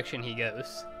what direction he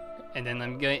goes. And then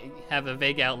I'm going to have a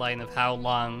vague outline of how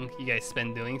long you guys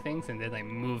spend doing things, and then I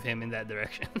move him in that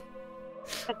direction.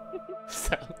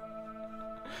 So,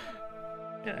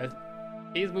 yeah,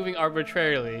 he's moving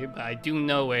arbitrarily, but I do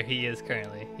know where he is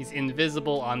currently. He's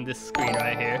invisible on this screen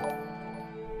right here.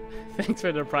 Thanks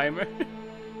for the primer.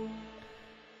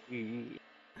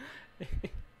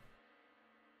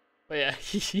 But yeah,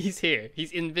 he's here.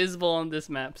 He's invisible on this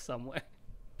map somewhere.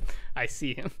 I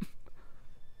see him.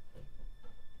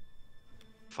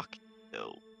 Fucking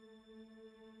no.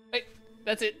 Hey,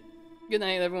 that's it. Good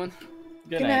night, everyone.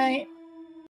 Good night.